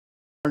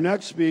Our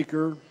next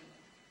speaker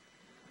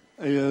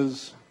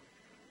is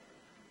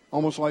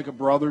almost like a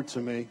brother to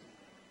me.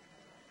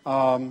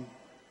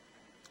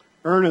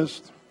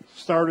 Ernest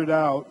started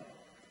out,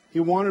 he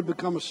wanted to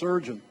become a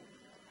surgeon.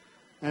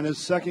 And his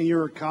second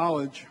year of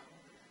college,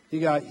 he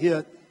got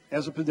hit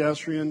as a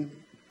pedestrian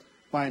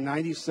by a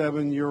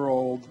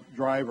 97-year-old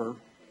driver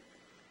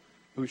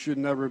who should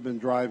never have been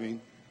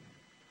driving.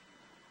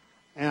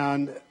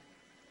 And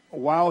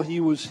while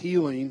he was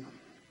healing,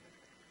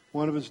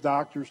 one of his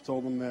doctors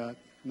told him that,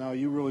 no,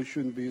 you really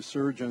shouldn't be a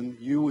surgeon.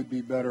 You would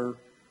be better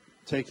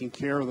taking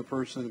care of the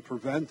person and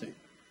preventing.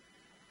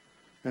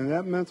 And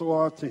that meant a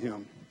lot to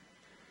him.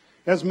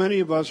 As many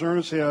of us,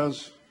 Ernest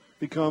has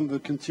become the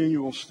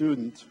continual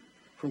student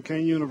from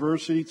Kean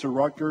University to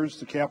Rutgers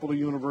to Capital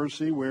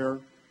University, where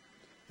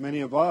many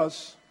of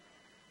us,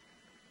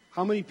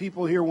 how many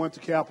people here went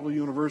to Capital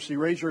University?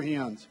 Raise your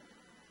hands.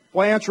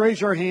 Blanche, raise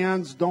your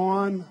hands.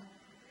 Dawn,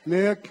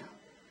 Nick,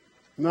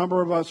 a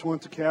number of us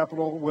went to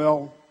Capital.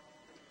 Well,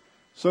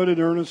 so did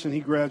Ernest, and he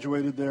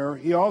graduated there.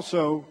 He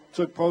also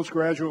took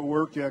postgraduate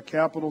work at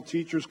Capital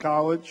Teachers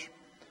College,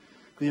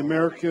 the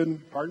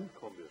American,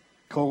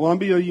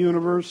 Columbia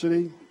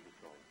University.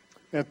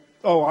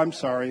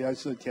 I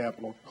said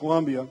Capital.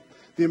 Columbia,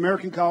 the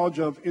American College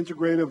of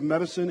Integrative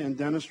Medicine and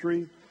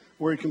Dentistry,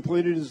 where he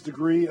completed his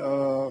degree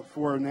for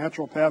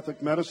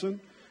naturopathic medicine.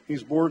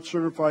 He's board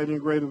certified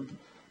integrative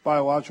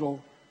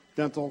biological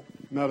dental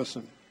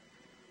medicine.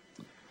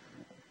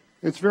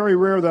 It's very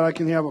rare that I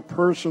can have a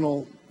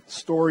personal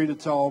story to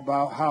tell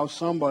about how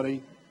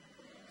somebody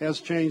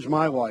has changed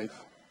my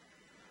life.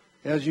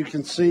 As you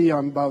can see,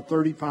 I'm about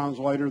 30 pounds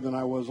lighter than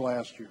I was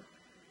last year.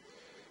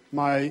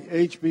 My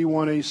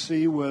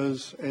HB1AC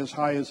was as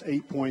high as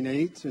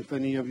 8.8. If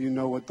any of you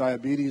know what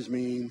diabetes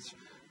means,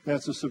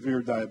 that's a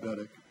severe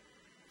diabetic.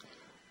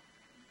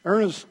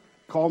 Ernest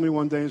called me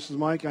one day and says,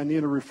 Mike, I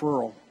need a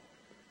referral.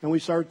 And we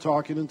started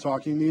talking,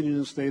 needed in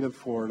the state of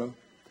Florida.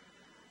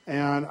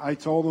 And I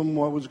told him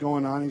what was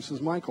going on. He says,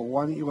 Michael,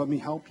 why don't you let me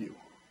help you?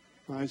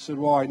 And I said,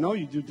 well, I know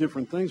you do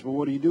different things, but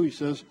what do you do? He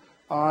says,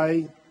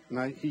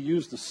 he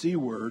used the C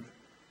word.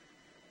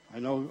 I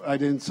know I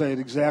didn't say it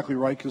exactly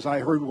right because I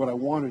heard what I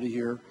wanted to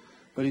hear,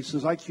 but he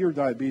says, I cure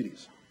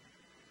diabetes.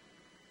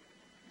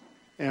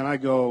 And I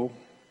go,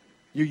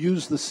 you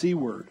use the C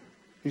word.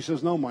 He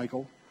says, no,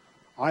 Michael,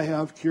 I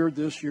have cured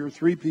this year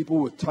 3 people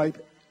with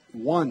type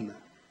 1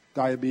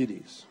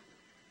 diabetes.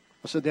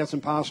 I said, that's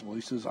impossible.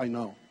 He says, I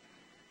know.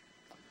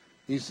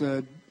 He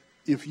said,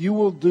 if you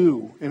will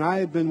do, and I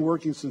have been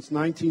working since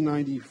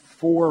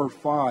 1994 or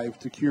 5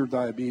 to cure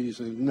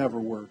diabetes, and it never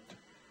worked.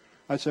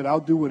 I said,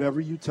 I'll do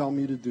whatever you tell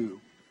me to do.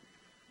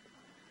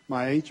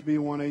 My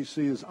HB1AC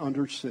is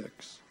under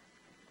 6.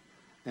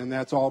 And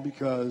that's all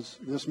because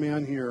this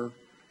man here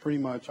pretty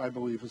much, I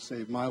believe, has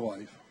saved my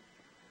life.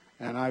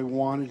 And I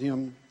wanted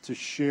him to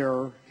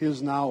share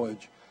his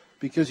knowledge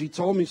because he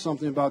told me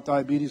something about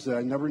diabetes that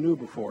I never knew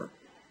before.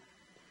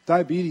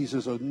 Diabetes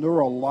is a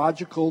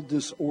neurological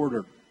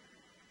disorder.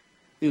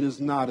 It is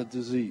not a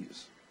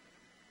disease.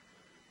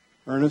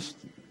 Ernest?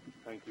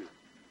 Thank you.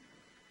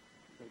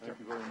 Thank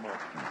you very much.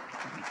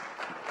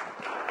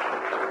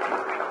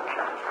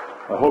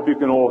 I hope you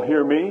can all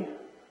hear me.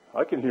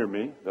 I can hear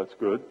me. That's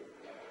good.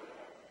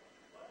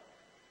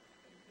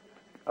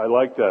 I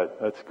like that.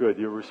 That's good.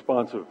 You're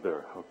responsive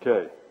there.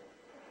 Okay.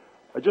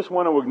 I just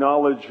want to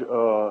acknowledge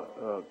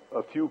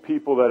a few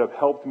people that have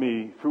helped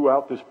me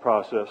throughout this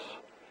process.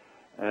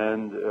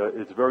 And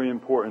it's very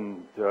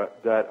important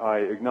that I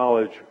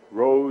acknowledge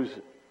Rose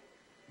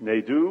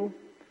Nadeau,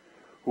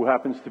 who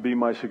happens to be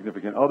my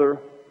significant other.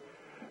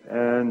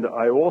 And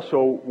I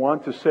also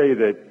want to say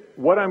that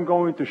what I'm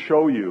going to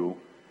show you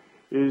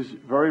is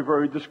very,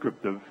 very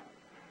descriptive.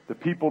 The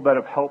people that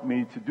have helped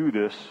me to do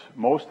this,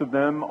 most of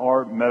them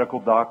are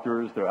medical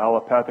doctors, they're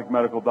allopathic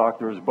medical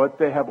doctors, but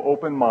they have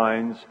open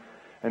minds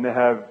and they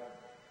have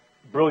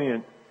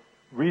brilliant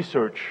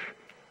research.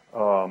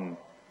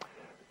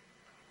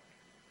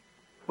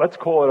 Let's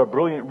call it a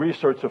brilliant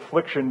research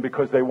affliction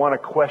because they want to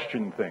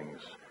question things.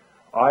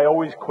 I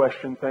always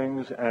question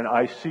things and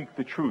I seek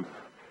the truth.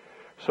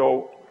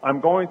 So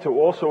I'm going to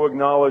also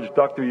acknowledge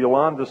Dr.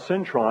 Yolanda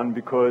Cintron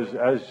because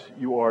as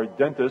you are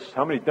dentists,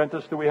 how many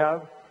dentists do we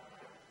have?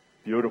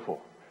 Beautiful.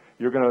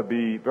 You're going to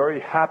be very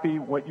happy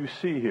what you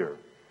see here.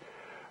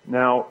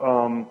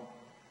 Now,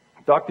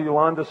 Dr.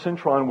 Yolanda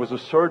Cintron was a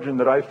surgeon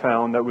that I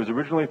found that was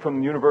originally from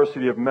the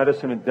University of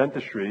Medicine and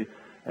Dentistry,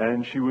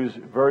 and she was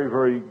very,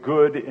 very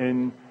good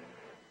in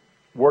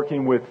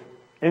working with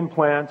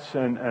implants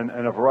and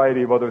a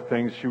variety of other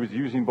things. She was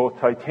using both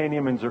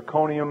titanium and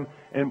zirconium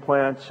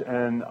implants,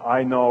 and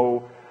I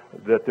know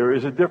that there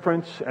is a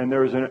difference, and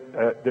there is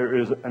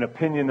an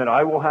opinion that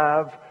I will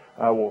have.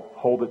 I will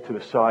hold it to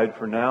the side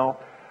for now.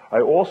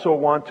 I also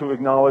want to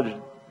acknowledge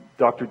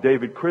Dr.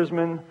 David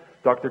Krisman,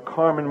 Dr.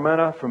 Carmen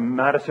Mena from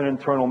Madison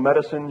Internal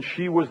Medicine.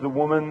 She was the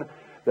woman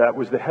that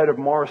was the head of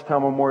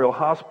Morristown Memorial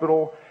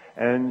Hospital,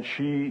 and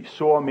she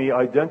saw me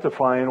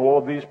identifying all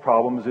of these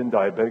problems in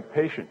diabetic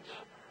patients.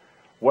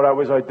 What I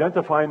was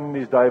identifying in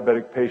these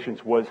diabetic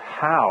patients was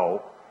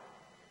how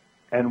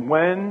And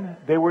when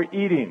they were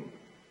eating,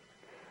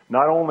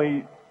 not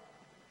only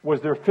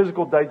was their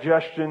physical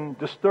digestion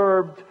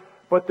disturbed,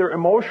 but their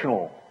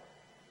emotional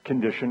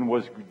condition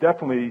was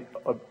definitely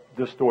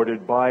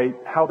distorted by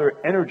how their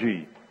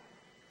energy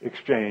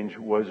exchange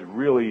was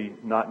really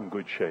not in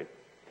good shape.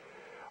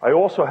 I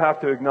also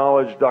have to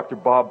acknowledge Dr.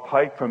 Bob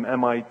Pike from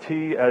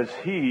MIT, as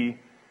he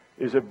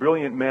is a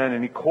brilliant man,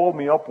 and he called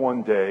me up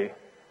one day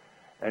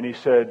and he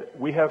said,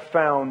 we have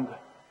found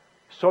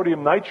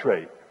sodium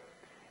nitrate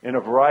in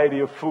a variety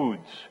of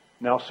foods.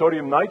 Now,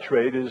 sodium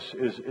nitrate is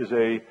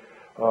a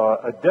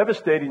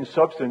devastating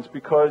substance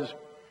because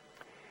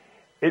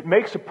it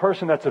makes a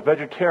person that's a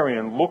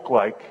vegetarian look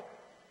like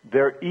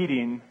they're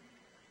eating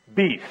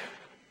beef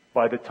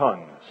by the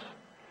tons.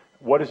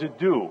 What does it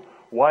do?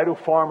 Why do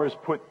farmers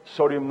put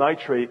sodium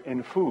nitrate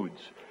in foods?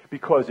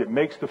 Because it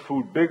makes the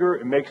food bigger,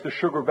 it makes the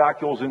sugar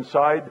vacuoles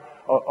inside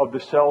of the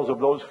cells of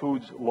those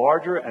foods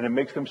larger, and it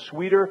makes them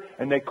sweeter,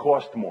 and they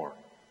cost more.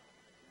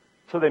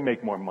 So they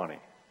make more money.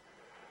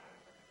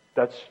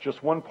 That's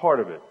just one part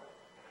of it.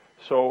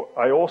 So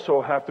I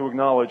also have to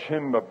acknowledge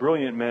him, a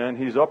brilliant man.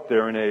 He's up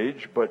there in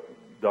age, but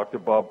Dr.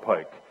 Bob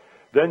Pike.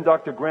 Then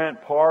Dr.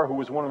 Grant Parr, who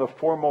was one of the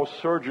foremost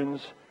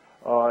surgeons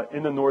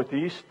in the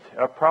Northeast,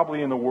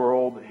 probably in the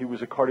world. He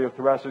was a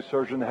cardiothoracic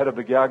surgeon, the head of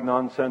the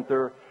Gagnon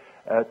Center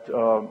at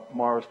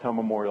Morristown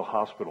Memorial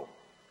Hospital.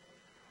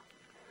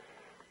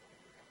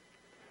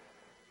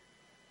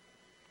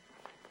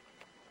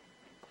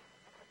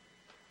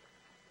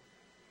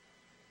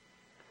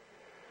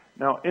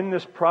 Now, in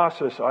this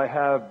process, I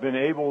have been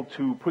able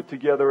to put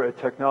together a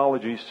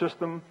technology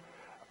system,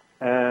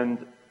 and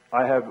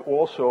I have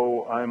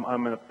also,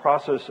 I'm in the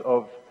process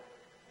of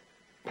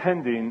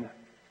patent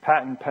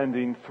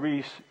pending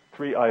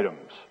three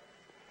items.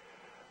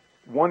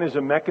 One is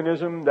a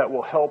mechanism that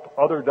will help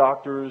other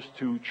doctors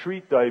to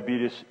treat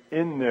diabetes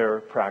in their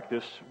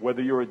practice.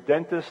 Whether you're a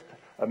dentist,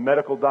 a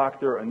medical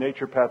doctor, a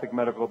naturopathic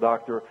medical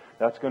doctor,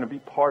 that's going to be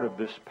part of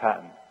this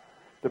patent.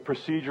 The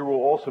procedure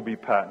will also be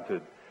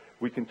patented.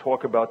 We can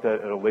talk about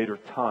that at a later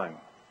time.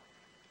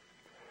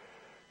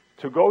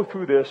 To go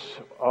through this,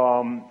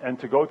 and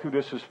to go through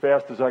this as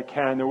fast as I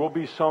can, there will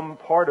be some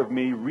part of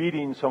me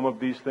reading some of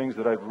these things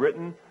that I've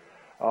written.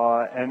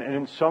 And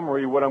in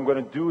summary, what I'm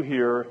going to do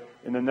here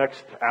in the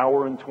next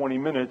hour and 20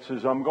 minutes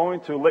is I'm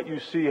going to let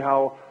you see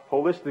how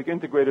holistic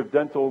integrative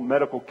dental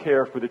medical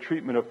care for the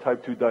treatment of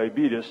type 2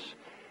 diabetes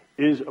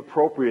is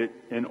appropriate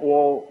in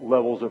all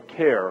levels of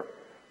care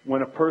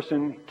when a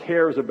person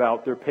cares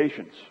about their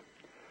patients.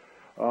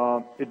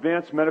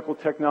 Advanced medical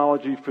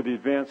technology for the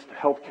advanced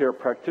healthcare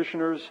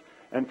practitioners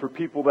and for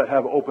people that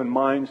have open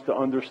minds to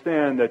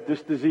understand that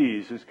this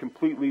disease is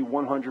completely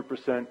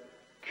 100%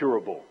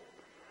 curable.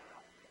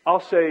 I'll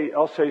say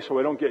so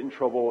I don't get in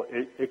trouble,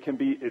 it can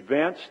be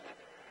advanced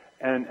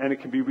and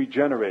it can be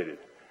regenerated.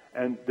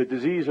 And the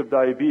disease of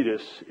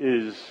diabetes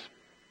is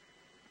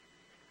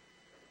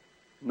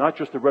not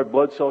just the red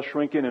blood cell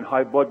shrinking and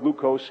high blood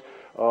glucose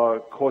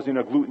causing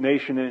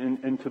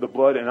agglutination into the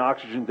blood and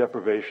oxygen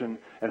deprivation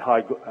and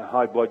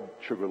high blood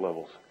sugar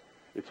levels.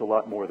 It's a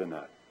lot more than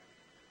that.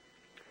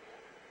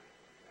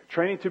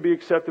 Training to be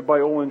accepted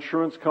by all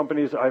insurance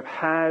companies. I've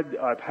had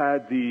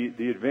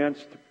the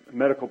advanced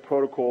medical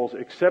protocols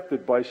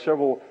accepted by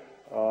several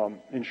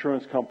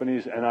insurance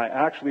companies, and I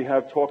actually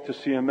have talked to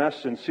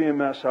CMS. And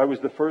CMS, I was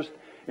the first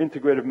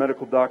integrative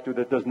medical doctor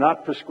that does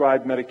not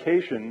prescribe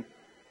medication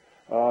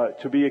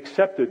to be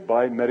accepted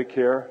by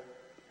Medicare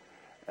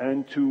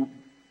and to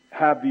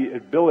have the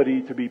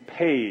ability to be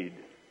paid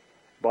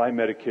by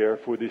Medicare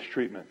for this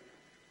treatment.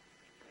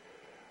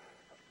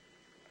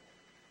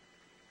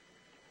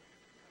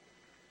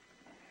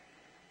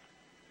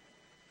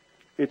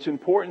 It's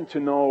important to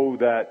know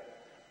that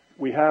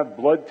we have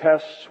blood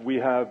tests, we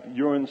have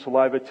urine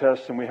saliva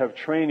tests, and we have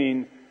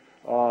training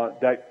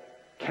that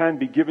can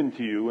be given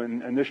to you,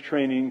 and this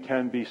training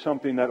can be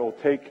something that will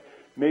take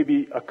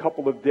maybe a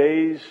couple of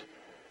days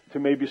to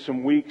maybe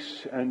some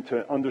weeks, and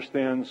to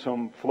understand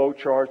some flow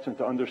charts and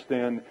to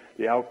understand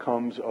the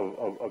outcomes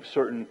of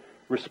certain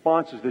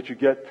responses that you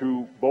get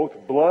through both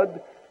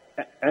blood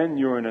and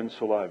urine and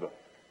saliva.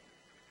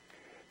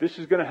 This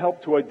is going to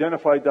help to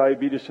identify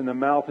diabetes in the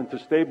mouth and to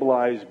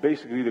stabilize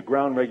basically the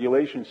ground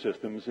regulation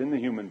systems in the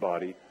human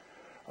body.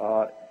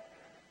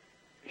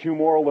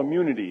 Humoral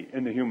immunity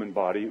in the human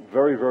body,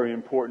 very, very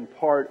important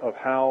part of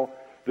how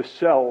the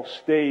cell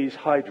stays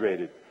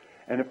hydrated.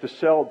 And if the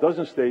cell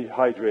doesn't stay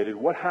hydrated,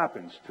 what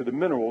happens to the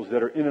minerals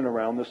that are in and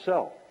around the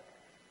cell?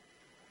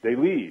 They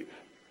leave.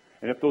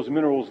 And if those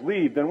minerals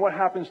leave, then what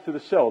happens to the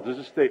cell? Does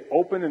it stay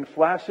open and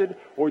flaccid,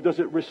 or does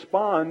it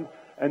respond,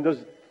 and does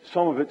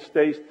some of it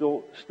stay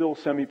still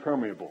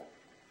semi-permeable?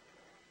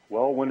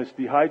 Well, when it's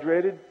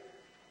dehydrated,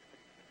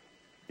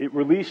 it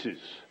releases.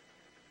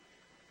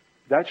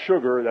 That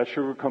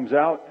sugar comes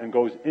out and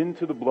goes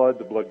into the blood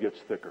gets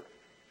thicker.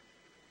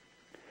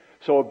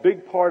 So a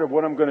big part of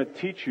what I'm going to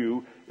teach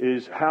you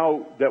is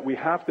how that we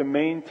have to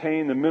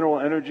maintain the mineral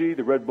energy,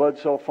 the red blood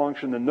cell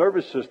function, the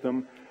nervous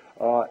system,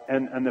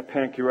 and the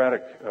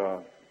pancreatic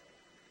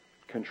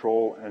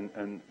control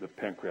and the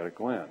pancreatic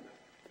gland.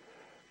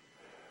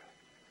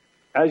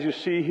 As you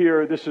see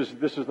here, this is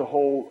the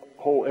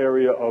whole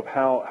area of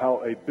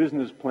how a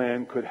business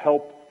plan could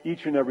help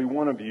each and every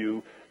one of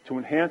you to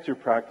enhance your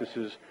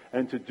practices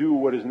and to do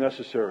what is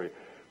necessary.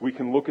 We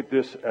can look at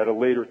this at a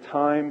later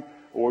time,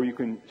 or you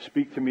can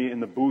speak to me in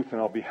the booth, and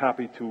I'll be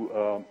happy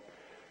to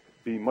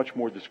be much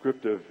more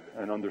descriptive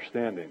and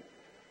understanding.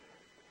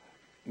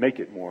 Make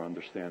it more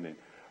understanding.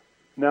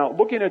 Now,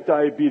 looking at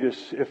diabetes,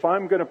 if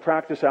I'm going to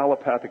practice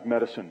allopathic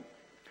medicine,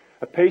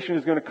 a patient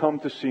is going to come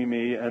to see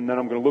me, and then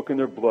I'm going to look in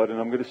their blood, and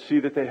I'm going to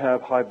see that they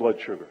have high blood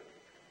sugar.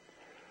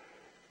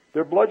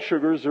 Their blood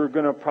sugars are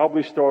going to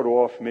probably start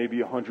off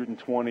maybe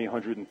 120,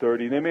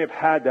 130. They may have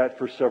had that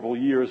for several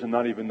years and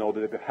not even know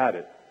that they've had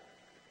it.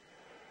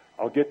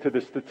 I'll get to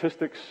the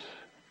statistics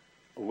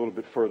a little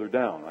bit further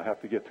down. I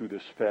have to get through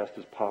this fast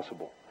as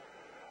possible.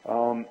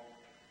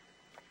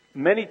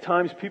 Many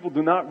times people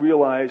do not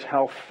realize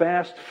how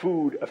fast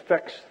food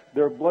affects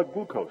their blood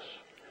glucose.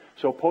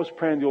 So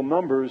postprandial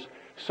numbers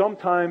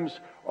sometimes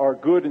are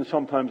good and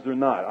sometimes they're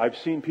not. I've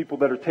seen people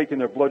that are taking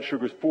their blood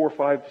sugars 4,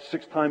 5,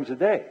 6 times a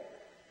day.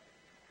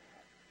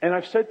 And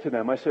I've said to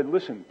them, I said,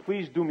 listen,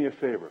 please do me a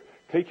favor.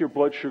 Take your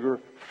blood sugar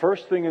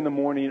first thing in the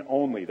morning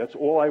only. That's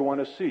all I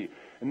want to see.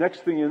 And next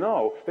thing you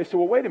know, they say,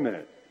 well, wait a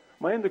minute.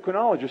 My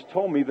endocrinologist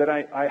told me that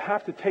I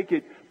have to take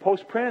it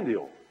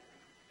postprandial.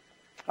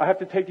 I have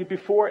to take it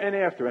before and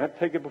after. I have to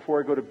take it before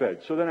I go to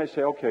bed. So then I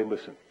say, okay,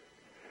 listen.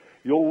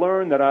 You'll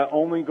learn that I'm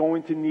only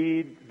going to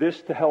need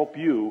this to help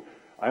you.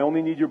 I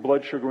only need your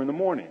blood sugar in the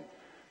morning.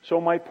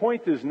 So my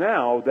point is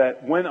now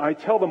that when I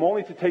tell them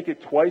only to take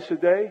it twice a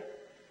day,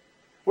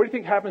 what do you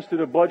think happens to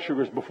their blood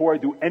sugars before I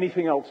do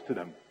anything else to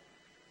them?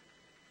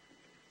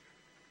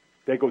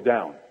 They go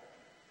down.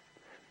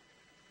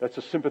 That's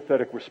a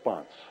sympathetic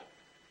response.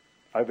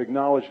 I've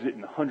acknowledged it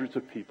in hundreds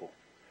of people.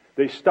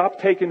 They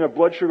stop taking their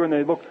blood sugar and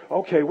they look,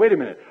 okay, wait a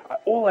minute.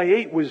 All I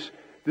ate was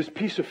this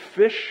piece of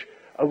fish,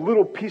 a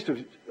little piece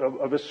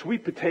of a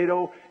sweet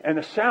potato, and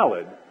a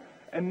salad.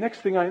 And next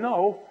thing I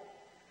know,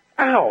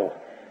 ow!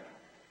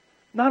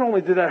 Not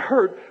only did that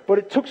hurt, but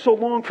it took so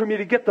long for me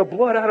to get the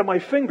blood out of my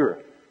finger.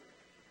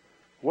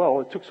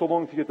 Well, it took so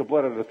long to get the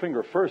blood out of the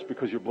finger first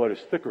because your blood is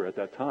thicker at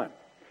that time.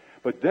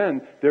 But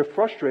then they're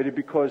frustrated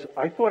because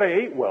I thought I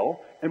ate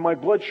well and my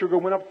blood sugar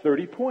went up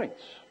 30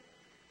 points.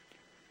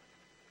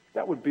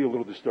 That would be a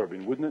little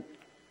disturbing, wouldn't it?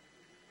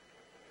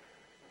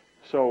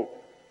 So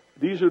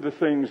these are the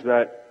things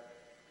that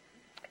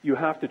you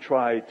have to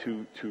try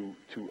to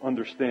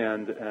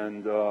understand,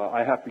 and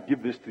I have to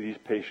give this to these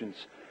patients.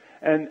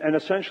 And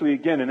essentially,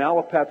 again, in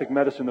allopathic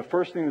medicine, the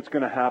first thing that's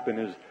going to happen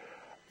is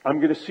I'm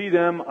going to see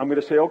them, I'm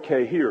going to say,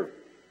 okay, here,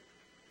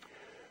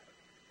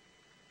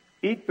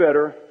 eat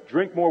better,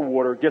 drink more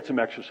water, get some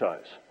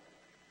exercise.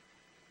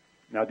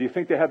 Now, do you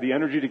think they have the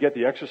energy to get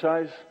the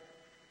exercise?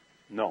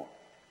 No.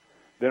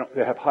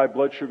 They have high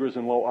blood sugars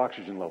and low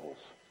oxygen levels.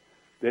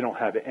 They don't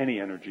have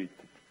any energy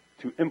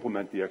to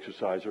implement the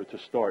exercise or to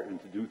start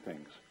and to do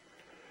things.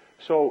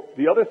 So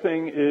the other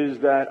thing is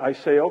that I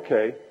say,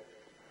 okay,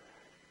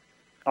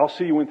 I'll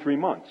see you in 3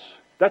 months.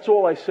 That's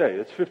all I say.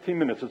 It's 15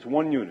 minutes. It's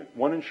 1 unit,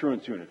 1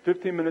 insurance unit.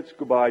 15 minutes,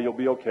 goodbye, you'll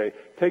be okay.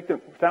 Take the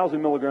 1,000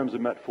 milligrams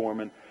of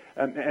metformin,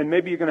 and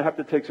maybe you're going to have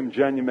to take some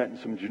Janumet and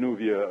some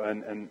Januvia,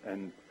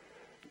 and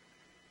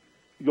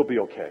you'll be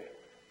okay.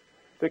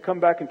 They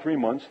come back in 3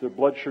 months, their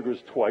blood sugar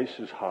is twice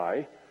as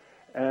high,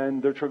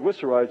 and their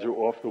triglycerides are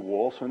off the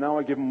wall, so now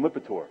I give them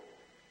Lipitor.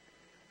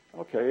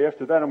 Okay,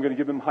 after that I'm going to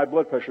give them high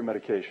blood pressure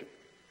medication.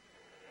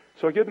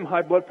 So I give them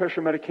high blood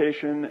pressure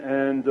medication,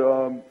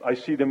 and I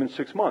see them in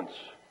 6 months.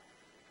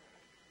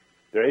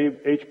 Their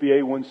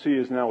HbA1c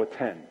is now a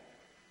 10.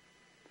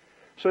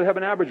 So they have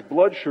an average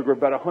blood sugar of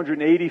about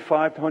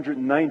 185 to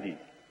 190.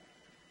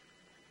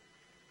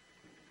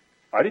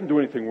 I didn't do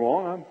anything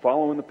wrong. I'm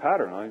following the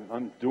pattern.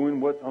 I'm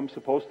doing what I'm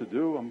supposed to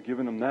do. I'm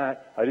giving them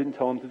that. I didn't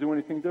tell them to do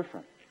anything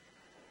different.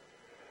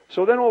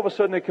 So then all of a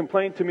sudden they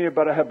complain to me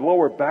about I have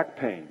lower back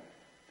pain.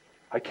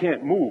 I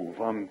can't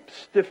move. I'm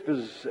stiff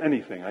as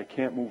anything. I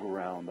can't move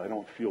around. I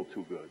don't feel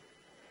too good.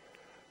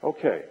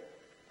 Okay.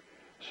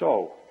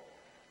 So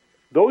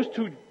those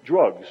 2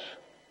 drugs,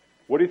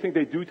 what do you think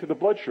they do to the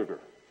blood sugar?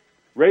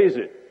 Raise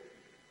it.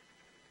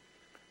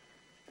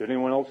 Did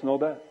anyone else know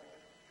that?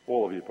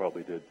 All of you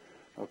probably did.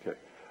 Okay.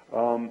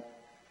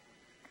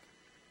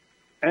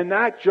 And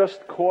that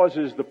just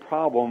causes the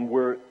problem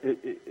where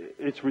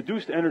it's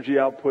reduced energy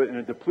output and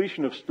a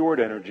depletion of stored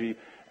energy.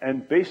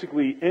 And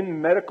basically,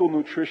 in medical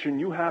nutrition,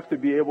 you have to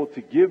be able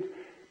to give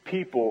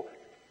people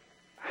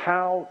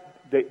how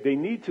they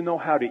need to know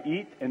how to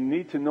eat and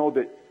need to know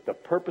that the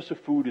purpose of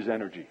food is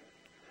energy.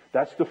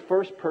 That's the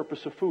first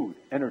purpose of food,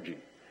 energy.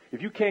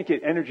 If you can't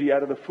get energy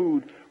out of the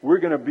food, we're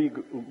going to be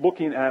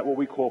looking at what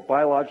we call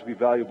biologically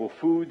valuable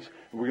foods.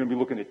 We're going to be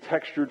looking at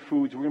textured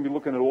foods. We're going to be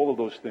looking at all of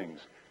those things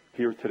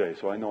here today.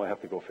 So I know I have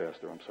to go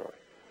faster. I'm sorry.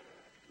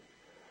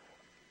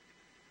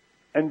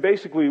 And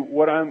basically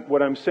what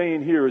I'm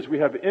saying here is we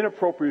have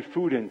inappropriate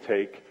food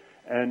intake,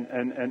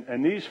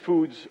 and these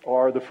foods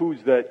are the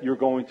foods that you're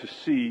going to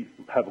see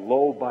have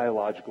low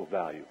biological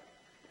value.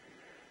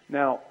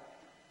 Now,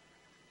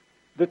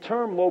 The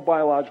term low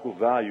biological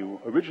value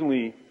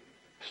originally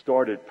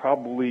started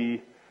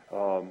probably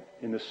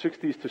in the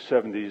 60s to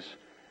 70s,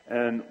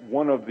 and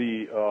one of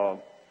the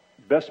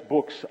best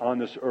books on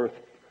this earth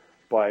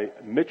by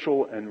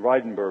Mitchell and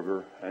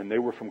Reidenberger, and they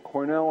were from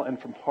Cornell and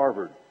from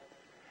Harvard.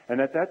 And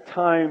at that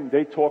time,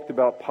 they talked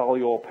about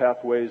polyol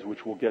pathways,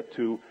 which we'll get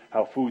to,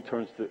 how food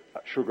turns to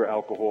sugar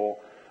alcohol.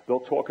 They'll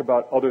talk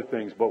about other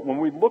things. But when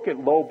we look at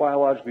low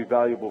biologically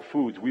valuable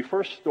foods, we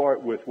first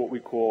start with what we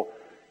call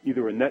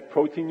either a net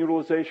protein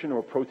utilization or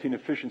a protein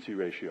efficiency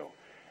ratio.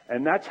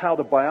 And that's how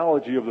the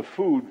biology of the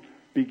food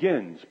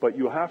begins. But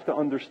you have to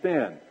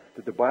understand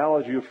that the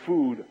biology of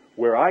food,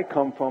 where I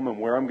come from and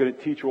where I'm going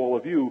to teach all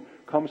of you,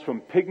 comes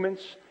from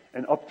pigments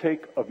and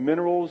uptake of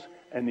minerals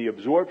and the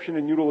absorption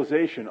and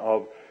utilization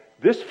of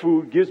this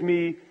food gives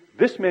me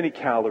this many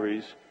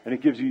calories and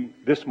it gives you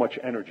this much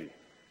energy.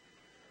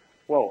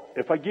 Well,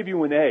 if I give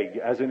you an egg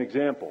as an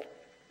example,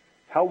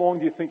 how long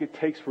do you think it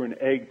takes for an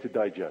egg to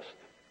digest?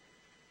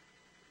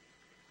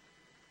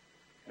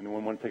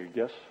 Anyone want to take a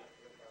guess?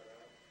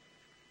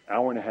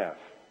 Hour and a half.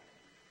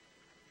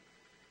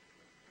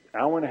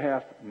 Hour and a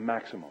half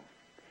maximum.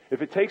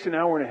 If it takes an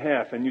hour and a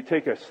half and you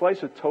take a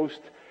slice of toast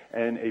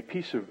and a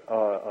piece of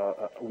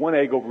one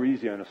egg over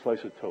easy on a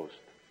slice of toast,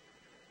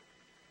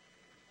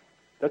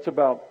 that's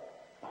about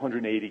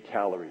 180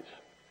 calories.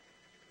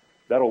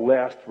 That'll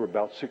last for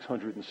about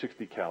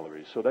 660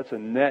 calories. So that's a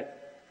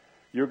net.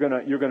 You're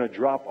gonna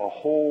drop a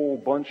whole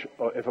bunch.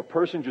 If a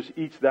person just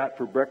eats that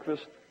for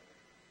breakfast,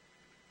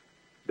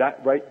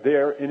 that right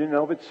there in and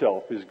of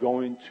itself is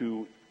going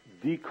to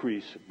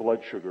decrease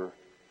blood sugar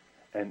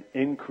and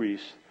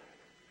increase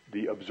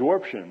the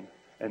absorption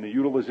and the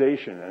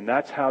utilization. And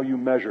that's how you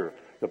measure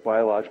the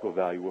biological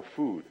value of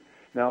food.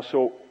 Now,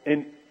 so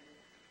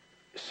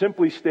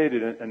simply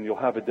stated, and you'll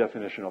have a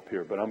definition up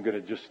here, but I'm going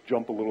to just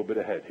jump a little bit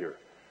ahead here.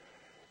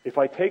 If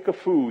I take a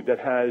food that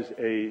has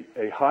a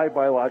high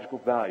biological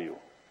value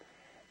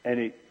and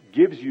it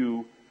gives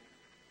you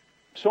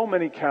so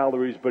many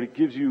calories, but it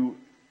gives you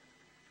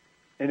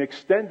an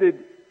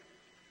extended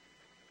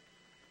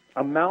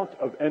amount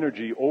of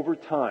energy over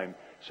time,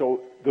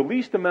 so the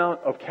least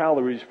amount of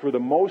calories for the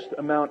most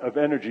amount of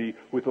energy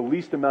with the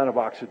least amount of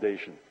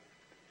oxidation.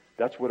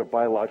 That's what a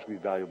biologically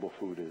valuable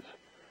food is.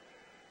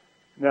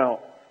 Now,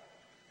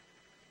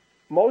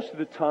 most of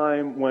the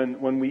time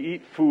when we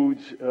eat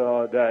foods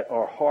that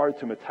are hard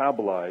to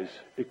metabolize,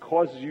 it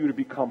causes you to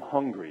become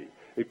hungry.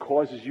 It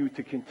causes you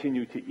to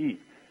continue to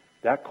eat.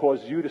 That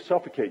causes you to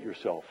suffocate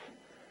yourself.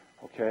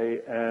 Okay?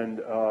 And,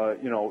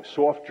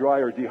 soft, dry,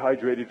 or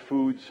dehydrated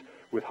foods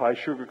with high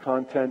sugar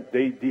content,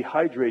 they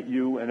dehydrate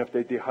you, and if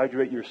they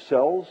dehydrate your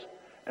cells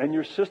and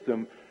your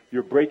system,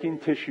 you're breaking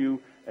tissue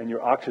and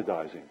you're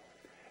oxidizing.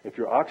 If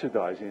you're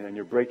oxidizing and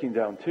you're breaking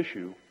down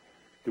tissue,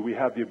 do we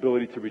have the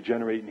ability to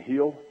regenerate and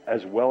heal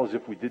as well as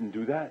if we didn't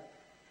do that?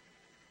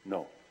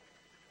 No.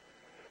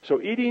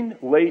 So eating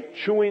late,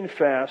 chewing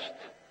fast.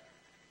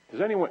 Does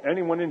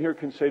anyone in here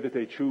can say that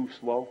they chew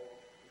slow?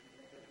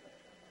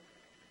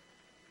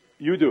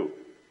 You do.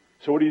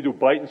 So what do?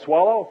 Bite and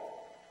swallow?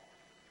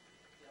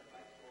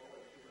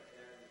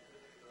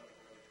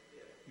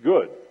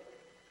 Good.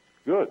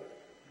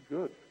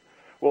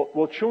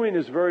 Well, chewing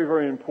is very,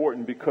 very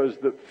important because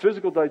the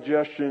physical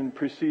digestion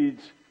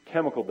precedes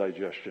chemical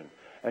digestion.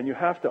 And you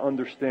have to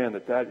understand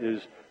that that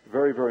is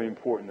very, very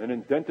important. And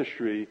in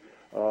dentistry,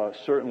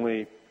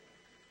 certainly,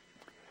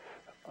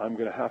 I'm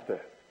going to have to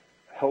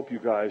help you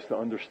guys to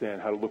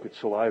understand how to look at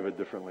saliva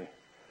differently.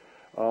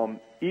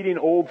 Eating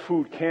old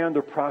food, canned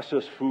or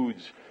processed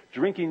foods,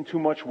 drinking too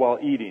much while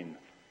eating.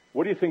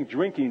 What do you think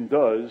drinking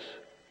does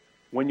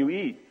when you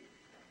eat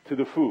to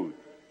the food?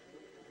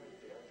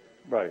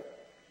 Right.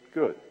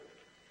 Good.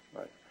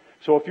 Right.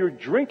 So if you're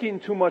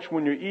drinking too much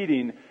when you're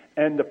eating,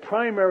 and the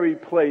primary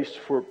place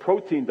for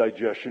protein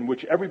digestion,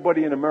 which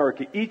everybody in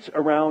America eats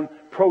around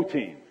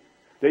protein.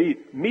 They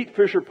eat meat,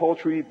 fish, or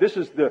poultry. This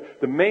is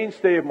the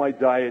mainstay of my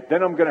diet.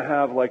 Then I'm going to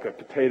have like a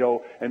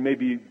potato and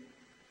maybe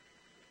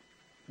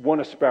one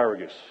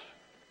asparagus.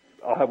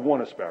 I'll have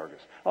one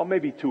asparagus.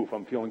 Maybe two if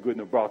I'm feeling good in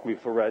a broccoli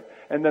floret,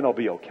 and then I'll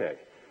be okay.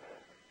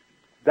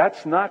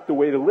 That's not the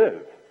way to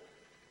live.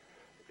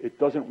 It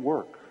doesn't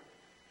work.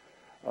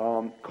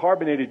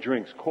 Carbonated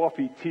drinks,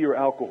 coffee, tea, or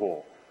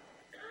alcohol.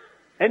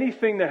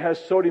 Anything that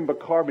has sodium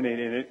bicarbonate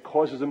in it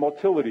causes a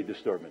motility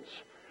disturbance.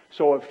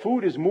 So if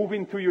food is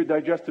moving through your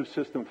digestive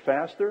system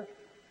faster,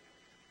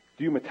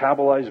 do you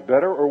metabolize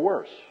better or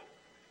worse?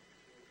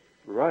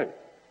 Right.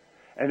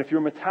 And if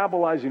you're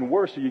metabolizing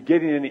worse, are you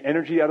getting any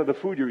energy out of the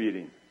food you're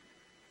eating?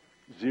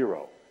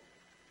 Zero.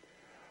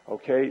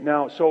 Okay,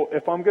 now, so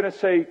if I'm going to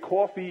say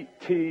coffee,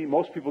 tea,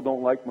 most people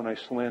don't like when I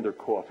slander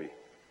coffee.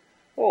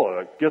 Oh,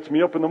 it gets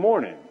me up in the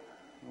morning.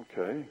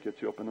 Okay, it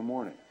gets you up in the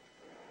morning.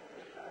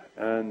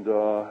 And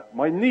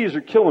my knees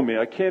are killing me.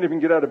 I can't even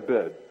get out of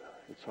bed.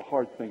 It's a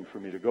hard thing for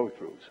me to go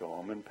through, so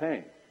I'm in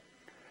pain.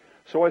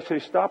 So I say,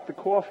 stop the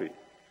coffee.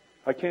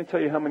 I can't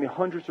tell you how many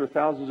hundreds or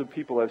thousands of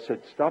people I've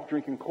said, stop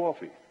drinking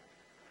coffee.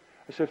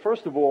 I say,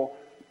 first of all,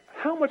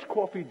 how much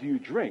coffee do you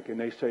drink? And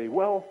they say,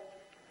 well,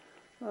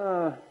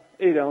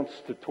 8-ounce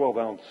to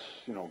 12-ounce,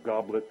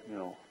 goblet,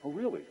 Oh,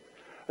 really?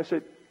 I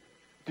said,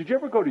 did you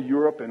ever go to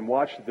Europe and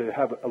watch, they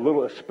have a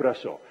little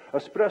espresso?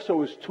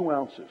 Espresso is 2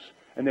 ounces,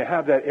 and they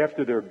have that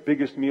after their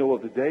biggest meal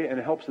of the day, and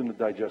it helps them to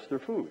digest their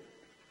food.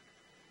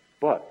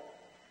 But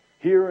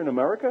here in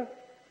America,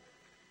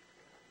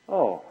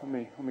 let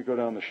me go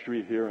down the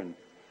street here and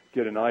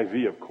get an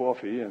IV of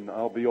coffee, and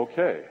I'll be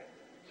okay.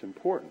 It's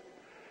important.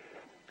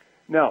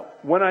 Now,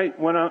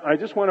 I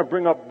just want to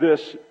bring up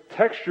this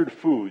textured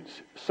foods,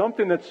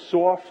 something that's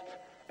soft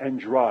and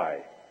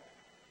dry.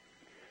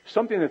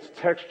 Something that's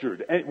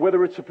textured, and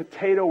whether it's a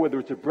potato, whether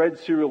it's a bread,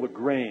 cereal, or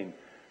grain,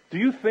 do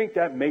you think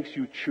that makes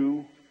you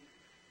chew?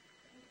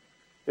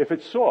 If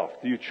it's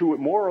soft, do you chew it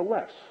more or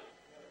less?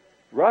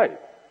 Right.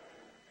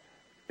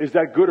 Is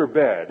that good or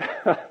bad?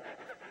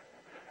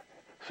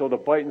 So the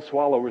bite and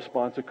swallow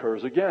response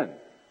occurs again.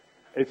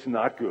 It's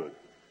not good.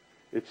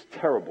 It's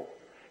terrible.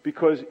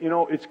 Because,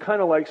 it's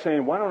kind of like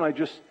saying, why don't I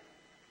just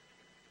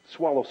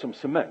swallow some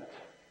cement?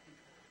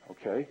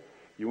 Okay?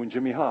 You and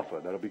Jimmy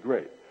Hoffa, that'll be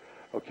great.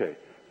 Okay.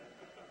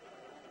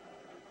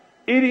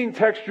 Eating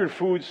textured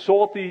foods,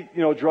 salty,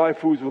 dry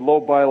foods with low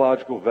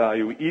biological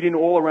value, eating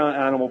all around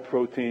animal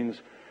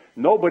proteins.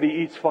 Nobody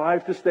eats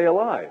 5 to stay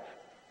alive.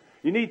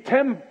 You need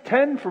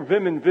 10 for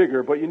vim and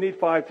vigor, but you need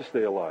 5 to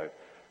stay alive.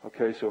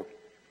 Okay, so,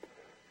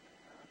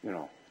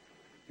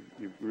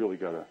 you really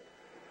got to.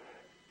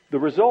 The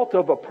result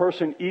of a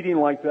person eating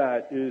like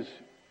that is,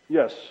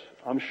 yes,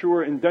 I'm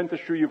sure in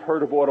dentistry you've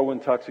heard of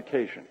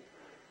auto-intoxication.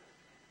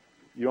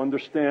 You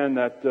understand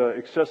that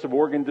excessive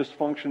organ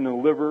dysfunction in the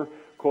liver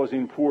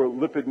causing poor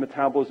lipid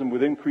metabolism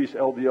with increased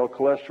LDL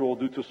cholesterol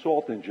due to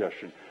salt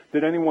ingestion.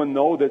 Did anyone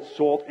know that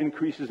salt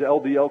increases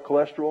LDL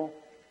cholesterol?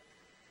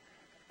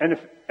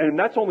 And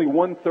that's only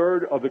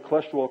 1/3 of the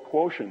cholesterol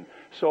quotient.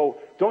 So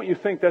don't you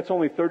think that's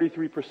only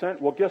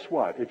 33%? Well, guess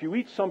what? If you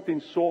eat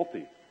something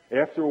salty,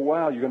 after a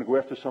while you're going to go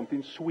after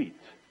something sweet.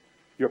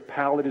 Your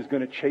palate is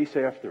going to chase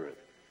after it.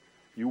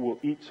 You will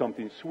eat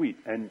something sweet.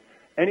 And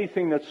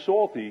anything that's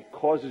salty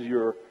causes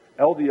your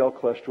LDL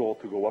cholesterol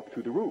to go up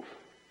through the roof.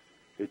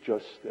 It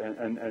just,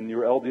 and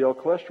your LDL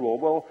cholesterol,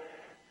 well,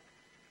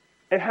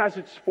 it has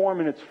its form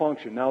and its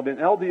function. Now, the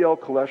LDL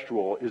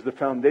cholesterol is the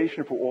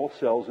foundation for all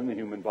cells in the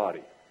human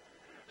body.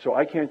 So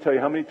I can't tell you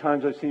how many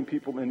times I've seen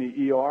people in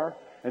the ER,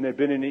 and they've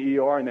been in the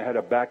ER and they had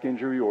a back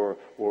injury or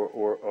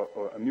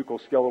a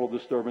musculoskeletal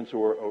disturbance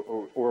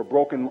or a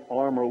broken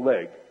arm or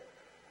leg.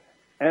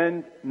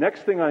 And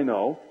next thing I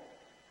know,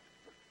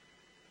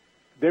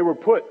 they were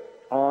put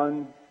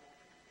on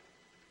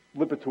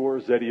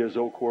Lipitor, Zetia,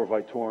 Zocor,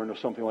 Vytorin, or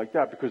something like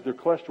that because their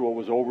cholesterol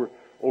was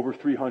over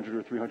 300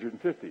 or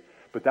 350.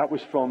 But that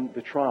was from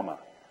the trauma,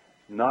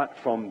 not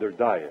from their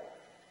diet.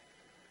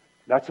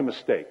 That's a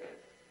mistake.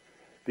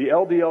 The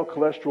LDL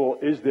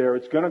cholesterol is there.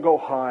 It's going to go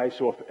high.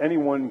 So if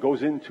anyone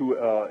goes into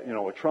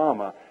a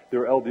trauma,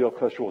 their LDL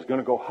cholesterol is going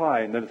to go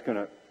high, and then it's going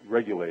to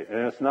regulate.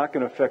 And it's not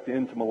going to affect the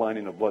intima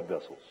lining of blood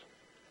vessels.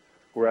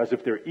 Whereas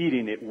if they're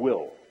eating, it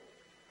will.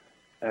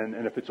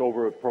 And if it's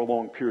over a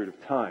prolonged period of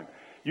time.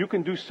 You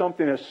can do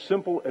something as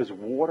simple as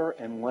water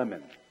and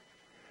lemon.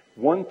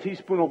 1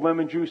 teaspoon of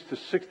lemon juice to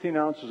 16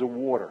 ounces of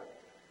water.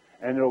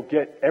 And it'll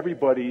get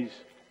everybody's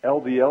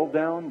LDL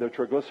down, their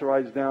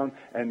triglycerides down,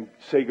 and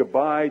say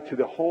goodbye to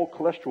the whole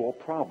cholesterol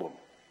problem.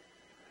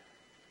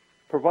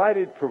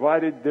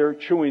 Provided they're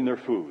chewing their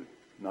food,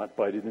 not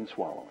biting and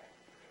swallowing.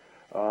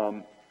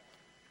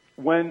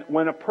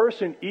 When a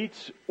person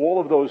eats all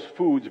of those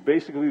foods,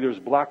 basically there's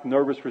blocked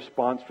nervous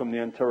response from the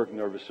enteric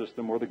nervous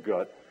system or the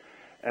gut,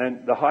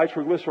 and the high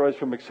triglycerides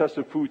from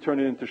excessive food turn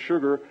it into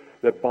sugar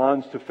that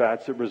bonds to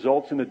fats that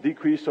results in a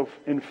decrease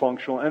in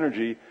functional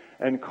energy,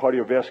 and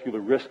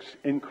cardiovascular risks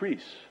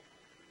increase.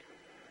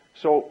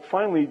 So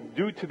finally,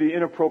 due to the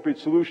inappropriate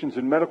solutions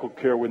in medical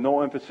care with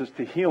no emphasis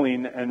to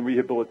healing and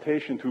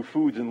rehabilitation through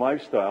foods and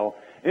lifestyle,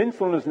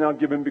 insulin is now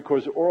given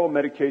because oral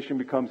medication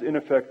becomes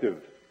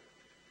ineffective.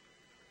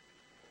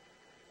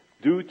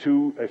 Due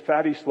to a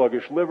fatty,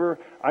 sluggish liver,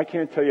 I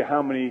can't tell you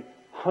how many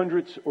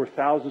hundreds or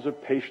thousands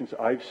of patients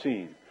I've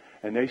seen,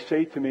 and they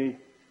say to me,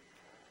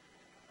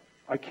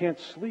 I can't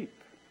sleep.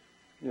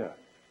 Yeah.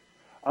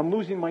 I'm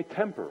losing my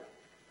temper.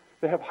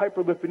 They have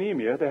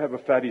hyperlipidemia, they have a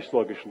fatty,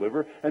 sluggish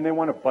liver, and they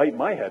want to bite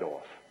my head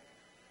off.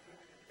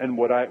 And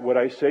what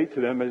I say to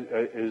them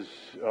is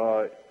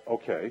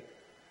okay,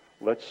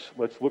 let's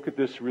look at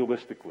this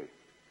realistically.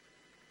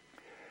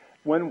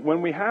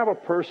 When we have a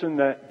person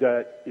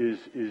that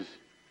is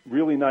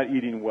really not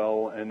eating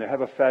well and they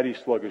have a fatty,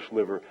 sluggish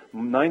liver,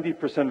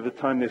 90% of the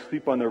time they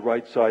sleep on their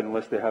right side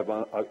unless they have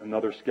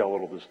another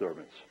skeletal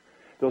disturbance.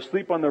 They'll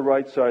sleep on their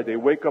right side, they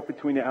wake up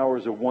between the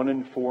hours of 1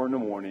 and 4 in the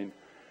morning,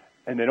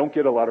 and they don't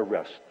get a lot of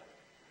rest.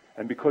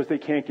 And because they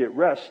can't get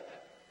rest,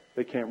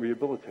 they can't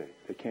rehabilitate.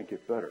 They can't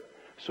get better.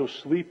 So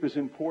sleep is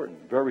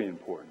important, very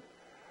important.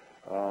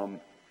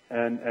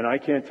 And I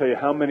can't tell you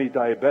how many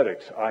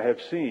diabetics I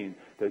have seen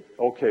that,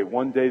 okay,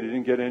 one day they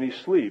didn't get any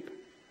sleep.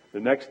 The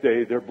next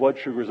day their blood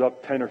sugar's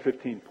up 10 or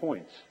 15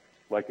 points,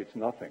 like it's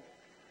nothing.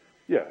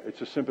 Yeah,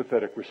 it's a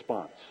sympathetic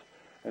response.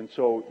 And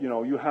so,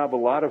 you have a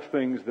lot of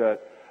things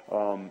that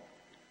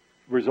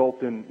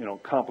result in,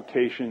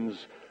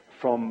 complications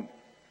from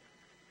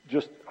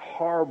just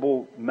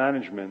horrible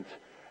management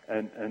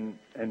and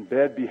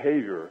bad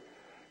behavior.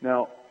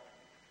 Now,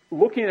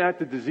 looking at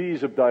the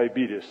disease of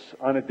diabetes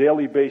on a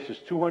daily basis,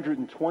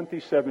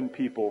 227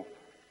 people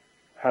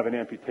have an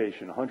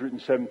amputation,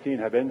 117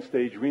 have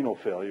end-stage renal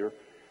failure,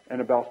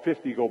 and about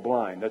 50 go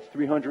blind. That's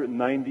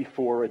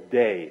 394 a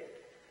day.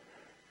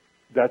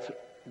 That's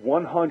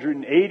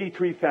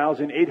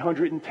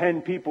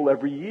 183,810 people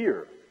every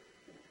year.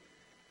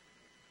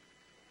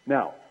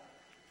 Now,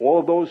 all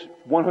of those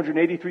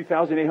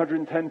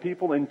 183,810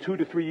 people, in 2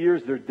 to 3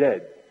 years, they're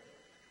dead.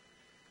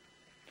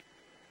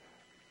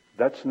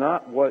 That's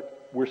not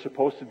what we're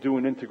supposed to do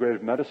in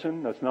integrative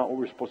medicine. That's not what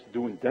we're supposed to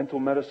do in dental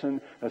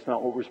medicine. That's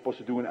not what we're supposed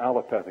to do in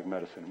allopathic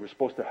medicine. We're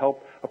supposed to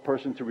help a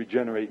person to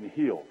regenerate and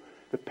heal.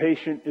 The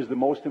patient is the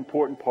most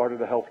important part of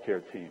the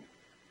healthcare team.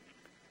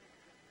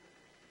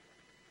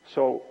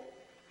 So,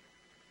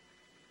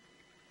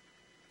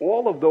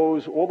 all of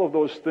those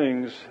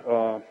things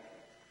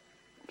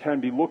can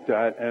be looked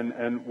at,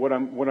 and what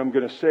I'm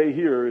going to say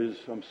here is,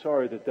 I'm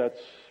sorry that's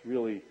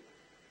really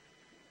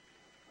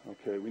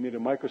okay. We need a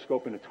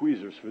microscope and a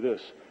tweezers for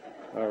this.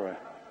 All right,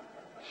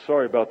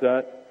 sorry about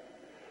that.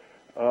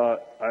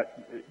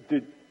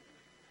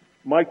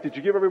 Mike, did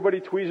you give everybody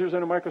tweezers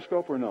and a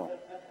microscope or no?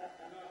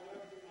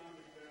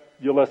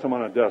 You left them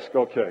on a desk.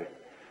 Okay.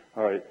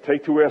 All right.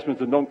 Take 2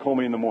 aspirins and don't call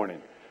me in the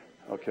morning.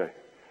 Okay.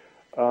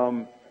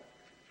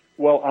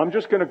 Well, I'm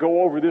just going to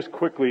go over this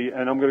quickly,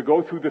 and I'm going to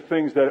go through the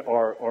things that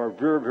are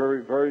very,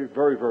 very, very,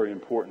 very, very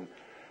important.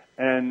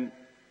 And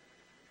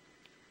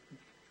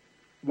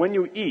when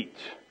you eat,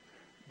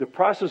 the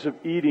process of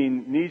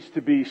eating needs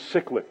to be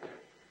cyclic.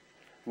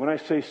 When I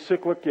say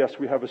cyclic, yes,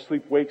 we have a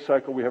sleep-wake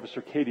cycle, we have a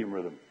circadian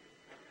rhythm.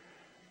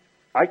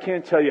 I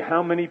can't tell you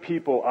how many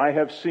people I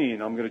have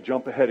seen, I'm going to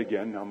jump ahead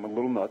again, I'm a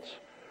little nuts,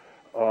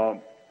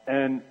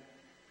 and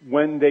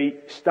when they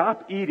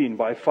stop eating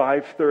by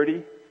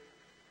 5:30,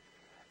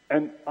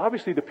 and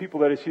obviously the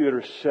people that I see that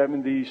are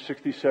 70,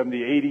 60,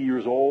 70, 80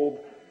 years old,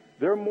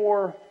 they're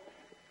more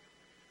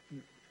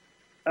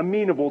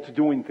amenable to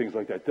doing things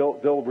like that.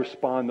 They'll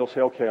respond, they'll say,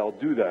 okay, I'll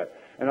do that.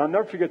 And I'll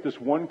never forget this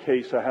one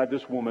case. I had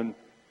this woman,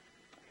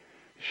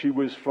 she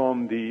was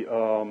from the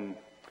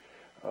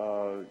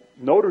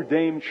Notre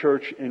Dame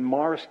Church in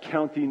Morris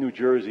County, New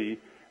Jersey,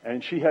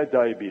 and she had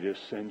diabetes,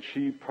 and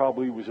she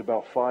probably was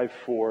about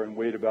 5'4" and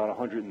weighed about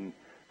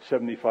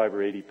 175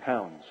 or 80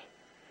 pounds.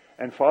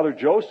 And Father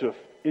Joseph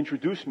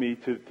introduced me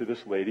to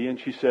this lady, and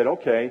she said,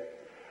 okay,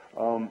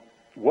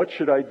 what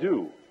should I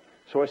do?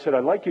 So I said,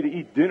 I'd like you to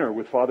eat dinner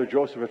with Father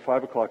Joseph at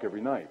 5 o'clock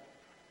every night.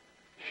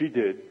 She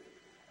did,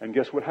 and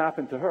guess what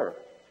happened to her?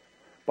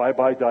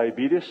 Bye-bye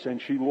diabetes,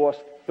 and she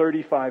lost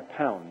 35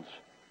 pounds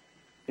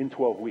in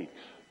 12 weeks.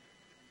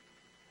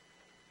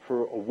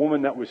 For a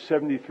woman that was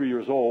 73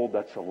 years old,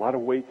 that's a lot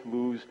of weight to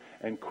lose,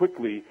 and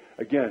quickly,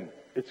 again,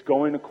 it's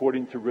going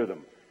according to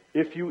rhythm.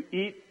 If you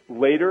eat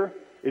later,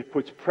 it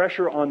puts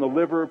pressure on the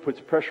liver, puts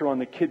pressure on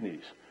the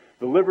kidneys.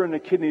 The liver and the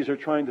kidneys are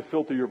trying to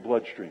filter your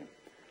bloodstream.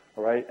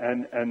 All right,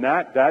 and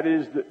that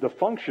is the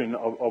function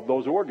of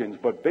those organs.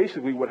 But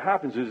basically what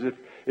happens is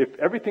if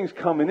everything's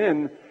coming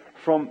in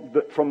from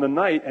the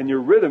night and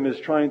your rhythm is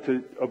trying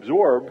to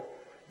absorb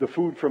the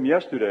food from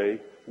yesterday,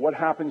 what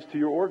happens to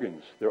your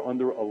organs? They're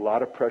under a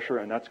lot of pressure,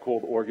 and that's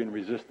called organ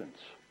resistance.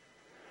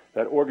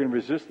 That organ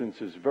resistance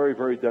is very,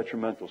 very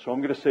detrimental. So I'm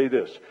going to say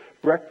this.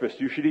 Breakfast,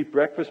 you should eat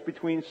breakfast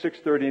between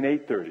 6:30 and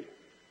 8:30.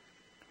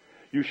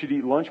 You should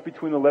eat lunch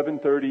between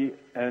 11:30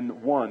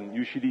 and 1.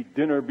 You should eat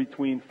dinner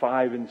between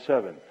 5 and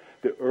 7.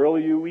 The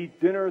earlier you eat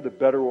dinner, the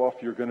better off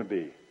you're going to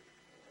be.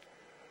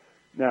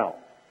 Now,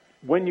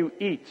 when you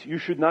eat, you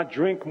should not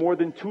drink more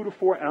than 2 to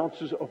 4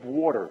 ounces of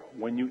water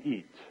when you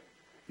eat.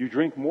 You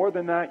drink more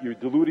than that, you're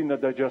diluting the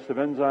digestive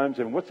enzymes,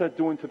 and what's that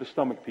doing to the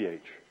stomach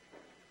pH?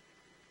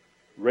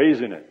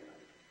 Raising it.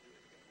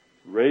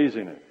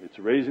 Raising it. It's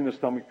raising the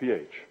stomach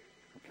pH.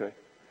 Okay?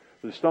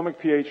 The stomach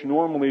pH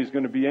normally is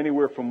going to be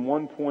anywhere from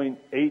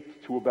 1.8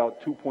 to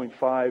about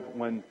 2.5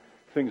 when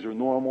things are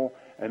normal,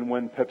 and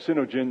when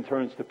pepsinogen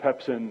turns to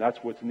pepsin, that's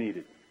what's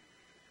needed.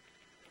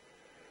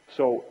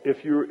 So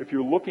if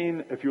you're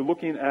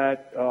looking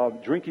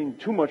at drinking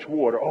too much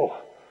water,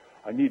 oh,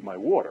 I need my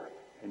water,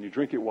 and you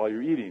drink it while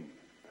you're eating,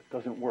 that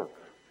doesn't work.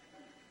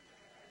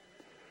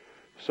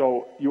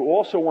 So you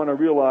also want to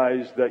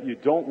realize that you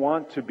don't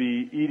want to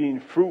be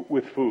eating fruit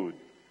with food.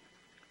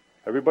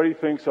 Everybody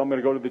thinks I'm going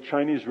to go to the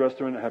Chinese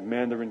restaurant and have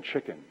Mandarin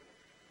chicken.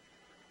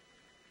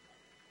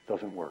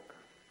 Doesn't work.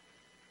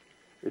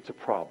 It's a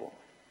problem.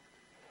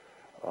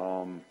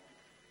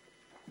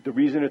 The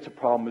reason it's a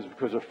problem is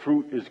because a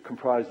fruit is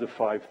comprised of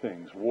 5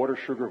 things: water,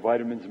 sugar,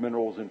 vitamins,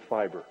 minerals, and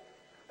fiber.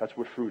 That's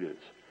what fruit is.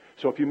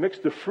 So if you mix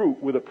the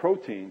fruit with a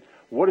protein,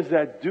 what does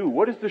that do?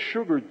 What does the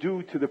sugar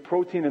do to the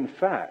protein and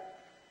fat?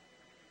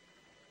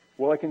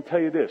 Well, I can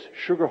tell you this.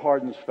 Sugar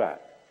hardens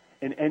fat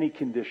in any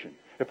condition.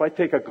 If I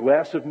take a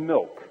glass of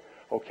milk,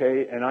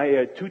 okay, and I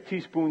add 2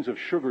 teaspoons of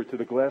sugar to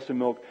the glass of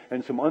milk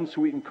and some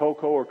unsweetened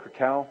cocoa or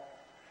cacao,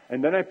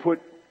 and then I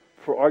put,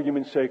 for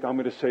argument's sake, I'm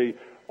going to say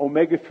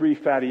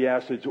omega-3 fatty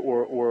acids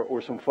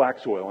or some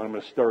flax oil, and I'm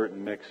going to stir it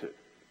and mix it.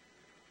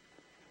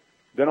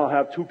 Then I'll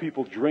have 2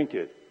 people drink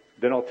it.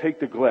 Then I'll take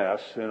the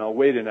glass, and I'll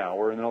wait an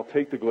hour, and then I'll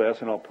take the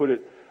glass, and I'll put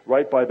it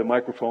right by the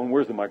microphone.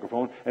 Where's the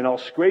microphone? And I'll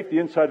scrape the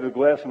inside of the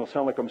glass, and it'll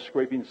sound like I'm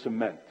scraping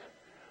cement.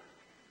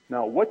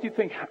 Now, what do you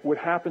think would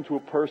happen to a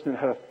person that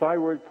had a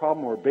thyroid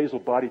problem or a basal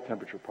body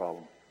temperature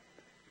problem?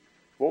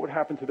 What would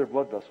happen to their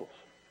blood vessels?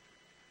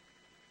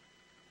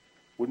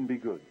 Wouldn't be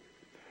good.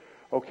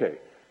 Okay,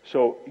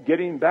 so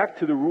getting back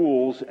to the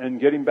rules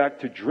and getting back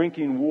to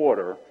drinking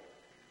water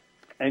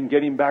and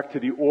getting back to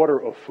the order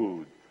of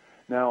food.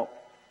 Now,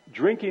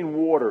 drinking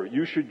water,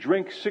 you should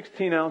drink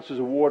 16 ounces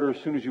of water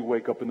as soon as you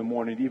wake up in the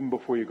morning, even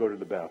before you go to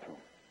the bathroom.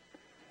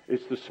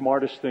 It's the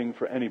smartest thing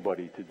for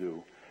anybody to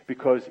do,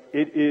 because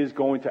it is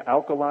going to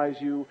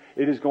alkalize you,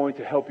 it is going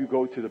to help you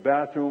go to the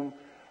bathroom,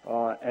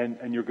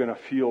 and you're going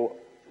to feel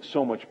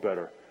so much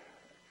better.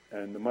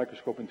 And the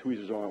microscope and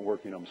tweezers aren't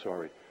working, I'm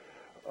sorry.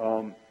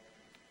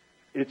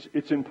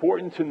 It's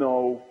important to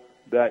know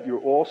that you're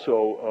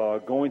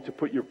also going to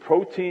put your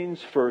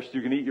proteins first.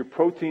 You're going to eat your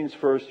proteins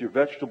first, your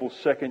vegetables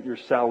second, your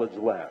salads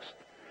last.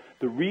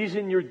 The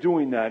reason you're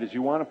doing that is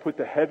you want to put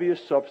the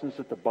heaviest substance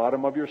at the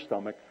bottom of your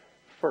stomach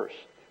first.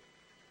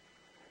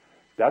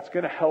 That's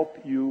going to help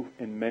you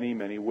in many,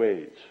 many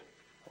ways.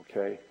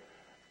 Okay?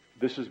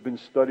 This has been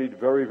studied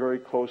very, very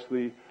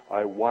closely.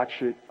 I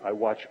watch it. I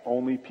watch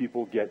only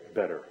people get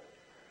better.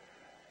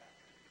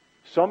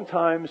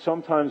 Sometimes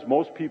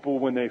most people,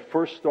 when they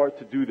first start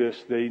to do this,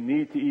 they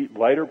need to eat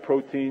lighter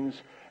proteins.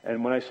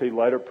 And when I say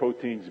lighter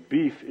proteins,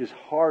 beef is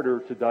harder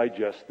to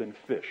digest than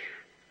fish.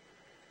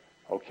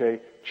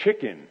 Okay?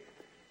 Chicken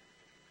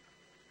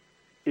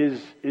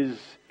is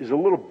a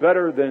little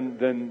better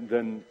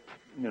than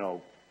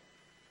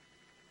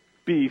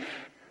beef,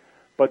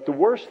 but the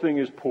worst thing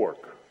is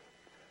pork.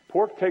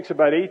 Pork takes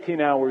about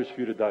 18 hours for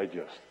you to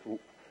digest.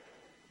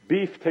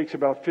 Beef takes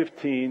about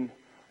 15.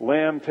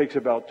 Lamb takes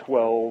about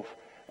 12,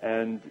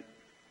 and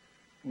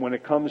when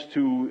it comes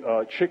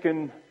to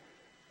chicken,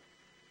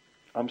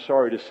 I'm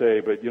sorry to say,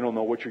 but you don't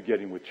know what you're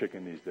getting with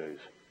chicken these days.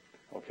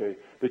 Okay?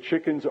 The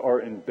chickens are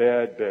in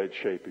bad, bad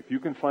shape. If you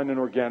can find an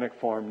organic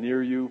farm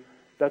near you,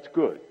 that's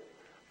good.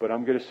 But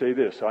I'm going to say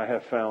this. I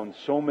have found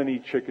so many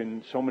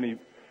chickens, so many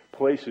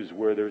places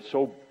where they're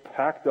so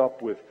packed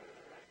up with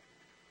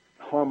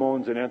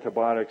hormones and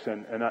antibiotics,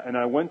 and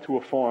I went to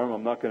a farm.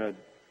 I'm not going to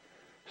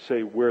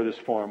say where this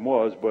farm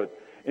was, but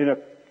in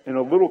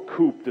a little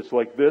coop that's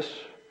like this,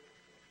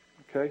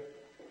 okay?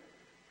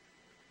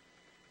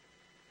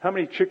 How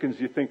many chickens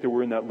do you think there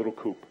were in that little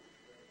coop?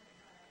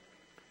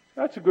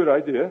 That's a good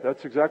idea.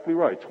 That's exactly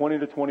right. 20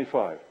 to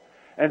 25.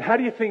 And how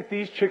do you think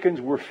these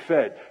chickens were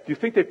fed? Do you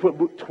think they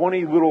put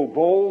 20 little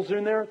bowls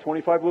in there?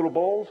 25 little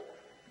bowls?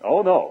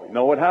 Oh no. You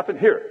know what happened?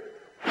 Here.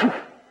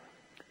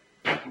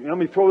 Let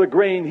me throw the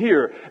grain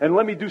here, and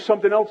let me do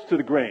something else to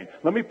the grain.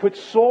 Let me put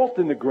salt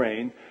in the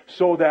grain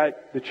so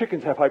that the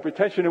chickens have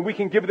hypertension, and we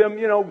can give them,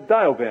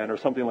 Diovan or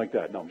something like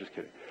that. No, I'm just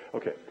kidding.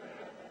 Okay.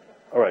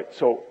 All right.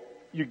 So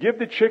you give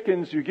the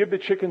chickens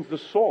the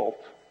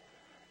salt,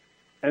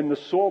 and the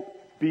salt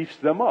beefs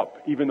them up,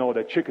 even though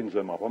that chickens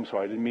them up. I'm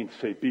sorry, I didn't mean to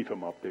say beef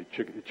them up. It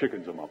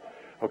chickens them up.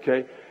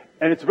 Okay.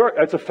 And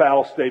that's a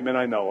foul statement,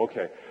 I know.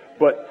 Okay.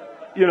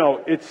 But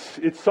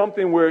it's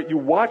something where you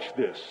watch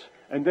this.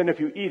 And then if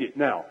you eat it.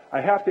 Now,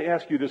 I have to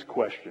ask you this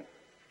question.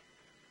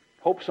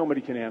 Hope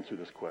somebody can answer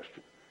this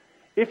question.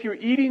 If you're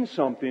eating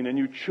something and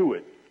you chew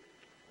it,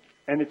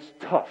 and it's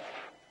tough,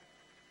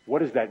 what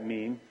does that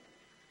mean?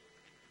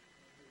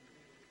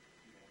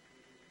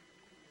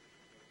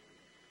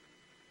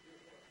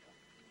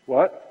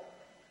 What?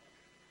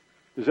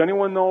 Does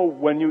anyone know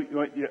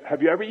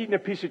have you ever eaten a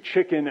piece of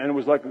chicken and it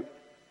was like...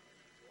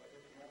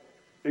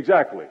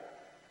 Exactly.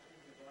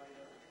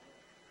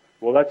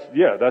 Well,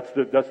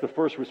 that's the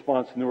first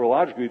response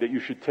neurologically that you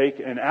should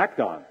take and act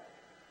on.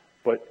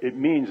 But it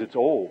means it's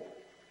old.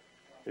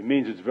 It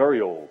means it's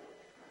very old.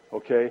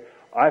 Okay?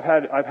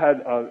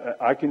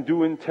 I can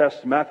do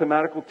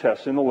mathematical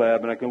tests in the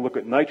lab, and I can look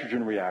at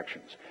nitrogen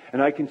reactions,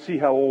 and I can see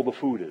how old the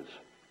food is.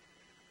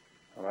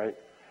 All right?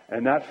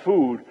 And that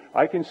food,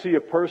 I can see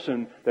a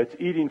person that's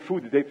eating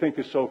food that they think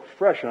is so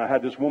fresh. And I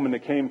had this woman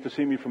that came to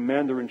see me from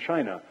Mandarin,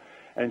 China.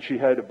 And she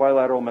had a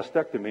bilateral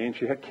mastectomy, and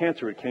she had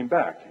cancer. It came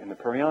back in the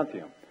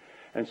periosteum.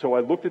 And so I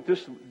looked at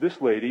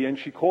this lady, and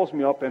she calls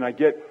me up, and I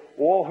get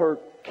all her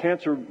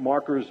cancer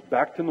markers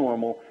back to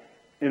normal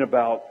in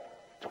about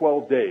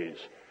 12 days.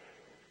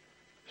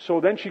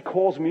 So then she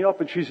calls me up,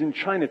 and she's in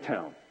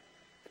Chinatown.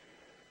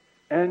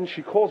 And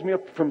she calls me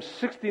up from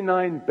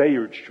 69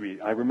 Bayard Street.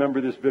 I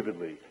remember this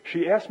vividly.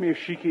 She asked me if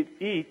she could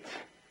eat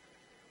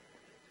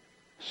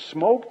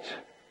smoked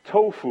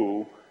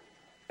tofu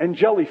and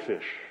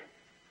jellyfish.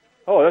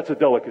 Oh, that's a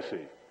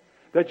delicacy.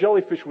 That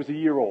jellyfish was a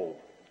year old.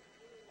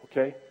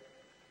 Okay?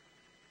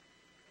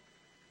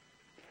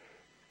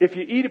 If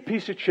you eat a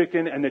piece of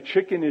chicken and the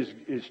chicken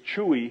is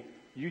chewy,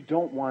 you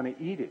don't want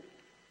to eat it.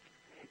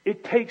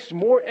 It takes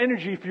more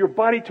energy for your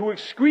body to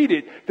excrete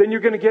it than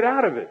you're going to get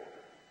out of it.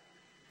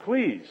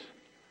 Please.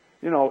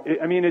 You know,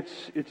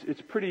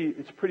 it's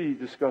pretty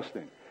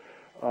disgusting.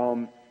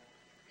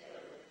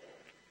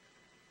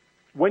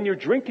 When you're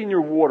drinking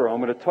your water,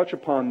 I'm going to touch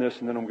upon this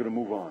and then I'm going to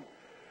move on.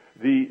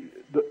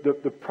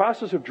 The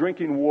process of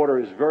drinking water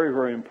is very,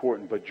 very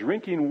important, but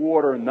drinking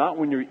water not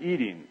when you're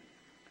eating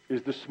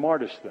is the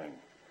smartest thing,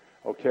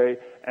 okay?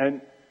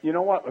 And you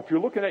know what? If you're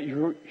looking at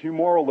your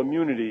humoral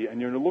immunity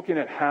and you're looking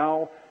at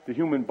how the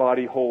human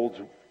body holds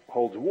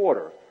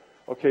water,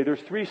 okay,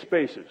 there's three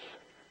spaces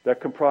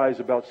that comprise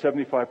about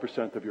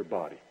 75% of your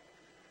body.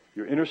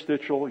 Your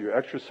interstitial, your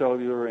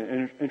extracellular,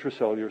 and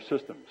intracellular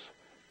systems.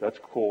 That's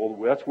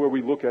where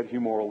we look at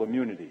humoral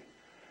immunity.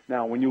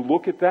 Now, when you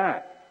look at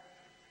that,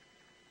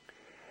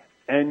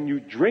 and you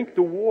drink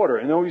the water,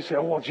 and then you say,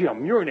 oh, well, gee,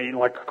 I'm urinating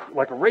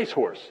like a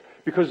racehorse,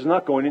 because it's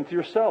not going into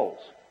your cells.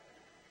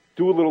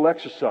 Do a little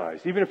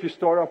exercise. Even if you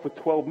start off with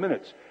 12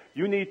 minutes,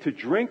 you need to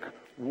drink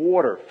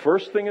water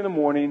first thing in the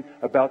morning,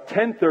 about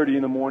 10:30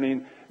 in the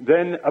morning,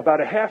 then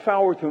about a half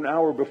hour to an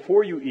hour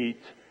before you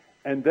eat,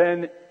 and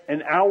then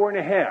an hour and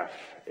a half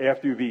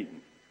after you've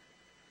eaten.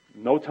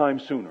 No time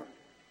sooner.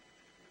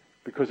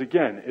 Because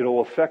again,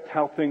 it'll affect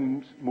how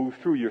things move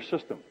through your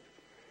system.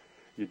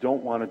 You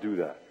don't want to do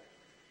that.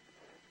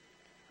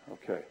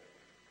 Okay.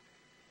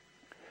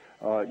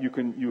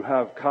 You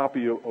have a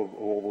copy of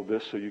all of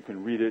this, so you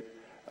can read it.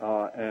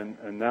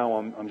 And now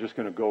I'm just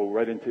going to go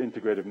right into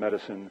integrative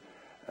medicine.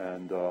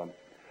 And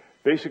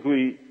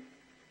basically,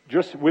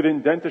 just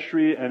within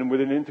dentistry and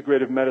within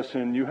integrative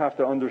medicine, you have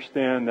to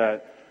understand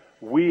that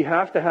we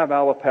have to have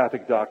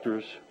allopathic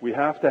doctors. We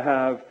have to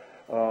have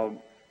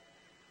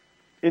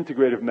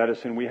integrative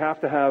medicine. We have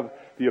to have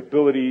the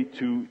ability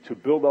to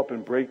build up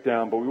and break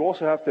down, but we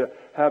also have to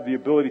have the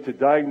ability to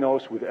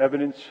diagnose with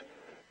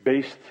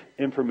evidence-based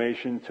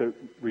information to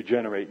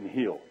regenerate and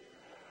heal.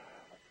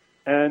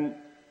 And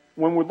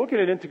when we're looking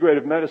at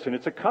integrative medicine,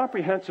 it's a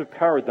comprehensive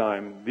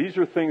paradigm. These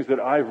are things that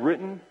I've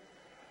written,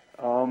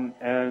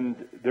 and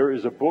there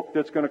is a book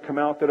that's going to come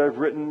out that I've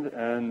written,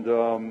 and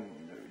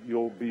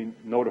you'll be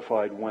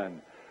notified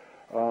when.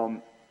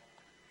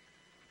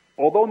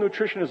 Although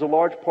nutrition is a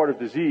large part of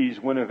disease,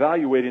 when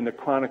evaluating the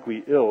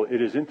chronically ill,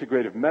 it is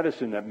integrative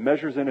medicine that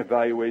measures and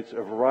evaluates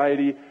a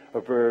variety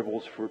of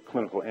variables for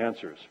clinical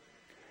answers.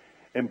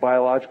 In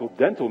biological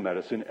dental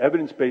medicine,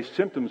 evidence-based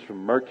symptoms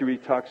from mercury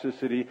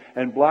toxicity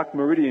and blocked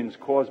meridians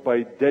caused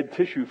by dead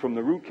tissue from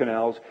the root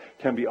canals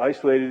can be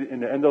isolated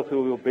in the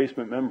endothelial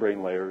basement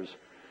membrane layers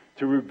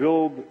to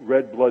rebuild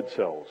red blood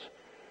cells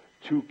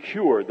to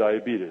cure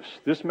diabetes.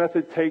 This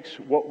method takes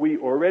what we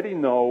already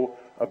know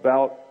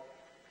about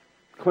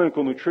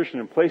clinical nutrition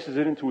and places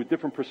it into a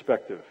different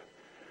perspective.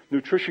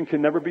 Nutrition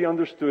can never be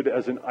understood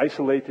as an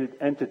isolated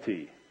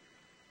entity.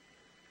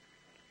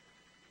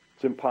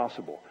 It's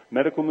impossible.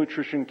 Medical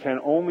nutrition can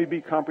only be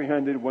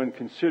comprehended when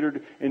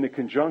considered in the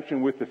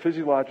conjunction with the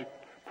physiologic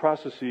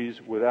processes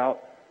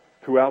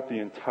throughout the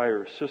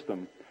entire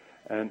system.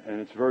 And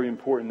it's very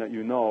important that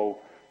you know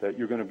that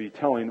you're going to be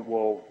telling,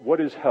 well,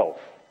 what is health?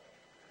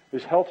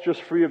 Is health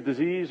just free of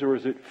disease, or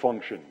is it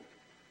function?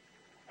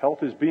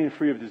 Health is being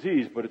free of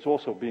disease, but it's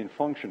also being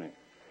functioning.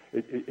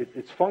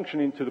 It's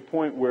functioning to the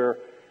point where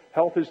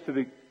health is to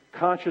the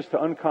conscious to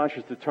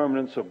unconscious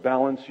determinants of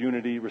balance,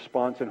 unity,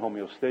 response, and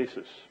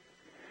homeostasis.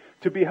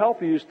 To be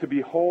healthy is to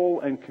be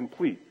whole and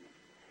complete.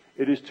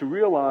 It is to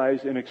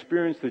realize and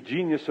experience the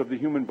genius of the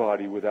human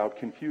body without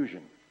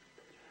confusion.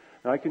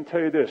 Now, I can tell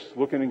you this,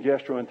 looking in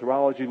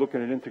gastroenterology,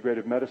 looking at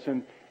integrative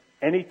medicine,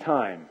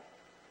 anytime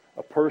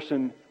a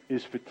person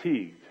is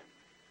fatigued,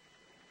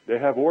 they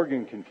have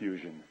organ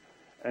confusion.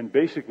 And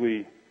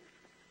basically,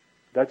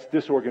 that's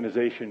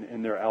disorganization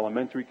in their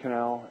alimentary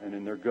canal and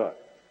in their gut.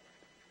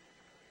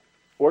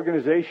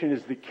 Organization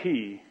is the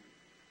key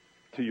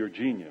to your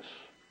genius.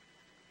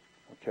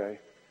 Okay?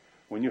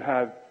 When you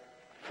have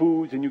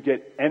foods and you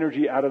get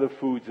energy out of the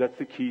foods, that's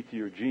the key to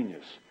your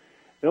genius.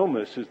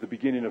 Illness is the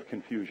beginning of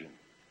confusion.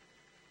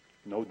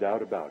 No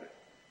doubt about it.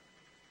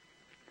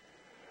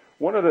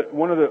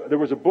 There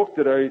was a book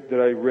that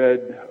I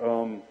read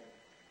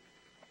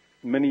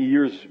many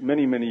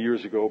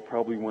years ago,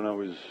 probably when I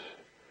was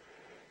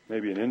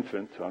maybe an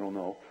infant, I don't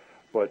know,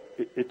 but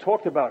it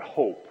talked about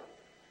hope.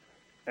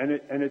 And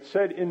it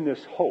said in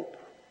this hope,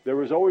 there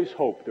was always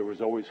hope, there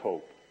was always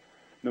hope.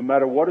 No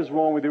matter what is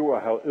wrong with you or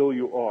how ill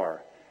you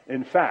are.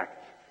 In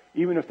fact,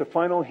 even if the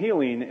final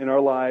healing in our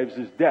lives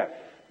is death,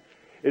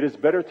 it is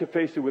better to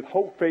face it with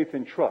hope, faith,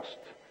 and trust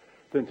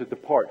than to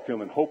depart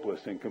feeling hopeless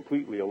and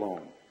completely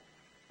alone.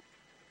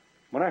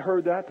 When I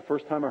heard that, the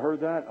first time I heard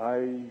that,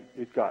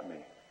 it got me.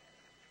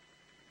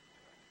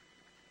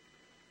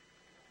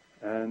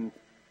 And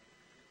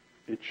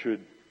it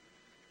should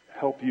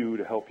help you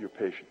to help your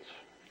patients.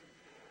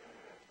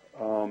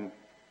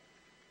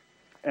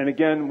 And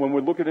again, when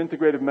we look at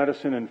integrative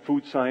medicine and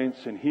food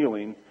science and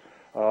healing,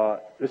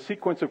 the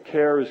sequence of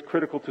care is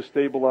critical to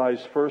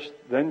stabilize first,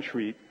 then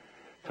treat,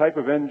 Type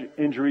of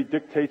injury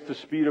dictates the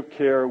speed of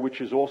care,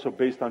 which is also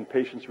based on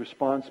patient's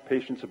response.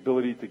 Patient's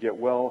ability to get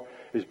well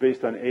is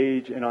based on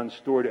age and on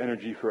stored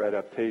energy for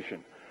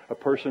adaptation. A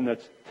person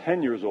that's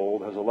 10 years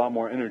old has a lot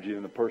more energy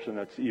than the person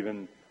that's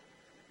even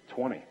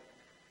 20.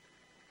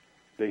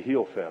 They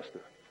heal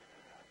faster.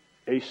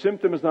 A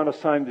symptom is not a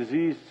sign of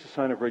disease, it's a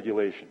sign of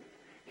regulation.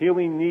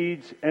 Healing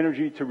needs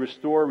energy to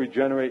restore,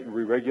 regenerate, and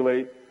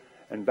re-regulate,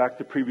 and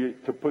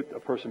to put a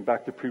person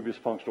back to previous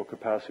functional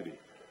capacity.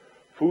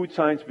 Food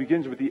science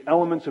begins with the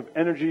elements of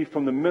energy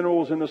from the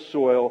minerals in the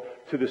soil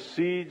to the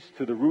seeds,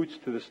 to the roots,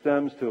 to the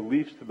stems, to the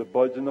leaves, to the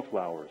buds and the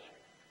flowers.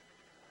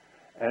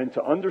 And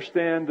to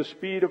understand the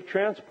speed of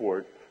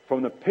transport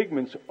from the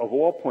pigments of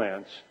all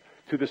plants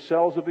to the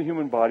cells of the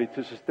human body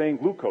to sustain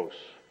glucose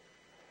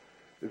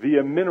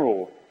via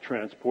mineral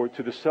transport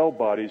to the cell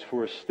bodies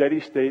for a steady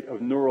state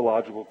of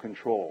neurological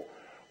control.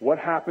 What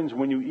happens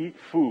when you eat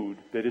food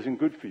that isn't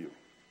good for you?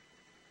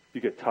 You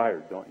get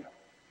tired, don't you?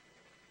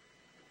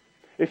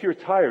 If you're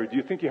tired, do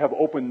you think you have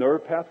open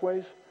nerve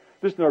pathways?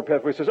 This nerve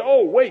pathway says,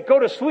 oh, wait, go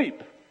to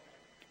sleep.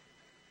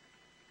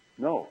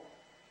 No.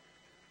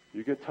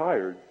 You get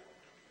tired,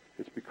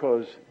 it's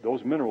because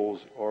those minerals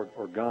are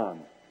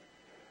gone.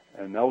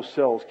 And those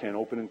cells can't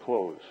open and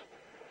close.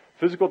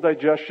 Physical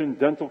digestion,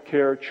 dental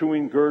care,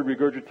 chewing, GERD,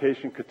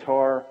 regurgitation,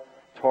 catarrh,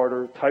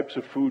 tartar, types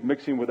of food,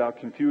 mixing without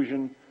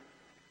confusion.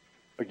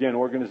 Again,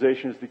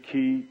 organization is the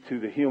key to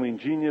the healing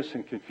genius,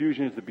 and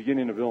confusion is the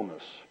beginning of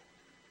illness.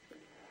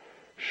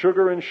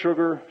 Sugar and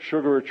sugar,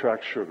 sugar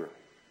attracts sugar.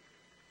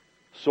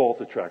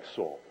 Salt attracts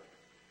salt.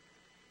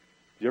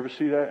 You ever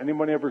see that?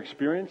 Anybody ever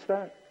experienced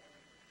that?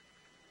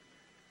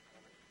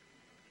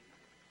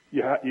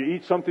 You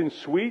eat something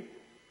sweet,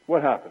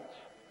 what happens?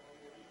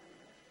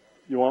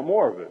 You want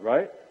more of it,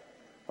 right?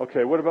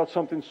 Okay, what about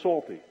something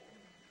salty?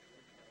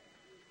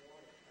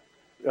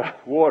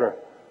 Water.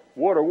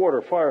 Water,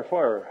 water, fire,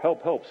 fire,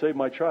 help, help, save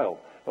my child.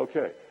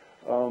 Okay.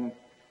 All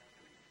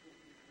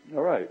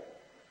right.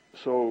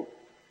 So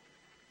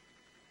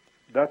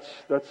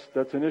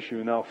that's an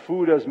issue. Now,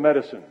 food as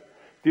medicine.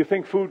 Do you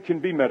think food can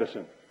be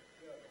medicine?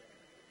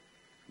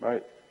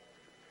 Right.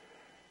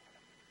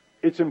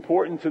 It's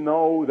important to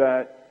know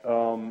that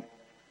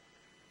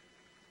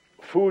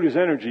food is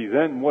energy.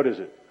 Then what is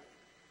it?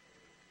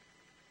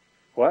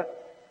 What?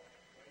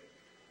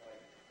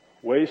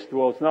 Waste?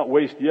 Well, it's not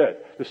waste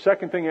yet. The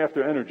second thing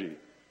after energy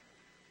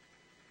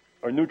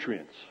are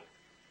nutrients.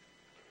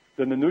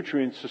 Then the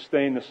nutrients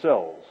sustain the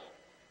cells.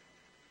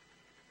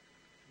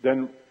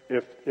 Then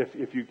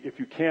if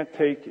you can't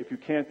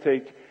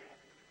take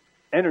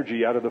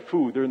energy out of the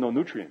food, there are no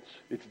nutrients.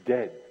 It's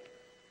dead.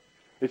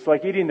 It's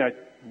like eating that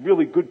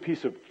really good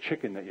piece of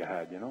chicken that you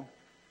had, you know?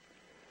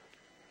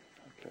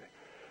 Okay.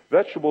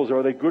 Vegetables,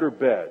 are they good or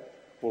bad?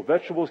 Well,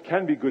 vegetables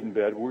can be good and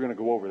bad. We're going to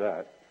go over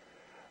that.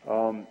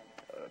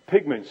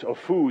 Pigments of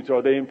foods,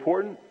 are they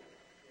important?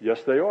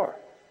 Yes, they are.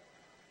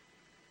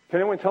 Can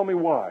anyone tell me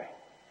why?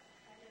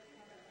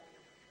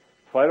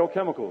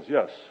 Phytochemicals,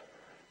 yes.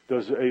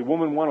 Does a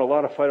woman want a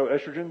lot of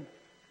phytoestrogen?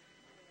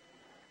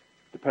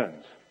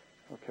 Depends.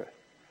 Okay.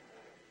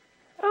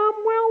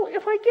 Well,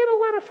 if I get a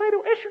lot of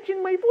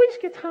phytoestrogen, my voice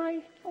gets high.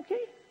 Okay?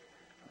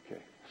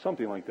 Okay.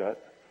 Something like that.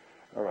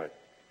 All right.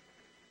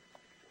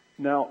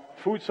 Now,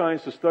 food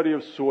science, the study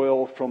of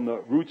soil from the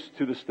roots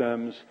to the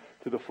stems,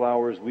 to the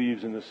flowers,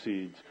 leaves, and the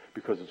seeds,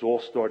 because it's all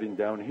starting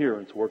down here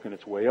and it's working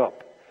its way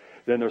up.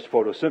 Then there's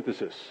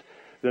photosynthesis.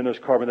 Then there's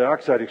carbon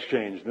dioxide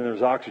exchange. Then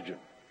there's oxygen.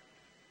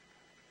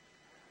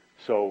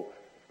 So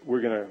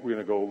we're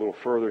gonna go a little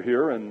further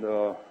here, and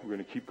we're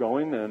gonna keep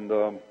going.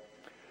 And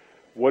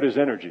what is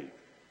energy?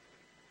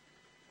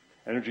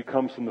 Energy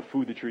comes from the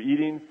food that you're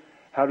eating.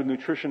 How do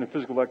nutrition and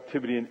physical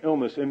activity and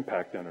illness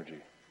impact energy?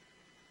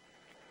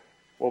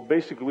 Well,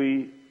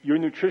 basically, your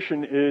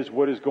nutrition is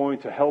what is going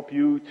to help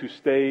you to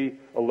stay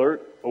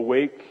alert,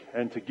 awake,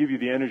 and to give you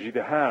the energy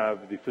to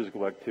have the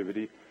physical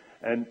activity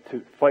and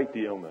to fight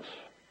the illness.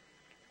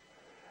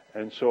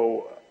 And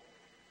so,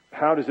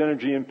 how does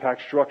energy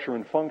impact structure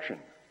and function?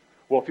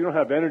 Well, if you don't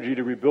have energy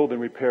to rebuild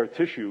and repair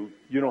tissue,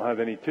 you don't have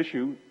any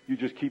tissue. You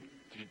just keep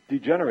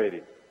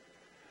degenerating.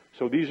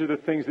 So these are the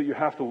things that you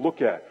have to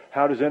look at.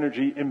 How does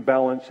energy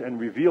imbalance and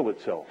reveal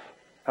itself?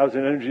 How does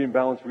an energy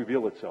imbalance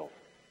reveal itself?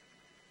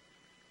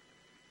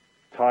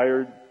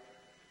 Tired,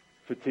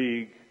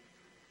 fatigue,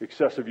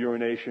 excessive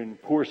urination,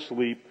 poor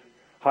sleep,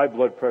 high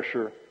blood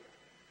pressure,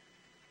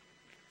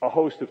 a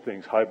host of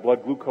things, high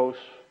blood glucose,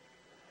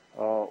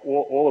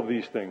 all of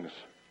these things.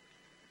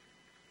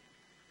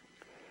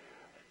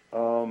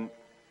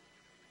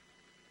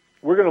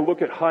 We're going to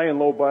look at high and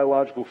low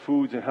biological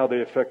foods and how they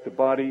affect the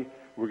body.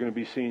 We're going to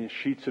be seeing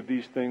sheets of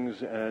these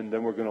things, and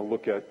then we're going to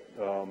look at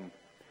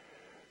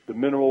the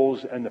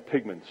minerals and the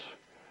pigments.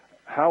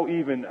 How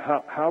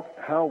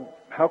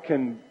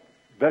can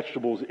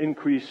vegetables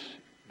increase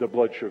the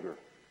blood sugar?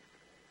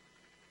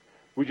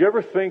 Would you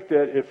ever think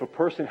that if a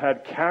person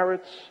had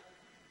carrots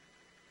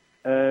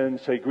and,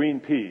 say, green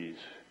peas,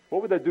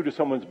 what would that do to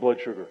someone's blood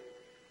sugar?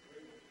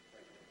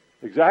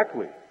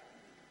 Exactly.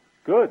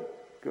 Good,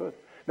 good.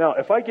 Now,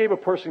 if I gave a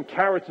person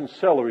carrots and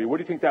celery, what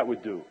do you think that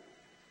would do?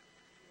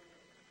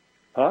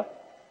 Huh?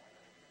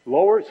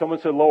 Lower it? Someone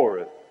said lower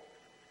it.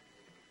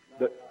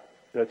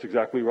 That's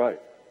exactly right.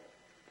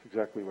 That's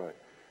exactly right.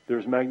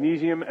 There's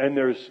magnesium and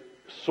there's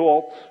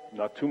salt,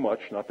 not too much,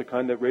 not the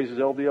kind that raises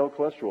LDL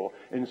cholesterol,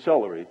 in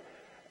celery.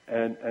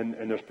 And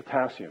there's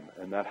potassium,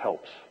 and that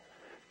helps.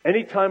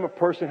 Anytime a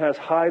person has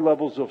high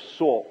levels of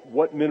salt,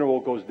 what mineral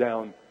goes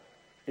down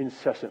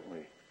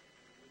incessantly?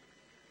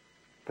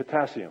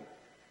 Potassium.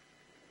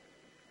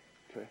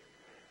 Okay.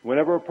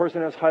 Whenever a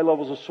person has high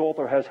levels of salt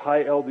or has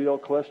high LDL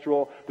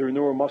cholesterol, their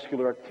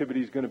neuromuscular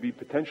activity is going to be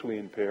potentially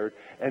impaired,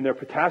 and their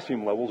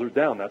potassium levels are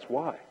down. That's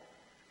why.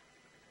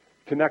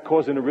 Can that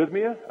cause an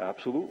arrhythmia?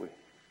 Absolutely.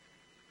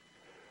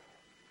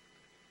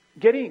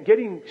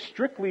 Getting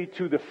strictly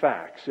to the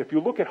facts, if you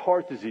look at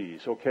heart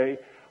disease, okay,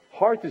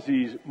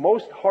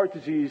 most heart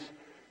disease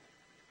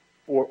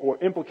or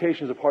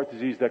implications of heart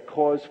disease that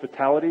cause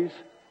fatalities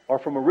are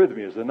from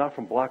arrhythmias. They're not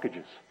from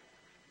blockages.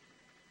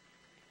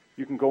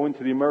 You can go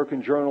into the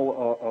American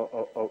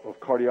Journal of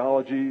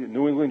Cardiology,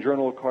 New England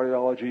Journal of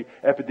Cardiology,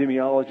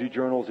 epidemiology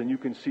journals, and you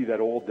can see that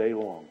all day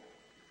long.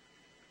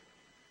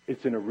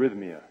 It's an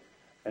arrhythmia.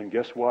 And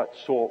guess what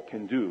salt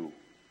can do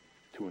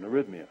to an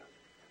arrhythmia?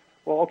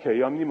 Well,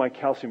 okay, I need my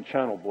calcium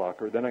channel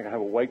blocker. Then I can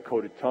have a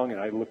white-coated tongue, and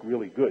I look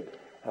really good.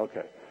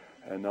 Okay,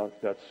 and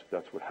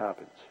that's what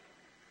happens.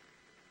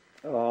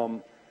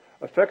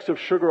 Effects of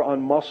sugar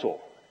on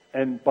muscle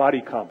and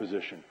body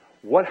composition.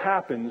 What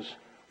happens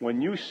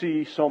when you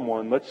see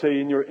someone, let's say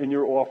in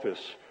your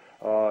office,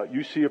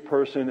 you see a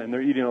person and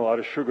they're eating a lot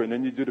of sugar, and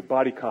then you do the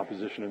body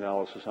composition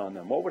analysis on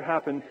them? What would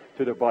happen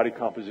to their body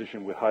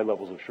composition with high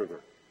levels of sugar?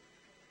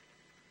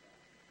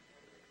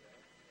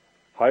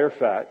 Higher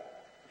fat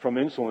from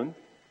insulin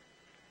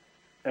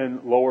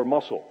and lower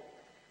muscle.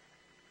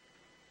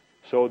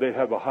 So they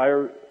have a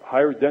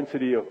higher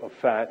density of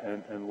fat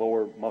and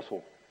lower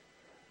muscle.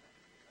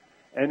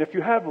 And if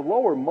you have a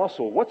lower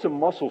muscle, what's a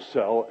muscle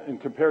cell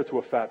compared to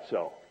a fat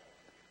cell?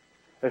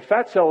 A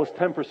fat cell is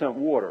 10%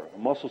 water. A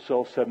muscle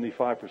cell is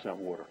 75%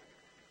 water.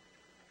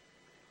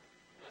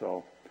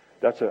 So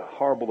that's a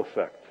horrible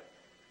effect.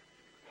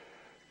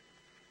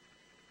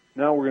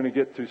 Now we're going to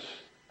get to,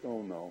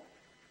 oh no.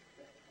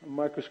 A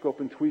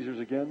microscope and tweezers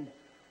again?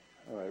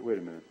 All right, wait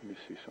a minute. Let me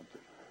see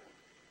something.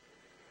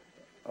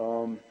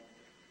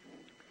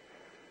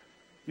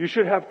 You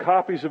should have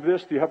copies of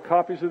this. Do you have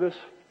copies of this?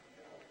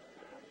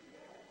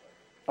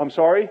 I'm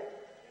sorry?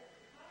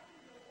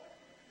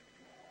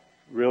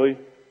 Really?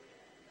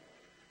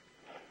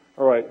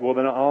 All right, well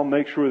then I'll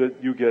make sure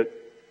that you get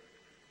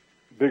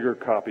bigger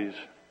copies.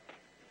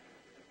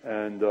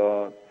 And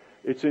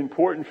it's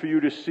important for you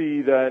to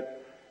see that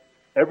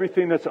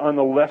everything that's on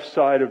the left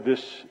side of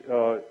this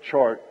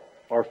chart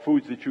are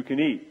foods that you can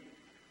eat.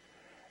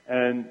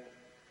 And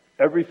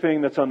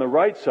everything that's on the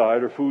right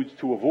side are foods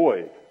to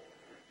avoid.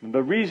 And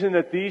the reason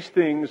that these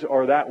things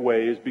are that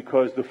way is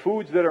because the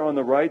foods that are on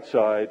the right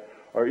side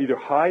are either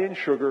high in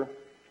sugar,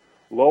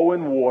 low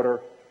in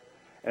water,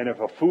 and if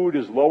a food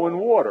is low in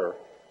water,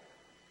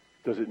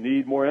 does it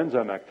need more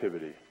enzyme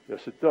activity?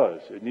 Yes, it does.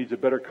 It needs a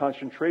better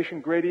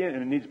concentration gradient,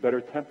 and it needs better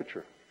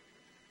temperature.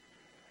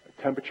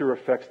 Temperature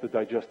affects the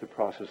digestive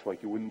process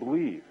like you wouldn't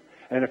believe.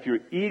 And if you're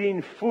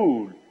eating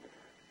food,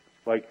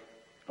 like,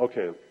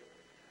 okay,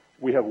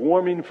 we have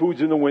warming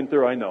foods in the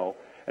winter, I know,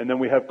 and then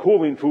we have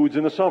cooling foods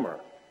in the summer.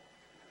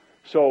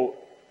 So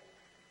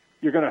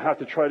you're going to have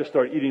to try to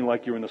start eating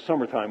like you're in the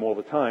summertime all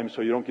the time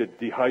so you don't get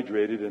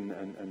dehydrated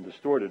and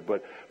distorted.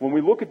 But when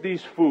we look at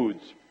these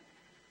foods,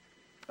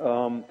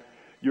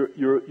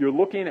 you're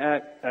looking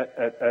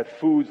at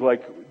foods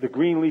like the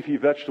green leafy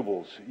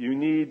vegetables. You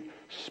need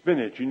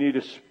spinach. You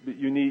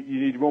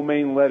need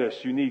romaine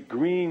lettuce. You need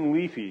green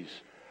leafies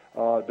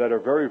that are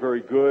very,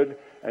 very good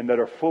and that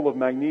are full of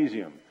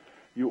magnesium.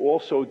 You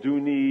also do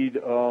need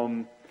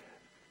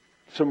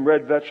some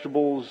red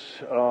vegetables.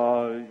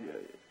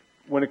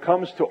 When it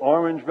comes to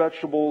orange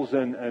vegetables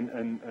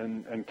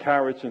and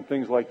carrots and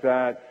things like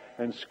that,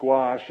 and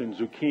squash and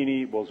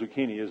zucchini, well,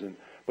 zucchini isn't,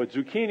 but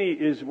zucchini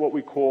is what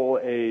we call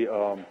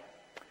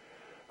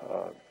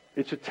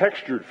it's a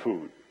textured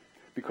food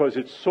because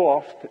it's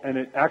soft and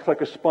it acts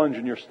like a sponge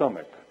in your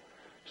stomach.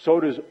 So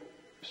does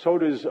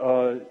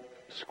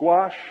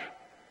squash.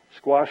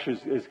 Squash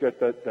is got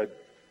that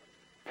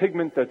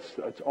pigment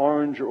that's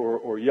orange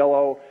or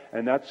yellow,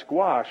 and that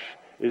squash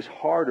is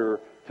harder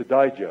to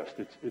digest.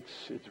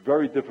 It's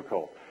very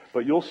difficult.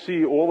 But you'll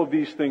see all of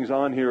these things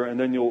on here, and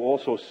then you'll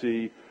also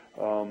see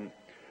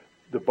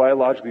the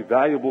biologically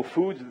valuable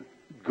foods,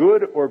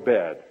 good or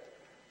bad.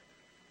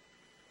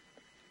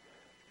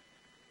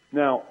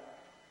 Now,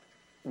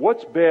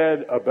 what's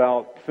bad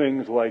about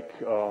things like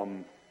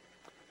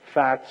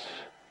fats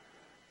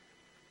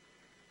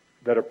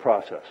that are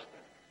processed?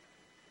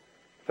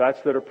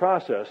 Fats that are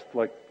processed,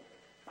 like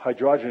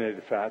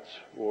hydrogenated fats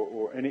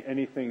or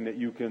anything that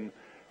you can,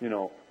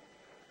 do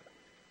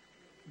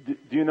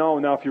you know,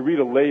 now if you read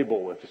a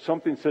label, if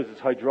something says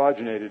it's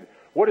hydrogenated,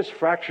 what does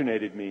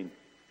fractionated mean?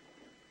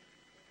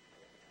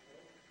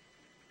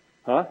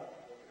 Huh?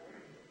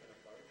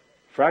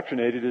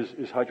 Fractionated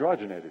is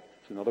hydrogenated.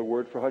 It's another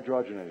word for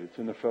hydrogenated. It's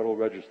in the Federal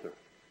Register.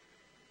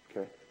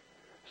 Okay?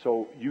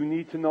 So you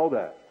need to know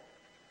that.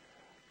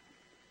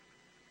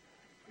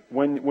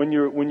 When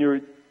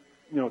you're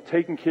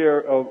taking care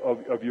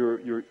of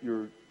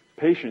your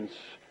patients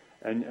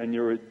and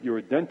you're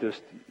a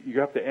dentist,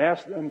 you have to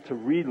ask them to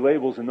read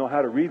labels and know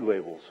how to read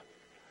labels.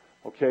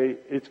 Okay?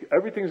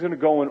 Everything's going to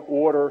go in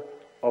order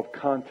of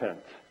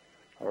content.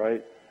 All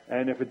right?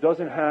 And if it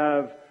doesn't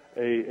have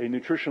a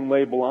nutrition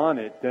label on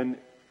it, then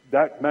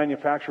that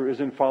manufacturer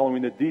isn't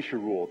following the DSHA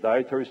rule,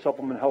 Dietary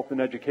Supplement Health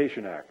and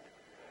Education Act.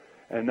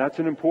 And that's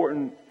an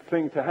important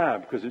thing to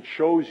have because it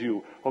shows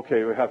you,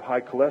 okay, we have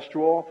high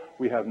cholesterol,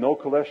 we have no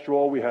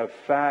cholesterol, we have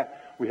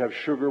fat, we have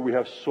sugar, we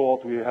have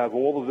salt, we have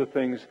all of the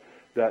things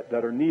that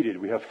are needed.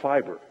 We have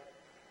fiber.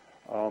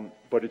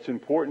 But it's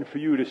important for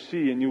you to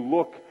see and you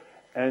look,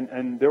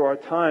 and there are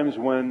times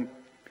when,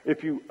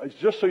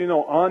 just so you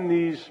know, on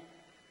these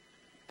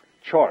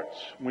charts,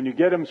 when you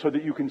get them so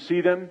that you can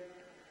see them,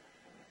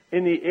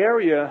 in the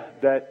area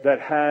that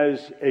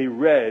has a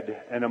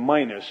red and a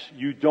minus,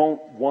 you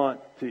don't want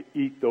to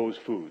eat those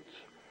foods.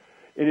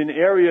 In an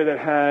area that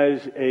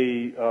has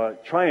a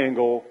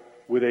triangle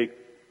with a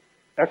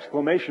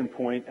exclamation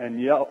point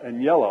and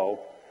yellow,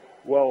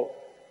 well,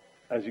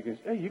 as you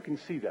can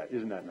see that.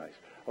 Isn't that nice?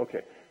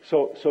 Okay,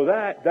 so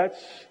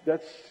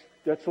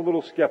that's a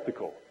little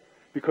skeptical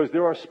because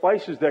there are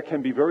spices that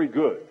can be very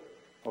good.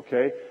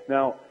 Okay,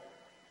 now,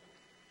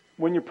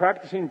 when you're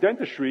practicing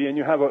dentistry and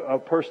you have a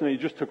person that you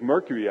just took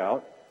mercury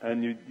out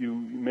and you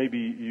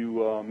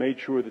made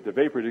sure that the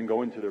vapor didn't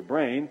go into their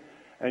brain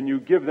and you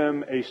give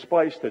them a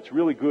spice that's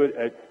really good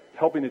at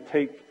helping to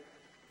take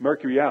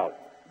mercury out.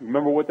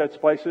 Remember what that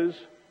spice is?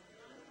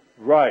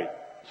 Right.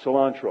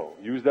 Cilantro.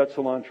 Use that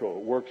cilantro.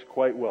 It works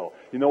quite well.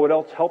 You know what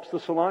else helps the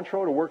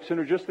cilantro to work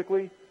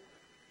synergistically?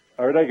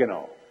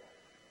 Oregano.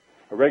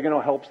 Oregano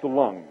helps the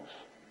lungs.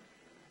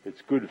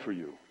 It's good for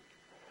you.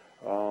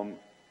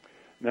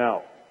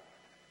 Now,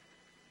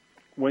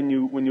 when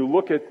you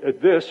look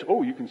at this,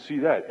 oh, you can see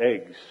that.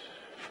 Eggs,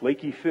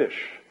 flaky fish,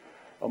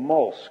 a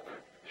mollusk,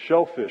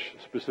 shellfish,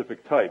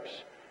 specific types.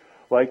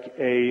 Like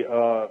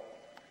a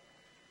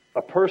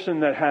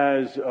person that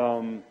has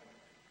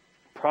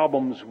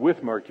problems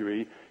with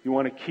mercury, you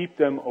want to keep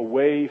them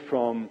away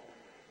from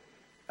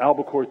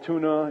albacore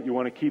tuna. You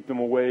want to keep them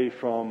away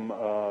from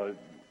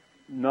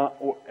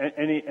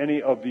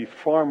any of the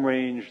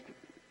farm-ranged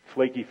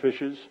flaky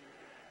fishes.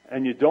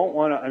 And you don't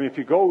want to. I mean, if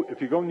you go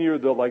near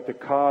the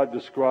cod, the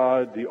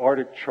scrod, the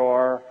Arctic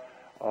char,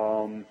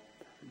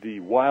 the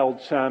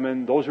wild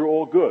salmon, those are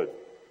all good.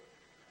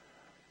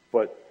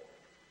 But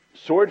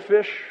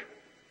swordfish,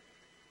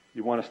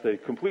 you want to stay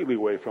completely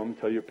away from.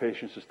 Tell your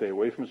patients to stay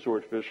away from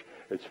swordfish.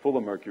 It's full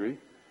of mercury,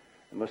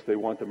 unless they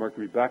want the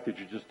mercury back that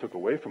you just took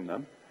away from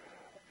them.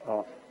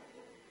 I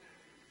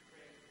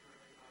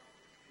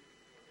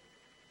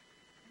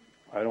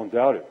don't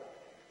doubt it.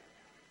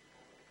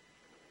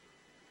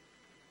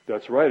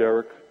 That's right,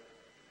 Eric.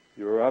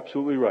 You're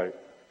absolutely right.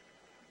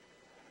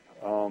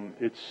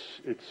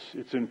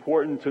 It's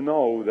important to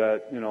know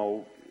that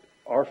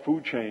our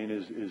food chain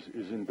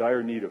is in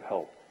dire need of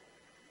help.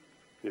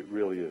 It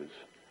really is.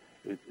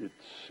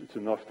 It's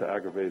enough to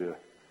aggravate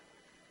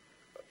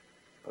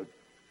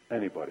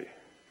anybody.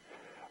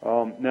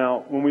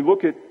 Now, when we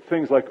look at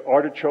things like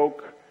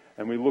artichoke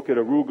and we look at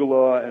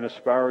arugula and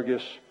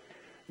asparagus,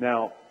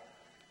 now.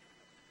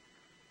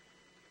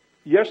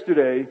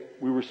 Yesterday,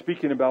 we were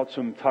speaking about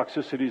some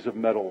toxicities of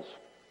metals,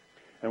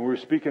 and we were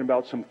speaking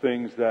about some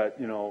things that,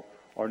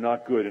 are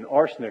not good. And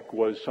arsenic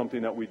was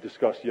something that we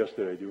discussed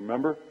yesterday. Do you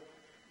remember?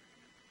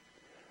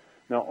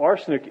 Now,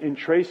 arsenic in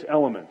trace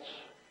elements,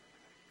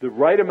 the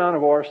right amount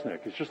of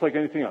arsenic, it's just like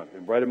anything else.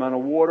 The right amount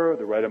of water,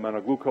 the right amount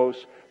of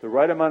glucose, the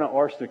right amount of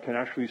arsenic can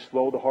actually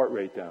slow the heart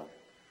rate down.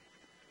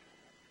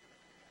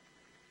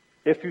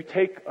 If you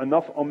take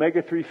enough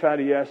omega-3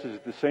 fatty acids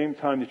at the same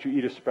time that you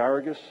eat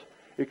asparagus,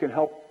 it can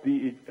help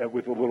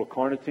with a little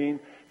carnitine.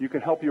 You can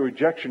help your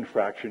ejection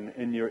fraction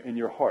in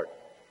your heart,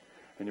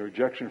 and your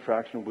ejection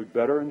fraction will be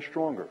better and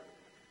stronger.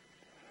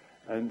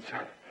 And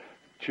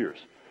cheers.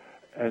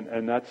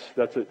 And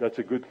that's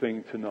a good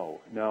thing to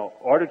know. Now,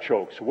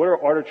 artichokes. What are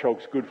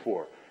artichokes good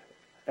for?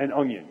 And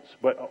onions.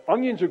 But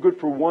onions are good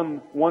for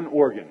one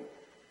organ,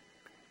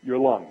 your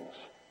lungs.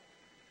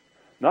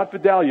 Not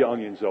Vidalia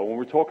onions, though. When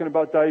we're talking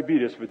about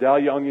diabetes,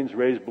 Vidalia onions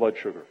raise blood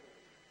sugar.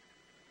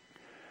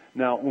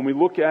 Now, when we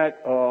look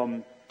at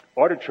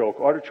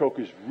artichoke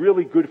is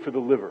really good for the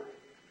liver.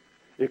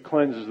 It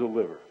cleanses the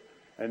liver.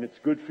 And it's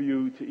good for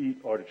you to eat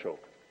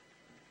artichoke.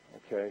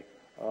 Okay?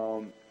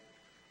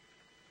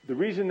 The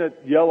reason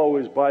that yellow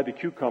is by the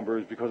cucumber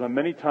is because on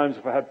many times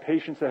if I have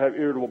patients that have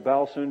irritable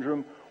bowel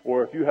syndrome,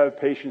 or if you have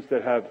patients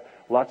that have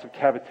lots of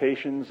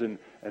cavitations and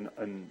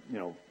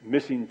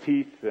missing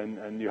teeth,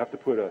 and you have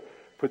to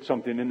put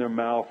something in their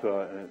mouth,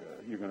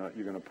 you're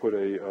gonna put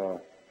a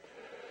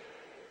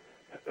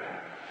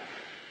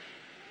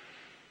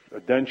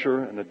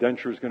denture, and the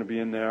denture is going to be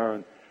in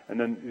there, And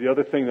then the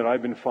other thing that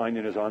I've been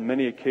finding is on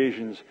many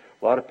occasions,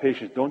 a lot of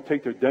patients don't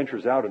take their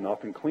dentures out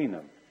enough and clean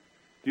them.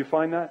 Do you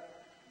find that?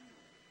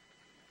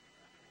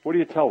 What do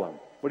you tell them?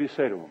 What do you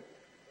say to them?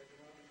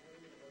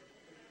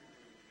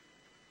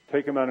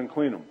 Take them out and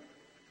clean them.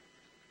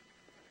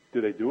 Do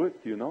they do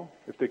it? Do you know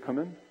if they come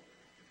in?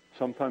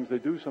 Sometimes they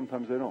do,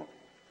 sometimes they don't.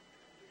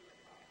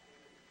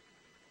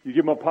 You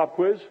give them a pop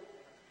quiz?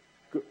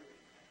 Good.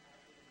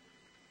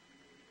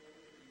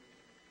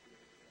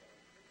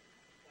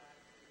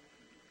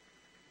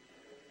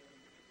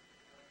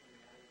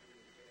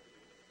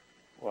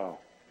 Wow.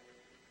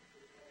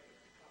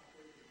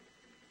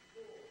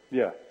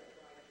 Yeah.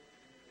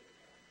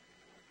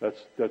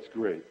 That's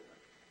great.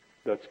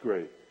 That's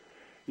great.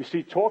 You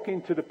see,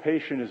 talking to the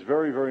patient is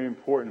very, very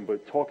important,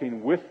 but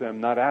talking with them,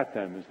 not at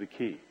them, is the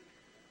key.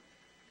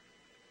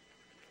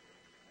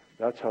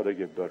 That's how they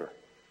get better.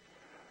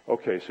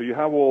 Okay, so you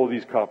have all of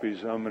these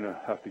copies. I'm going to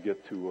have to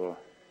get to...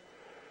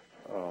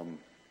 I'm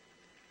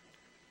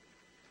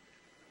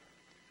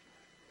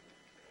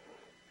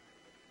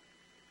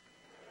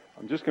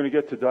just going to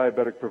get to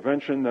diabetic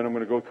prevention, then I'm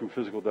going to go through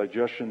physical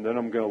digestion, then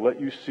I'm going to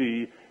let you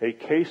see a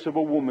case of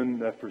a woman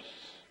that for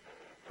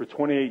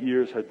 28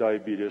 years had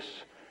diabetes,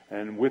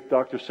 and with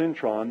Dr.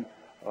 Cintron,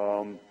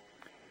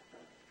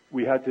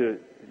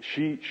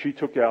 she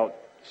took out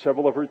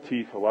several of her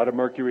teeth, a lot of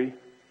mercury,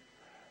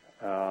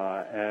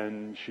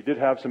 and she did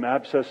have some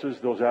abscesses.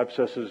 Those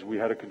abscesses we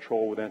had to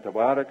control with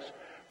antibiotics,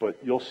 but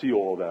you'll see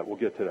all of that. We'll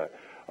get to that.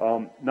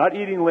 Not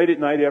eating late at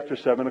night after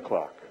 7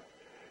 o'clock.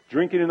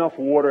 Drinking enough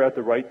water at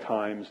the right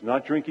times.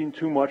 Not drinking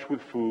too much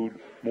with food,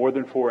 more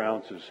than 4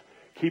 ounces.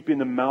 Keeping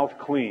the mouth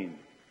clean.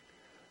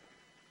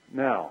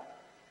 Now,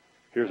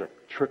 here's a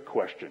trick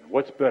question.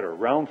 What's better,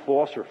 round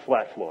floss or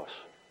flat floss?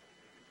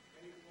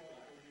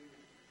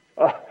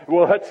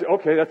 Well, that's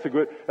okay.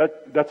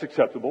 That's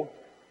acceptable.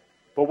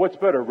 But what's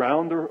better,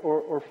 round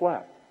or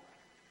flat?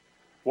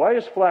 Why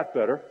is flat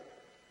better?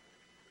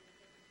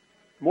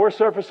 More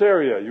surface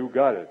area. You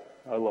got it.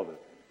 I love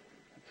it.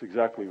 That's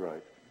exactly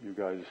right. You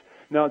guys.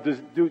 Now,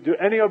 do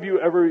any of you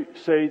ever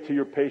say to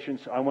your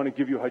patients, I want to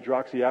give you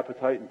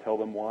hydroxyapatite, and tell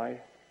them why?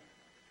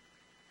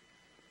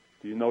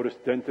 Do you notice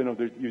dentin of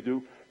their, you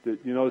do? Do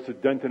you notice the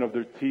dentin of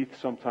their teeth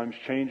sometimes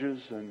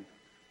changes and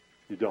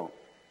you don't?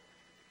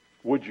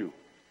 Would you?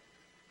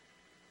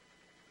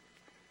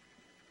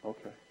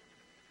 Okay.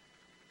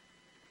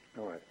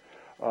 All right.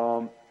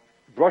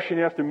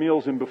 Brushing after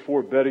meals and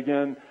before bed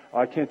again.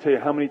 I can't tell you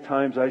how many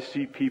times I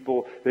see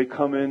people, they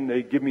come in,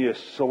 they give me a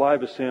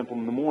saliva sample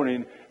in the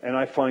morning, and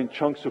I find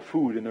chunks of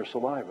food in their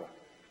saliva.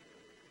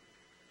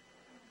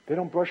 They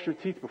don't brush their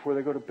teeth before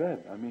they go to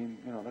bed. I mean,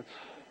 you know,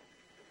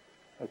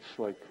 that's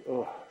like,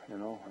 ugh, you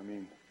know, I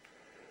mean.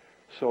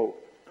 So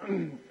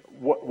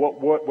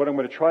what I'm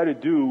going to try to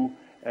do,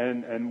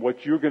 and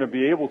what you're going to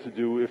be able to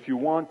do if you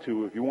want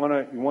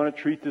to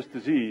treat this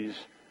disease,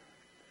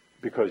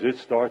 because it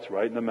starts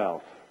right in the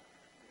mouth.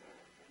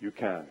 You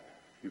can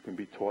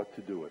be taught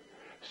to do it.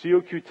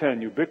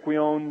 CoQ10,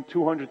 ubiquinone,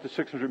 200 to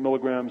 600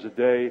 milligrams a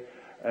day,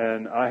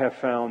 and I have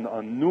found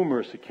on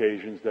numerous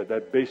occasions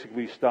that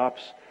basically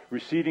stops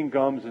receding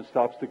gums and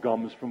stops the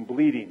gums from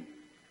bleeding.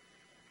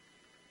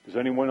 Does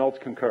anyone else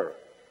concur?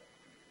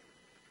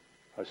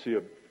 I see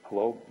a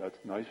hello. That's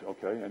nice.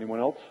 Okay. Anyone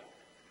else?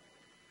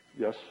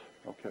 Yes.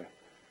 Okay.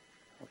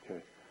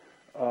 Okay.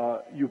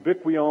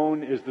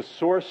 Ubiquinone is the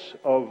source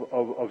of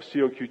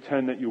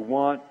CoQ10 that you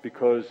want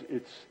because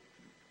it's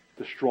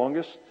the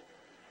strongest,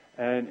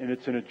 and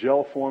it's in a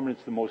gel form, and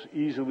it's the most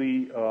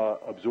easily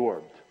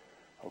absorbed.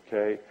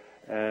 Okay,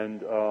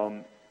 and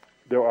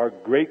there are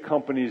great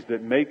companies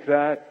that make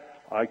that.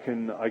 I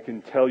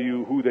can tell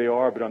you who they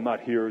are, but I'm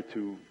not here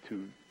to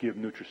give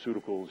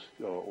nutraceuticals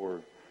or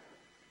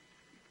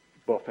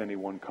buff any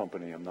one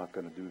company. I'm not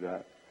going to do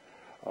that.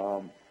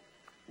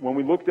 When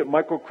we looked at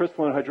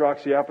microcrystalline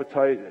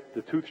hydroxyapatite,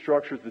 the tooth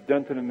structures, the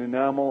dentin and the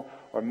enamel,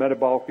 are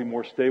metabolically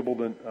more stable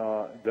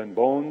than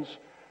bones.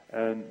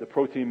 And the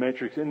protein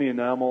matrix in the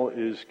enamel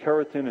is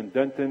keratin, and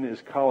dentin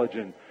is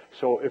collagen.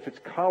 So if it's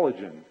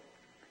collagen,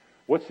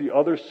 what's the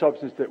other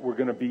substance that we're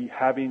going to be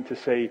having to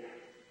say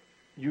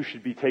you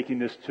should be taking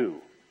this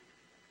too?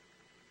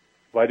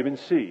 Vitamin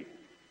C.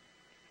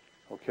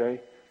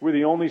 Okay? We're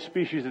the only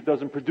species that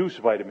doesn't produce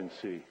vitamin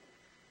C.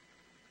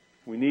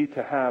 We need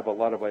to have a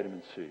lot of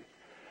vitamin C.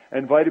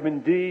 And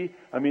vitamin D,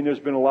 I mean, there's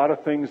been a lot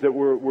of things that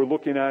we're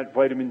looking at,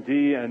 vitamin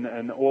D,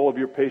 and all of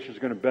your patients are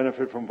going to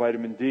benefit from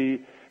vitamin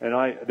D. And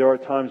there are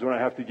times when I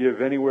have to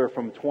give anywhere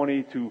from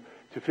 20 to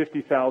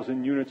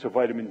 50,000 units of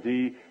vitamin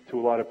D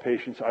to a lot of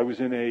patients. I was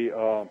in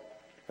a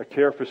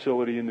care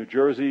facility in New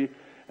Jersey,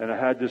 and I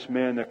had this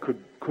man that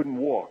couldn't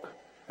walk.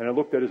 And I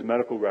looked at his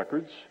medical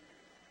records.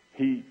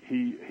 He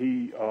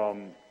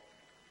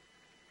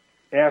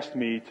asked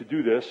me to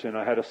do this, and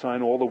I had to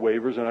sign all the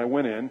waivers, and I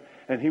went in,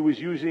 and they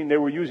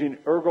were using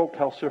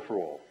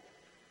ergocalciferol,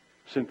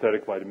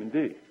 synthetic vitamin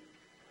D.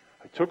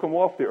 I took him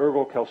off the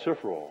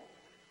ergocalciferol.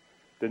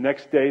 The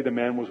next day, the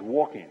man was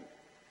walking.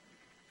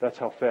 That's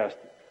how fast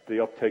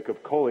the uptake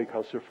of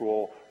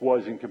cholecalciferol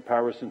was in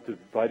comparison to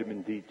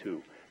vitamin D2.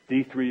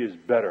 D3 is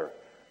better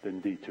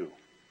than D2.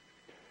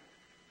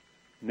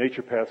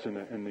 Naturopaths in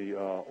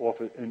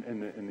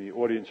the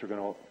audience are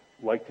going to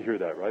like to hear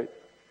that, right?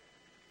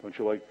 Don't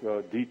you like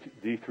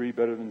D3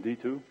 better than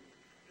D2?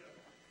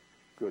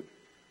 Good.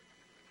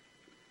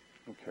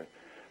 Okay.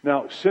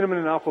 Now, cinnamon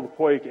and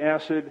alpha-lipoic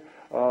acid.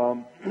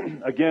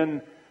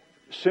 Again,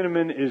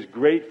 cinnamon is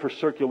great for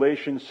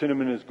circulation.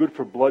 Cinnamon is good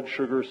for blood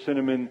sugar.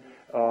 Cinnamon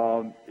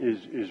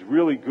is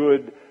really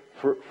good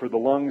for the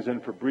lungs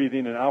and for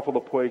breathing. And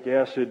alpha-lipoic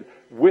acid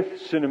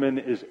with cinnamon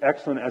is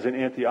excellent as an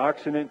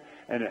antioxidant,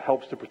 and it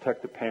helps to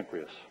protect the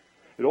pancreas.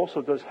 It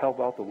also does help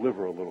out the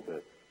liver a little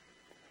bit,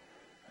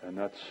 and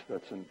that's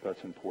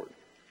important.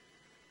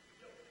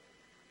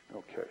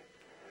 Okay.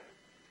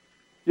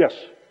 Yes.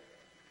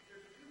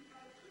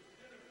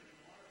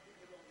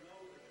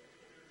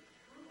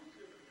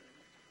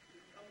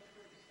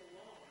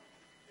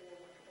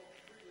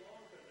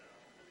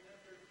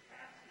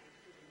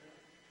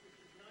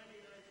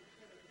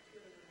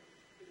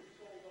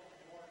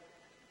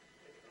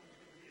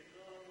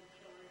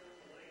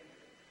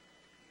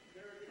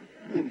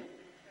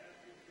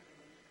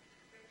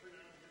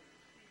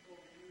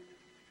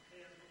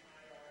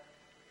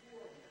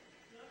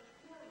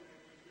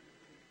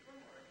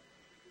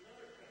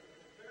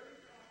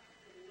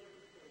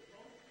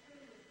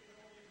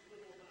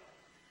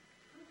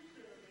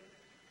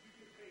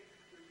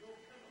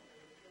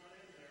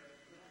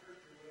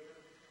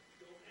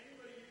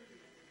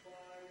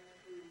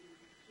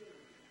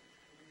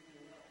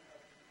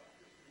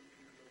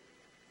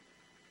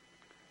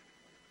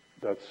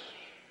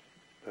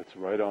 That's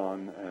right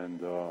on,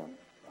 and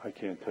I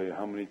can't tell you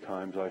how many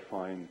times I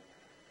find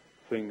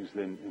things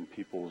in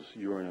people's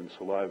urine and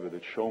saliva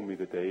that show me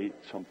that they ate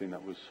something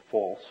that was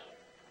false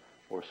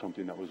or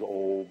something that was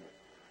old,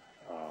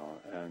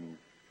 and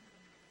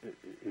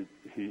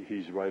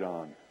he's right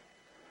on.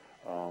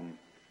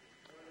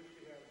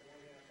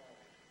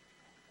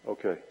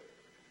 Okay.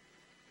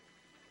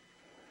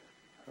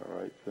 All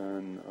right,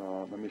 then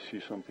let me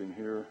see something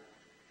here.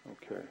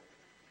 Okay.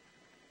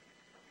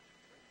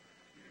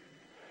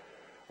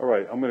 All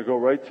right, I'm going to go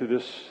right to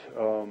this.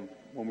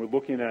 When we're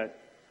looking at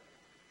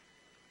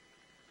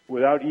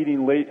without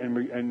eating late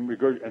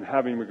and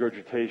having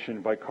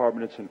regurgitation,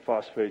 bicarbonates and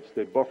phosphates,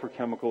 they buffer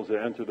chemicals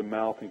that enter the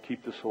mouth and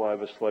keep the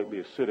saliva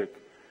slightly acidic.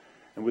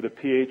 And with a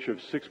pH of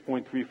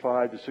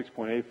 6.35 to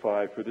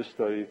 6.85 for this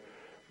study,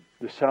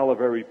 the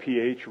salivary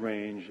pH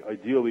range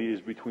ideally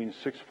is between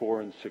 6.4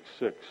 and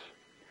 6.6.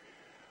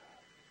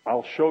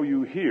 I'll show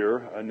you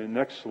here on the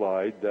next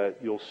slide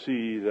that you'll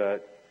see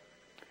that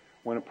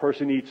when a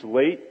person eats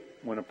late,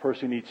 when a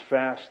person eats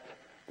fast,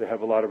 they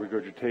have a lot of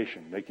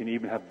regurgitation. They can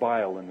even have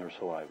bile in their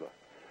saliva.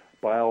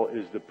 Bile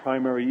is the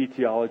primary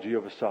etiology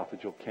of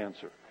esophageal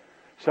cancer.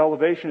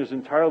 Salivation is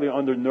entirely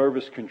under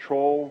nervous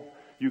control.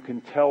 You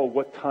can tell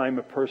what time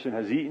a person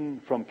has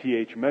eaten from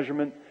pH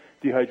measurement.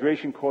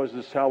 Dehydration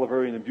causes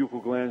salivary and the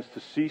buccal glands to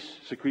cease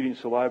secreting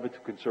saliva to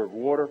conserve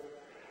water.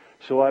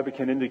 Saliva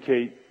can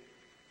indicate,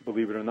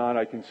 believe it or not,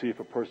 I can see if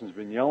a person's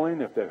been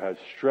yelling, if they've had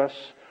stress.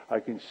 I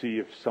can see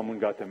if someone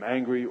got them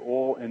angry,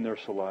 all in their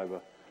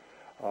saliva.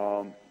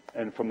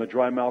 And from the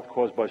dry mouth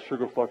caused by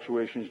sugar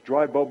fluctuations,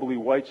 dry, bubbly,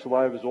 white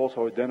saliva is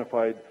also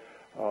identified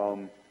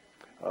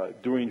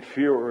during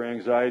fear or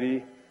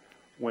anxiety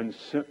when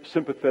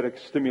sympathetic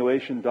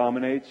stimulation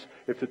dominates.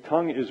 If the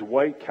tongue is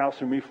white,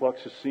 calcium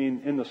reflux is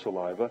seen in the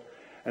saliva,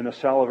 and the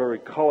salivary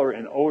color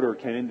and odor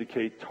can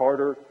indicate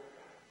tartar,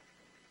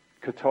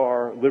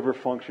 catarrh, liver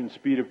function,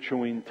 speed of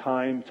chewing,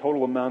 time,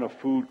 total amount of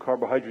food,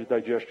 carbohydrate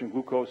digestion,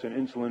 glucose, and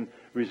insulin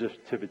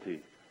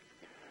resistivity.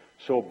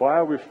 So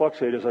bile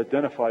refluxate is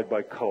identified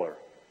by color.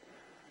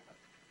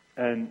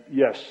 And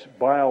yes,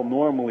 bile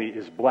normally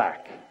is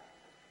black.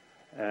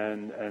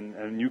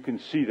 And you can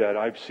see that.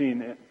 I've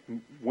seen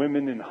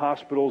women in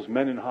hospitals,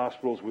 men in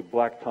hospitals with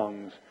black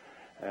tongues.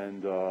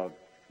 And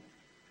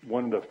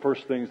one of the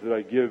first things that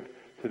I give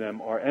to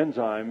them are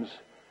enzymes.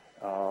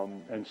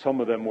 And some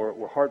of them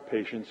were heart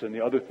patients, and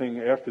the other thing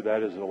after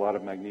that is a lot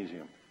of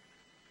magnesium.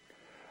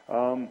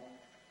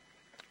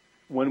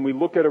 When we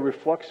look at a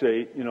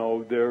refluxate, you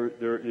know,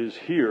 there is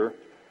here,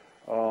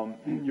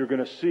 you're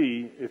going to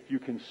see, if you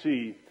can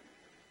see,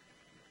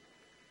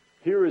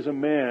 here is a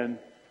man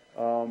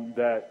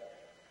that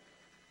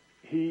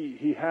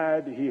he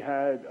had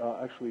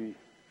actually,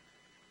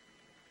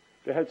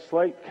 they had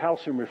slight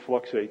calcium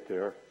refluxate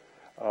there,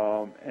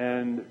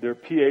 and their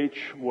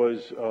pH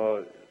was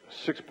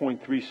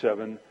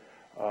 6.37,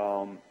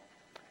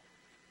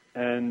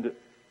 and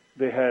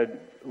they had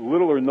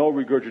little or no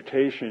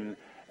regurgitation,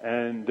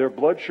 and their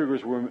blood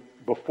sugars were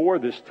before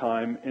this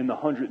time in the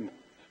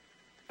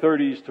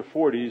 130s to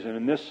 40s, and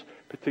in this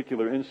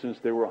particular instance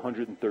they were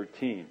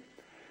 113.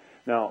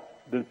 Now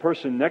the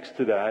person next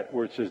to that,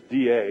 where it says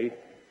DA,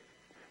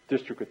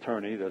 district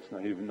attorney, that's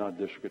not even not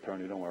district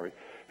attorney, don't worry,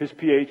 his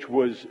pH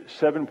was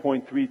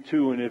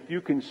 7.32, and if you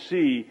can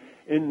see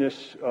in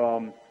this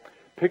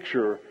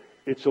picture,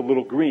 it's a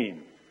little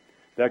green.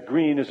 That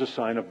green is a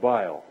sign of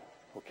bile,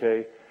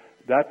 okay?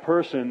 that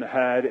person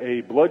had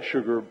a blood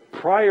sugar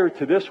prior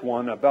to this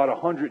one about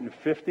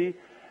 150,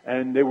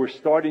 and they were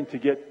starting to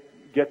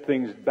get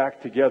things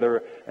back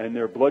together, and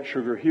their blood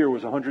sugar here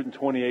was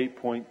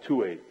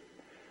 128.28.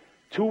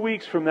 2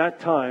 weeks from that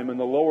time, in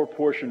the lower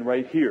portion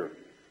right here,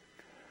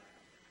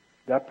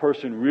 that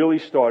person really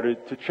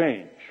started to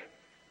change.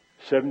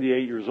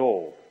 78 years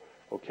old,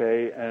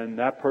 okay, and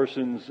that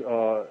person's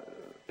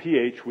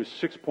pH was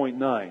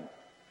 6.9,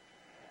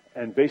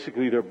 and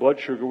basically their blood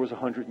sugar was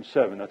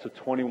 107. That's a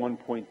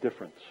 21-point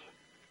difference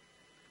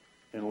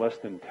in less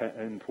than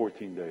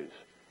 14 days.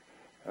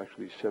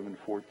 Actually,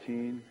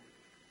 714,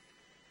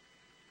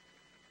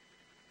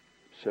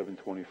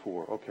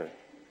 724. Okay,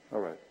 all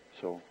right.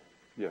 So,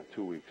 yeah,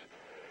 2 weeks.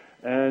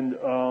 And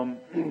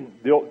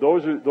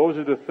those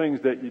are the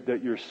things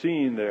that you're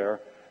seeing there,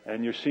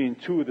 and you're seeing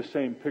two of the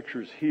same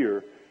pictures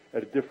here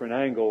at a different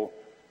angle.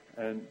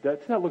 And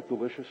doesn't that look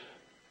delicious?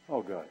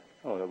 Oh God,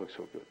 oh that looks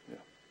so good.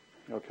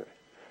 Yeah. Okay.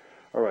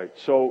 All right.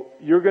 So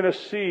you're going to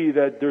see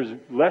that there's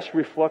less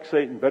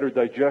refluxate and better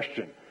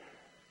digestion.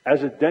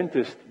 As a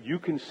dentist, you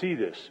can see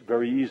this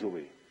very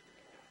easily.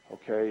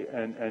 Okay,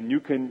 and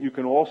you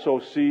can also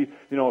see,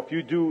 if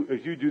you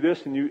do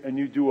this and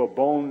you do a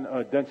bone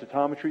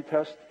densitometry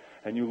test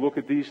and you look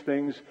at these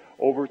things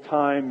over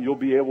time, you'll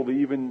be able to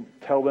even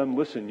tell them,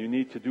 listen, you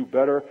need to do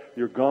better.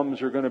 Your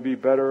gums are going to be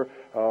better.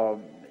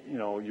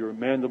 Your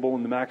mandible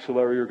and the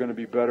maxillary are going to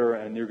be better,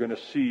 and you're going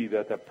to see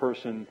that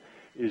person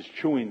is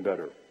chewing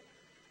better.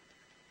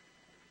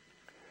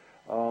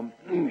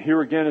 Here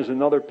again is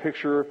another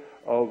picture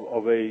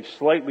of a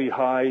slightly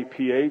high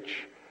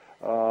pH.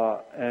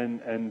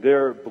 And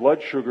their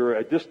blood sugar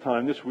at this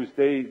time,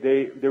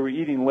 they were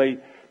eating late.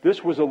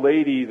 This was a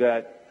lady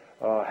that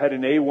had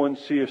an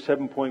A1C of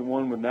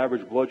 7.1 with an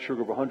average blood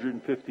sugar of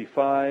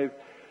 155.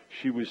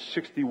 She was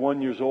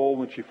 61 years old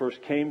when she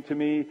first came to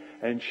me,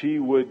 and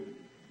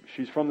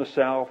she's from the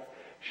South.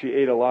 She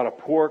ate a lot of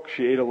pork,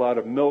 she ate a lot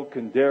of milk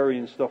and dairy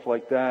and stuff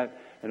like that,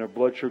 and her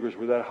blood sugars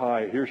were that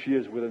high. Here she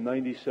is with a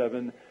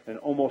 97 and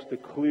almost a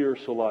clear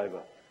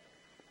saliva.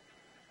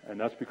 And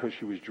that's because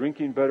she was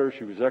drinking better,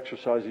 she was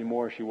exercising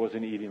more, she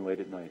wasn't eating late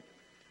at night.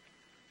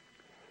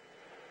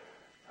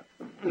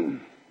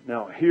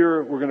 Now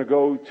here we're going to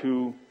go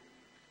to,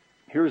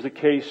 here's a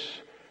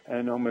case,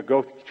 and I'm going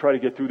to try to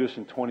get through this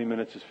in 20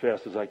 minutes as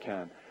fast as I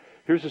can.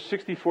 Here's a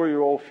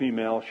 64-year-old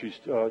female. She's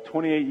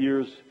 28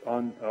 years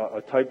on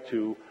a type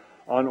 2,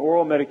 on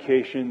oral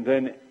medication,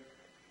 then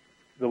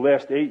the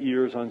last 8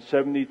 years on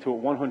 70 to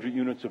 100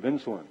 units of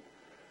insulin,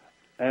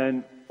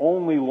 and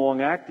only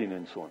long-acting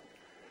insulin.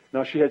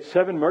 Now, she had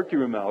 7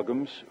 mercury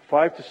amalgams,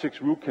 5 to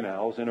 6 root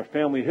canals, and her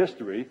family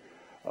history,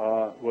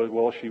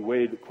 she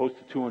weighed close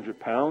to 200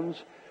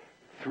 pounds.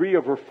 3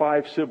 of her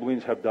 5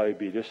 siblings have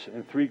diabetes,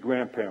 and 3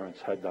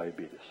 grandparents had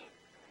diabetes.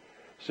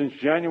 Since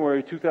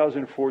January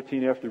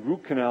 2014, after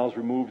root canals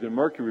removed and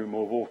mercury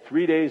removal,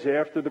 3 days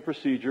after the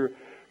procedure,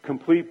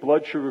 complete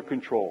blood sugar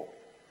control.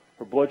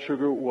 Her blood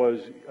sugar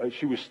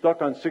she was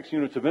stuck on 6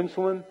 units of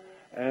insulin,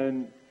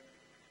 and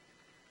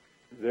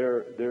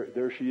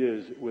there she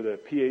is with a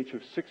pH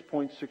of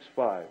 6.65.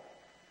 All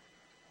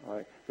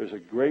right. There's a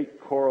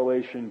great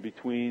correlation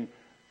between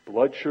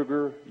blood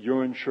sugar,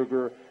 urine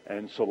sugar,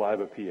 and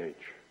saliva pH.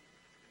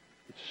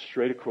 It's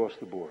straight across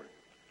the board.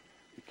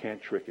 You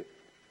can't trick it.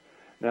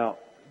 Now,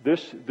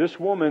 this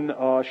woman,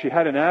 she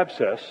had an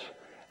abscess,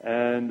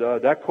 and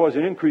that caused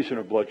an increase in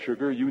her blood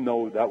sugar. You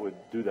know that would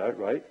do that,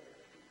 right?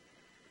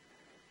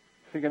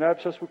 Think an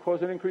abscess would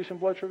cause an increase in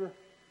blood sugar?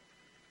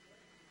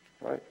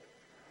 Right.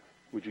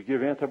 Would you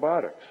give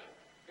antibiotics?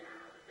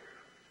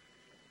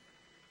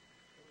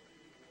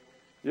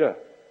 Yeah,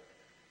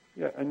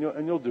 and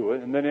you'll do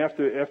it. And then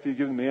after you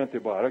give them the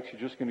antibiotics,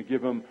 you're just going to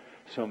give them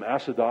some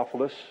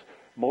acidophilus,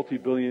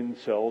 multi-billion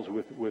cells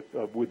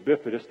with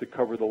bifidus to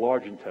cover the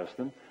large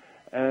intestine,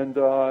 and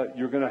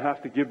you're going to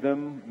have to give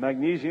them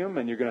magnesium,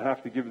 and you're going to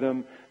have to give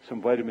them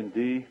some vitamin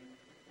D,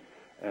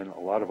 and a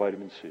lot of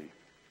vitamin C.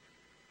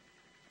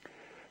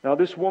 Now,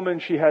 this woman,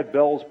 she had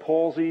Bell's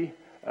palsy,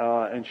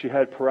 and she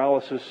had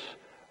paralysis.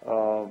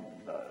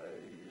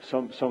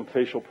 Some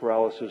facial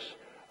paralysis,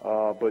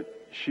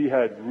 but she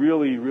had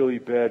really, really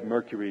bad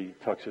mercury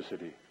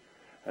toxicity.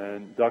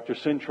 And Dr.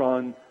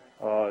 Cintron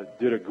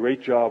did a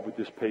great job with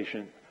this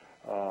patient,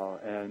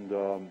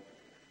 and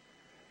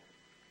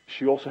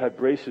she also had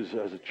braces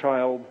as a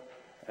child,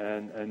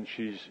 and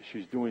she's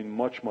doing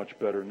much, much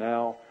better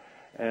now.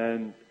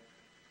 And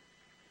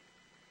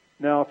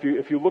now,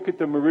 if you look at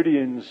the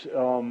meridians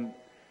in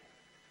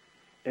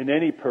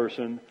any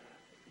person,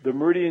 the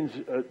meridians,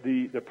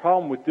 the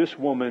problem with this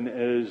woman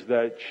is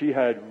that she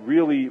had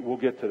really, we'll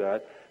get to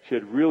that, she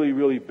had really,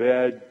 really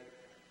bad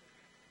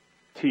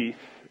teeth,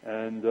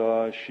 and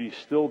she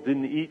still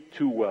didn't eat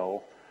too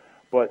well.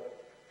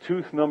 But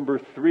tooth number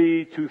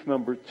 3, tooth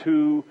number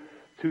 2,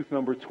 tooth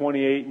number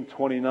 28 and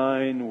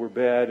 29 were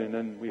bad, and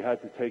then we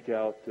had to take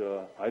out,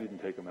 I didn't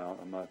take them out,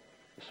 I'm not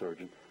a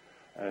surgeon.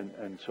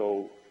 And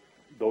so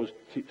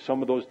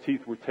some of those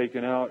teeth were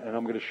taken out, and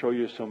I'm going to show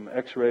you some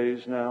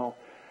x-rays now.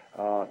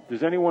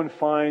 Does anyone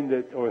find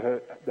that,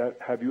 or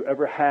have you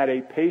ever had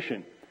a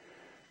patient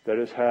that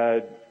has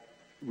had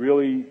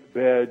really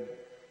bad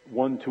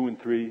 1, 2, and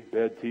 3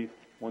 bad teeth?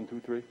 1, 2,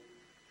 3.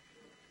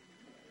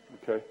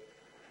 Okay.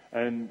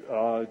 And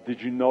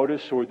did you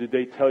notice, or did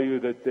they tell you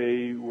that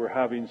they were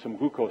having some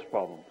glucose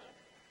problems?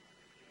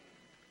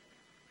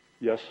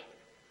 Yes?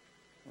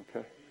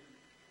 Okay.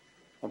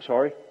 I'm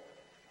sorry?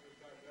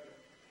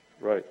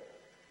 Right.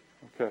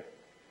 Okay.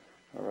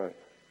 All right.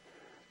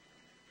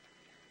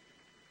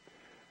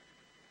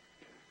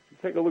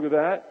 Take a look at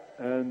that,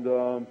 and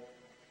you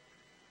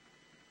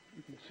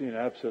can see an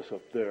abscess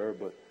up there,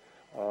 but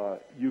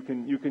you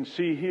can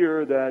see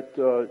here that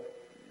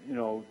you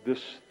know,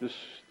 this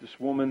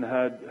woman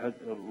had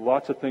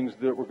lots of things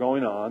that were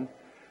going on,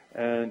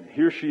 and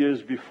here she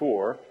is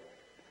before,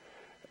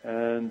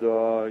 and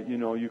you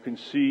know, you can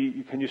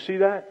see. Can you see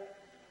that?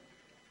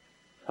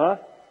 Huh?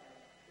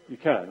 You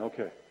can.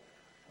 Okay.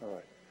 All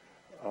right.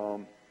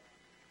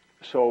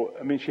 So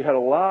I mean, she had a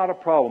lot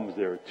of problems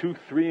there. 2,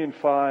 3, and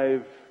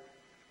 5.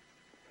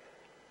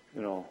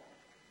 You know,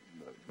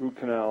 root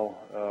canal.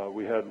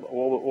 We had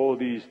all of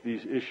these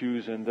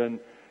issues, and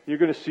then you're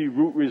going to see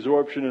root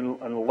resorption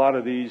in a lot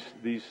of these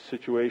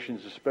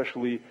situations,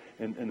 especially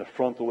in the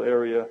frontal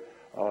area,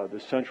 the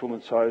central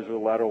incisor, the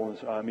lateral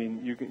incisor. I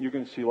mean, you're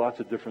going to see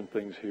lots of different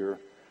things here,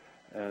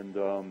 and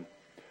the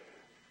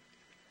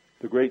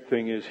great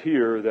thing is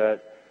here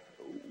that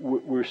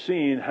we're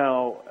seeing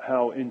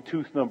how in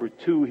tooth number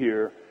 2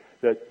 here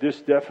that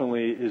this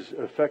definitely is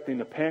affecting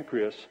the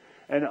pancreas,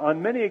 and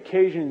on many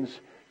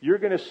occasions you're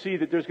going to see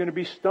that there's going to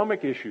be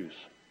stomach issues.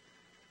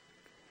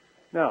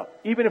 Now,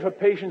 even if a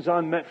patient's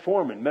on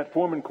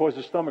metformin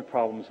causes stomach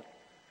problems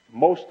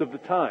most of the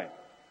time,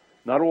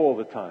 not all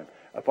the time.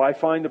 If I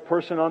find a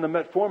person on the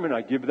metformin,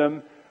 I give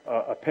them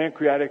a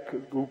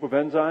pancreatic group of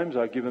enzymes.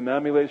 I give them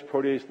amylase,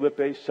 protease,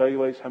 lipase,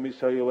 cellulase,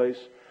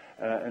 hemicellulase,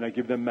 and I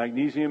give them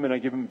magnesium, and I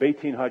give them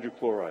betaine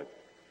hydrochloride.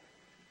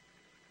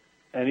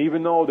 And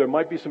even though there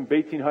might be some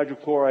betaine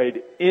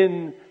hydrochloride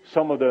in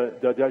some of the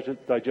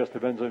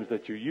digestive enzymes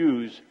that you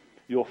use,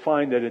 you'll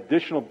find that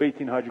additional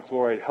betaine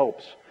hydrochloride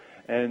helps.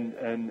 And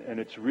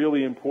it's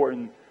really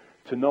important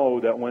to know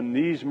that when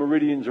these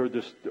meridians are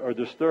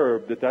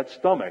disturbed, that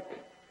stomach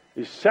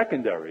is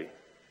secondary.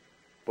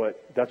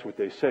 But that's what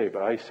they say,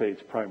 but I say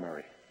it's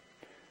primary.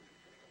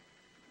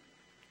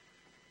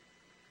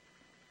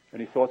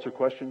 Any thoughts or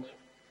questions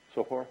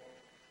so far?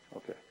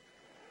 Okay.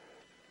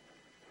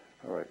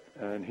 All right.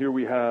 And here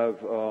we have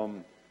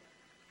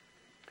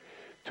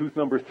tooth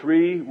number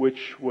 3,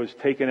 which was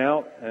taken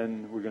out,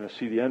 and we're going to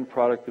see the end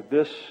product of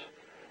this.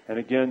 And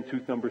again,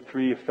 tooth number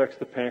 3 affects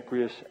the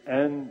pancreas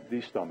and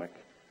the stomach.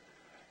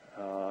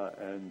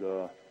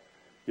 You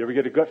ever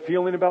get a gut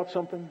feeling about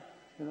something?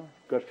 You know,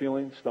 gut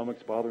feeling,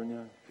 stomach's bothering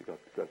you? You got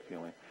the gut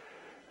feeling.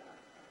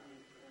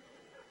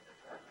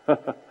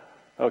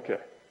 Okay.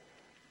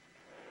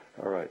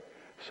 All right.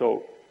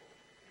 So,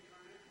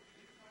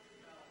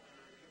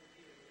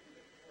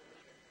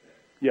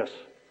 yes.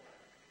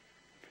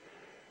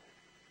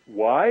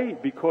 Why?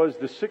 Because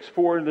the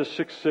 6-4 and the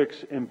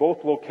 6-6 in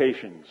both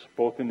locations,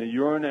 both in the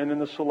urine and in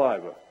the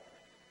saliva,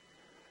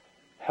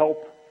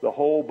 help the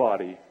whole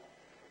body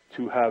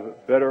to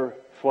have better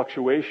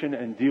fluctuation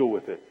and deal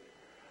with it.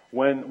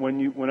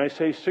 When I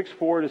say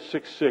 6-4 to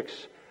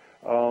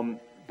 6-6,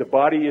 the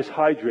body is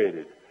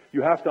hydrated.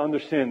 You have to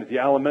understand that the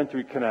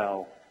alimentary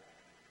canal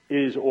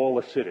is all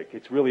acidic.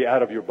 It's really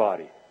out of your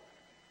body.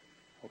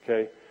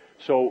 Okay?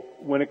 So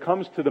when it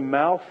comes to the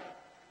mouth,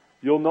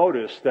 you'll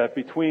notice that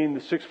between the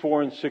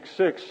 6-4 and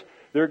 6-6,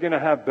 they're going to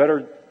have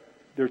better,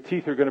 their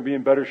teeth are going to be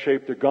in better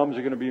shape, their gums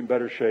are going to be in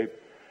better shape,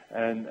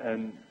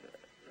 and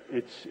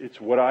it's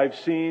what I've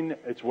seen.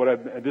 It's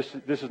what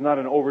this is not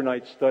an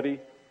overnight study,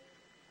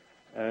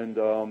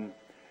 and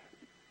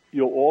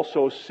you'll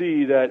also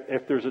see that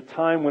if there's a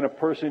time when a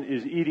person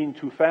is eating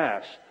too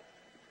fast,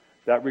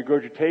 that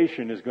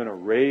regurgitation is going to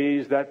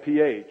raise that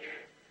pH,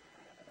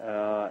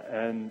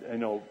 and you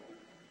know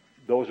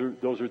those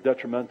are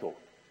detrimental.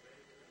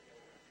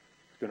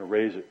 It's going to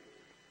raise it.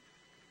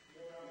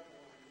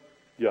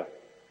 Yeah.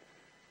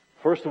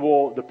 First of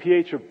all, the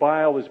pH of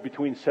bile is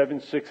between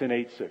 7.6 and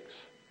 8.6.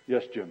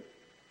 Yes, Jim.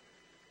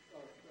 So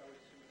you're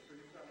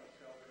talking about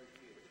salivary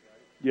pH,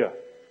 right? Yeah.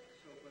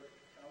 So, but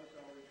I was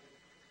always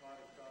thought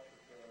that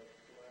the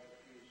saliva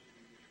pH should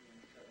be between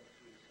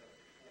 7.2 and 7.4.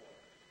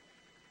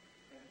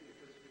 And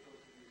if it's because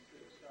of the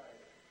acidic side,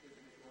 isn't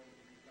it going to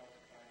be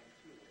calcifying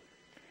too?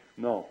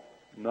 No,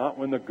 not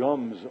when the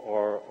gums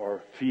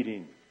are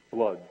feeding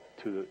blood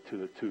to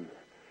the tooth.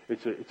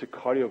 It's a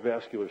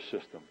cardiovascular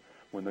system.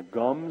 When the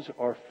gums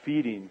are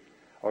feeding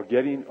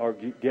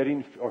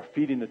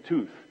the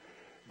tooth,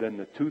 then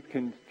the tooth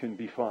can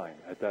be fine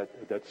at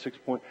that 6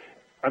 point.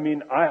 I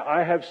mean,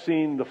 I have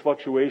seen the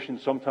fluctuation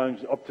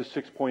sometimes up to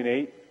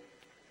 6.8,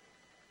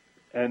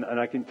 and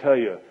I can tell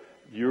you,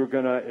 you're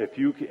gonna if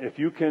you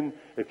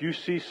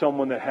see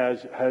someone that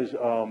has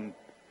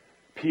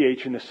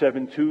pH in the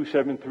 7.2,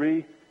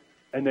 7.3,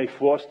 and they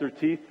floss their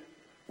teeth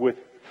with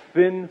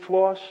thin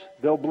floss,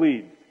 they'll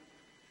bleed.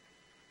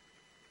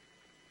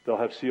 They'll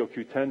have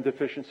COQ10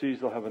 deficiencies.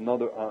 They'll have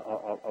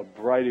a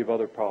variety of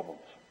other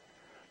problems.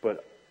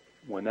 But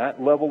when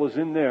that level is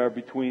in there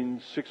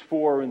between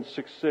 6.4 and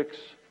 6.6,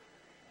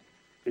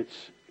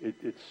 it's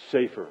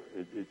safer.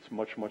 It's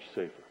much, much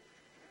safer.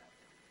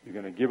 You're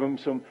going to give them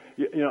some,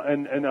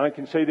 and I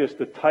can say this,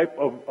 the type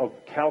of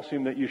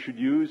calcium that you should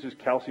use is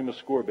calcium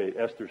ascorbate,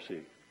 ester C.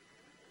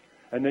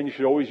 And then you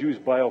should always use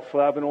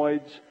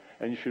bioflavonoids,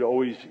 and you should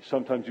always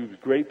sometimes use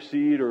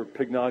grapeseed or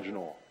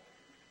pycnogenol.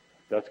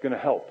 That's going to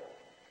help.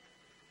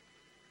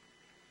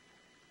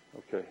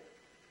 Okay.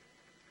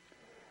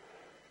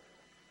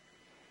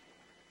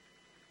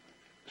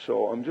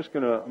 So I'm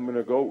going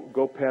to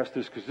go past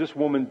this because this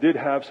woman did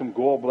have some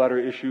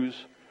gallbladder issues,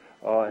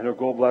 and her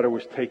gallbladder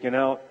was taken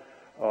out.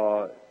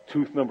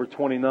 Tooth number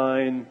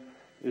 29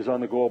 is on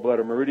the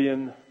gallbladder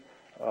meridian,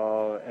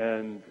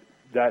 and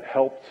that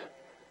helped.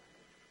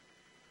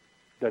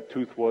 That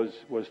tooth was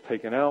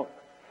taken out,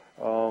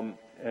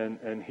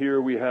 and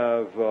here we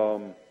have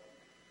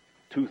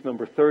tooth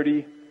number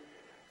 30,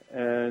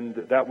 and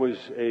that was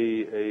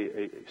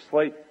a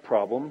slight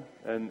problem,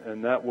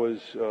 and that was.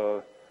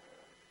 Let's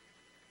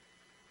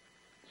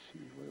see,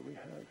 what do we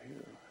have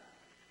here?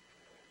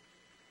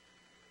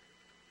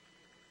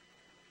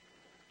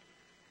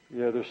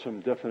 Yeah, there's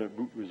some definite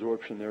root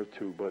resorption there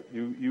too, but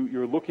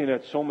you're looking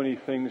at so many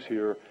things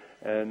here,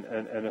 and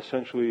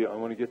essentially I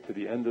want to get to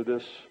the end of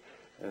this,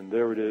 and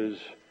there it is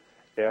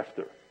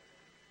after.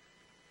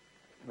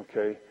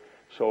 Okay,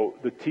 so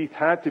the teeth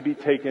had to be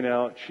taken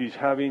out. She's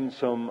having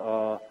some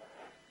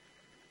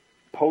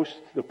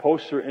the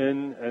posts are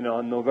in, and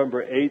on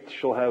November 8th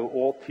she'll have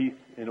all teeth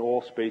in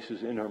all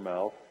spaces in her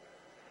mouth,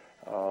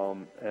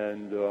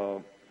 and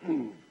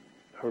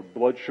her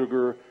blood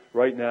sugar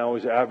right now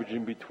is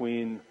averaging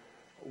between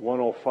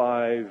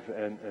 105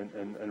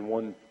 and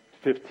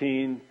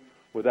 115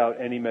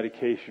 without any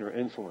medication or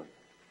insulin.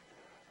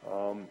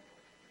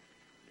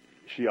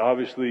 She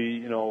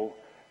obviously,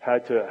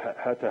 had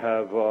to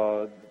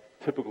have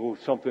typical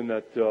something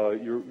that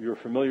you're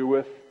familiar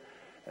with,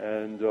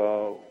 and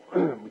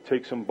we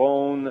take some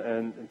bone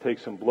and take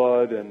some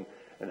blood and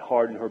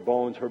harden her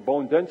bones. Her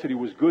bone density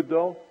was good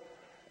though,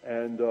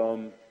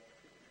 and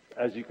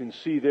as you can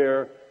see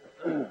there,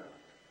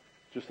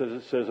 just as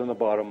it says on the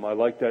bottom, I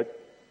like that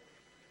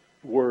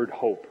word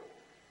hope.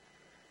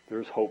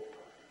 There's hope,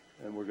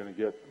 and we're going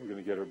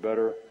to get her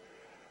better.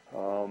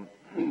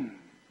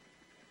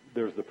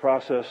 There's the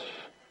process,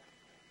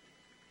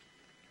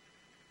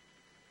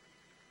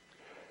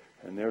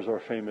 and there's our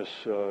famous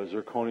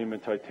zirconium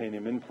and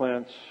titanium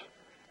implants.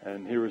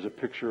 And here is a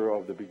picture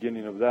of the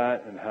beginning of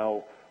that and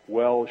how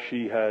well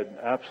she had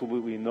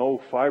absolutely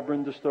no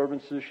fibrin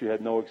disturbances. She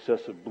had no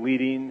excessive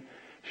bleeding.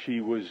 She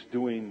was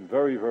doing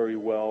very, very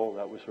well.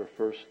 That was her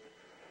first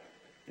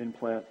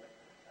implant.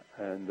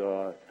 And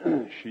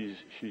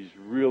she's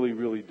really,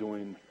 really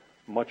doing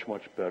much,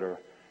 much better.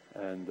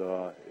 And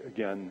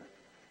again,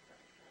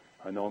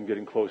 I know I'm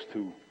getting close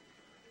to...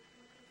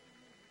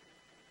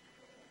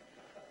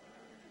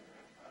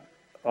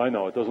 I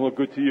know, it doesn't look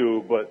good to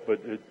you, but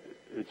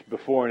it's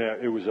before and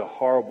after. It was a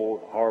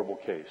horrible, horrible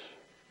case.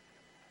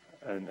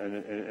 And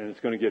it's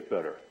going to get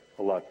better,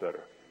 a lot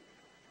better.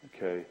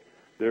 Okay.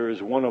 There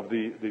is one of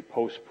the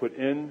posts put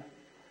in,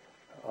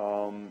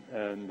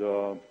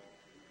 and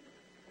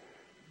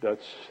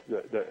that's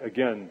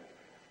again,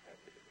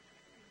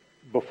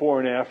 before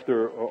and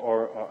after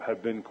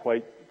have been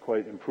quite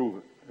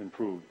improved.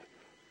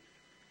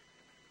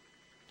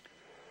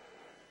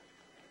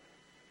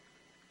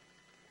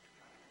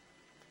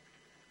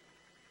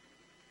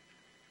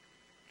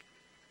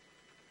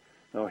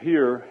 Now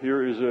here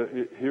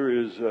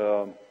is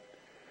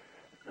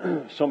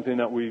something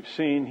that we've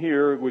seen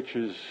here, which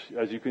is,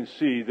 as you can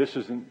see, this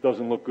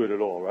doesn't look good at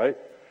all, right?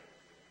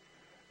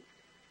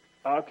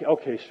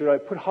 Okay, should I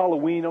put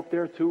Halloween up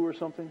there too or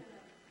something?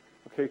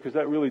 Okay, because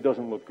that really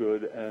doesn't look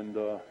good, and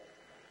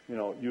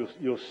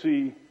you'll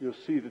see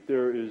that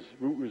there is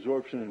root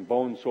resorption and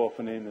bone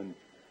softening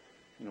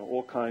and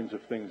all kinds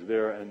of things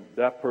there, and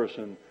that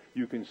person,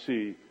 you can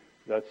see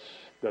that's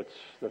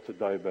a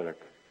diabetic.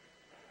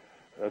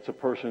 That's a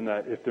person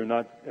that if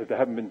they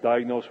haven't been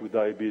diagnosed with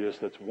diabetes,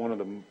 that's one of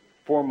the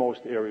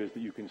foremost areas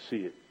that you can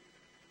see it.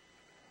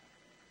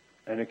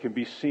 And it can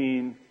be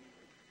seen,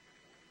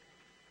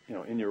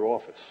 in your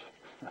office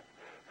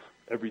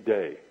every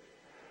day.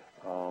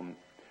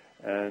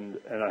 And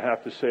I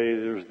have to say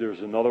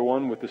there's another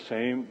one with the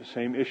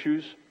same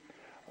issues.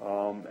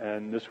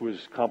 And this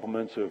was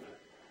compliments of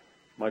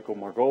Michael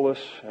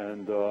Margolis,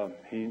 and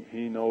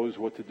he knows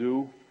what to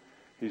do.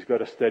 He's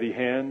got a steady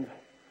hand,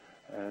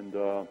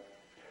 and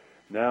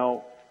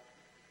now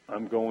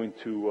I'm going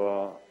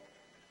to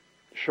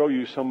show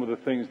you some of the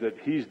things that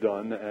he's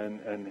done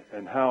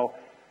and how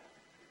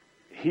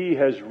he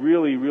has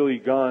really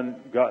gotten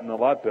a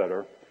lot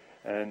better.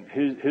 And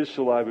his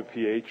saliva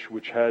pH,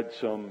 which had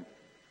some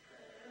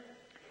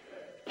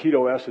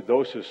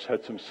ketoacidosis,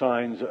 had some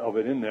signs of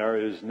it in there,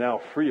 is now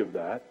free of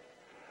that.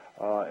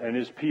 And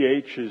his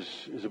pH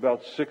is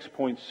about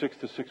 6.6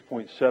 to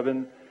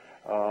 6.7,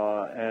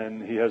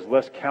 and he has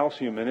less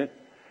calcium in it.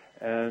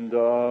 and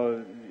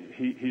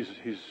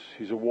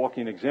he's a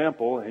walking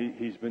example.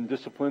 He's been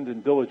disciplined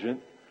and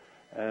diligent,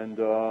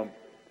 and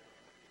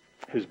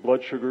his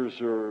blood sugars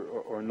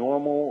are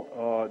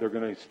normal. They're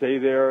going to stay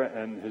there,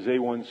 and his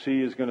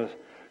A1C is going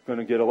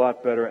to get a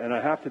lot better. And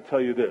I have to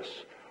tell you this: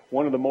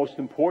 one of the most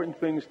important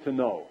things to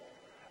know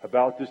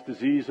about this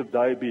disease of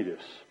diabetes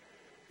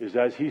is,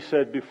 as he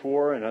said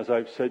before, and as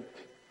I've said,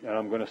 and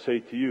I'm going to say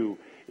to you,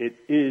 it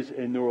is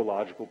a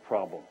neurological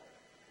problem.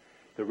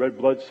 The red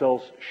blood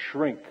cells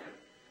shrink.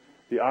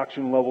 The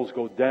oxygen levels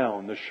go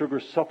down. The sugar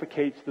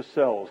suffocates the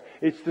cells.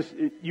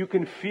 You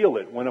can feel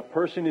it when a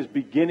person is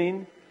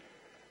beginning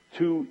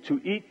to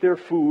eat their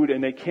food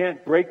and they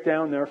can't break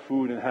down their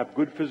food and have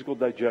good physical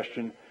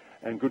digestion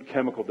and good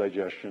chemical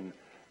digestion,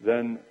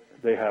 then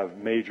they have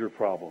major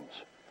problems.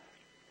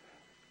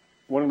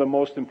 One of the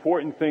most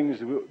important things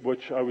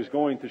which I was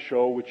going to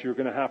show, which you're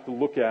going to have to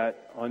look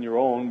at on your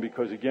own,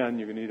 because again,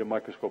 you're going to need a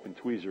microscope and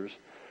tweezers,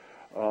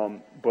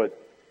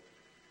 but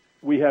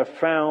we have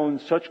found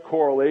such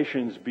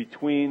correlations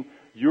between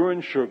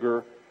urine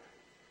sugar,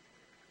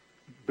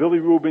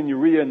 bilirubin,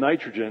 urea,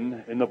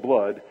 nitrogen in the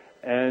blood,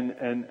 and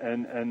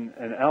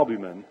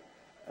albumin,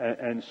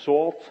 and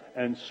salt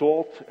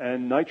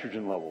and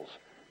nitrogen levels.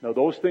 Now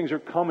those things are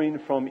coming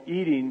from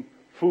eating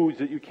foods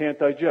that you can't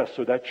digest.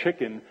 So that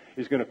chicken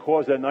is going to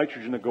cause that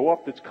nitrogen to go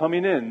up that's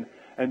coming in,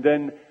 and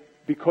then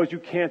because you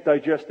can't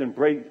digest and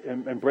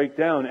break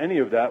down any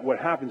of that, what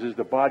happens is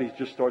the body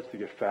just starts to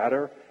get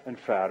fatter and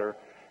fatter,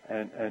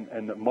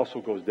 and the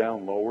muscle goes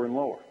down lower and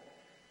lower.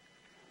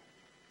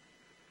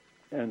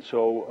 And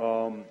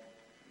so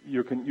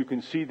you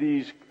can see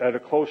these at a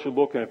closer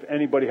look, and if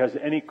anybody has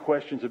any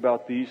questions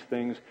about these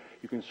things,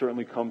 you can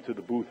certainly come to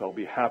the booth. I'll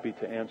be happy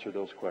to answer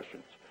those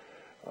questions.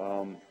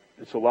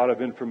 It's a lot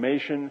of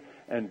information,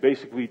 and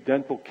basically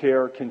dental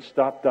care can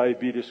stop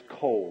diabetes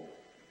cold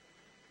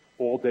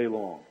all day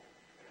long.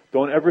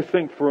 Don't ever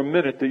think for a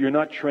minute that you're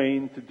not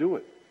trained to do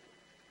it.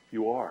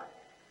 You are.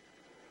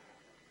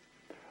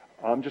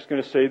 I'm just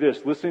going to say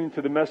this: listening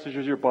to the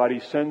messages your body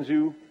sends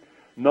you,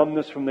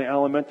 numbness from the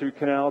alimentary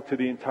canal to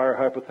the entire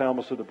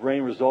hypothalamus of the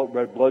brain, result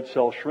red blood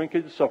cell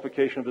shrinkage,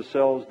 suffocation of the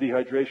cells,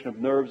 dehydration of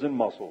nerves and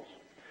muscles.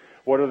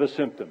 What are the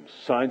symptoms?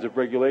 Signs of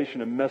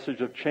regulation, a message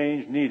of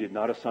change needed,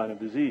 not a sign of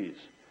disease.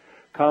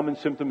 Common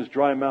symptoms: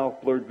 dry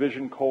mouth, blurred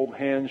vision, cold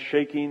hands,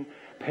 shaking,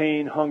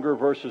 pain, hunger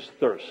versus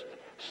thirst,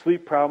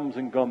 sleep problems,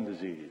 and gum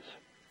disease.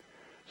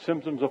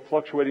 Symptoms of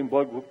fluctuating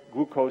blood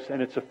glucose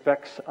and its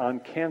effects on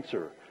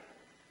cancer.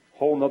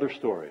 Whole nother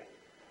story.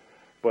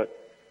 But,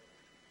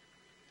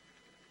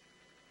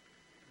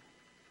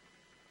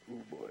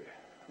 oh boy,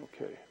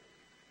 okay.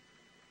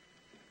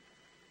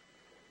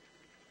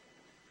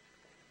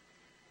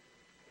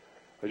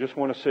 I just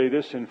want to say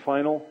this in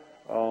final.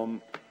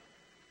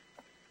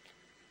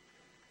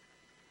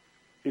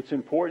 It's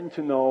important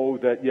to know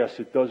that, yes,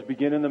 it does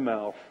begin in the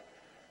mouth,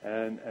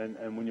 and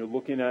when you're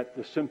looking at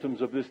the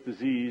symptoms of this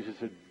disease,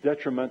 it's a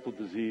detrimental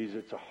disease,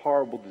 it's a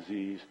horrible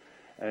disease,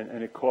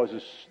 and it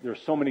causes,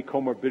 there's so many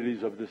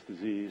comorbidities of this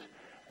disease,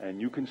 and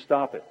you can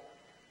stop it.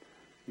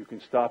 You can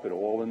stop it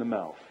all in the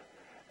mouth.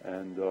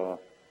 And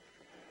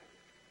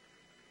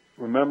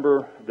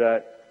remember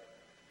that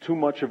too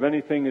much of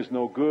anything is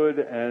no good,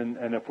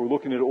 and if we're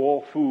looking at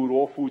all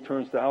food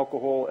turns to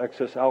alcohol.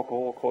 Excess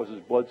alcohol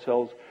causes blood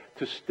cells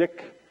to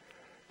stick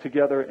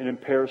together and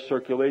impairs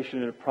circulation,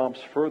 and it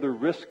prompts further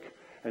risk,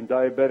 and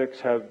diabetics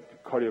have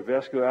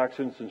cardiovascular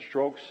accidents and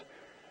strokes.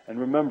 And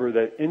remember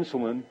that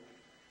insulin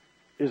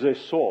is a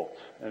salt,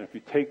 and if you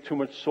take too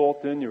much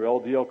salt in, your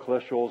LDL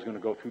cholesterol is going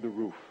to go through the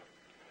roof.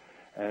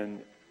 And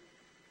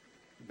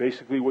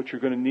basically what you're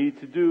going to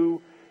need to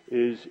do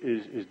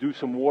is do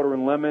some water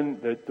and lemon.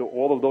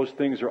 All of those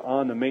things are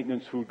on the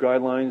maintenance food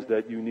guidelines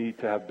that you need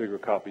to have bigger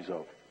copies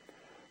of.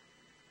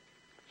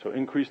 So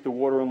increase the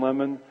water and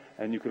lemon,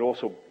 and you could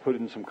also put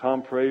in some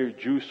comfrey or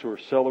juice or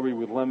celery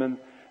with lemon,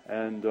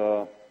 and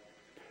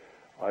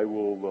I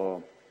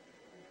will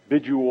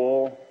bid you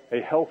all a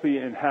healthy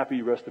and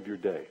happy rest of your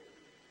day.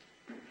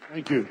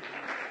 Thank you.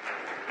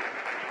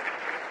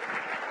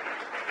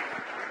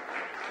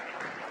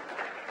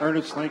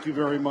 Ernest, thank you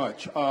very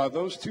much.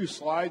 Those two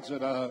slides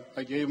that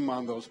I gave him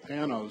on those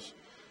panos,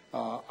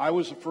 I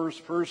was the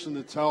first person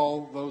to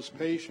tell those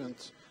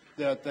patients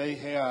that they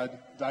had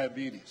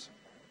diabetes.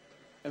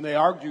 And they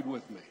argued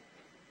with me.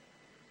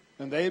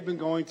 And they had been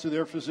going to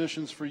their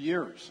physicians for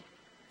years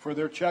for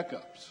their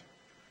checkups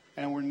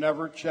and were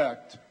never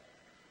checked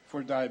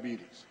for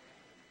diabetes.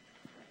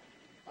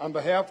 On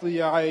behalf of the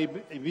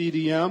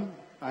IABDM,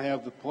 I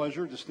have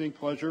the distinct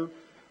pleasure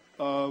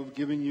of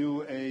giving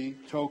you a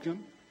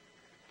token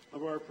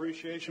of our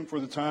appreciation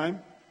for the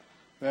time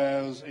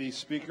as a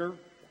speaker,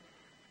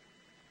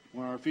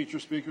 one of our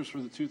featured speakers for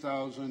the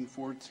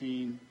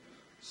 2014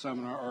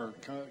 seminar or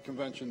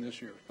convention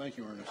this year. Thank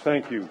you, Ernest.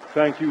 Thank you.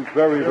 Thank you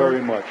very,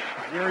 very much.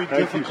 Very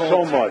Thank difficult.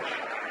 you so much.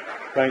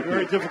 Thank you.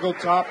 Very difficult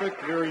topic.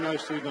 Very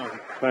nicely done.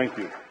 Thank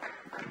you.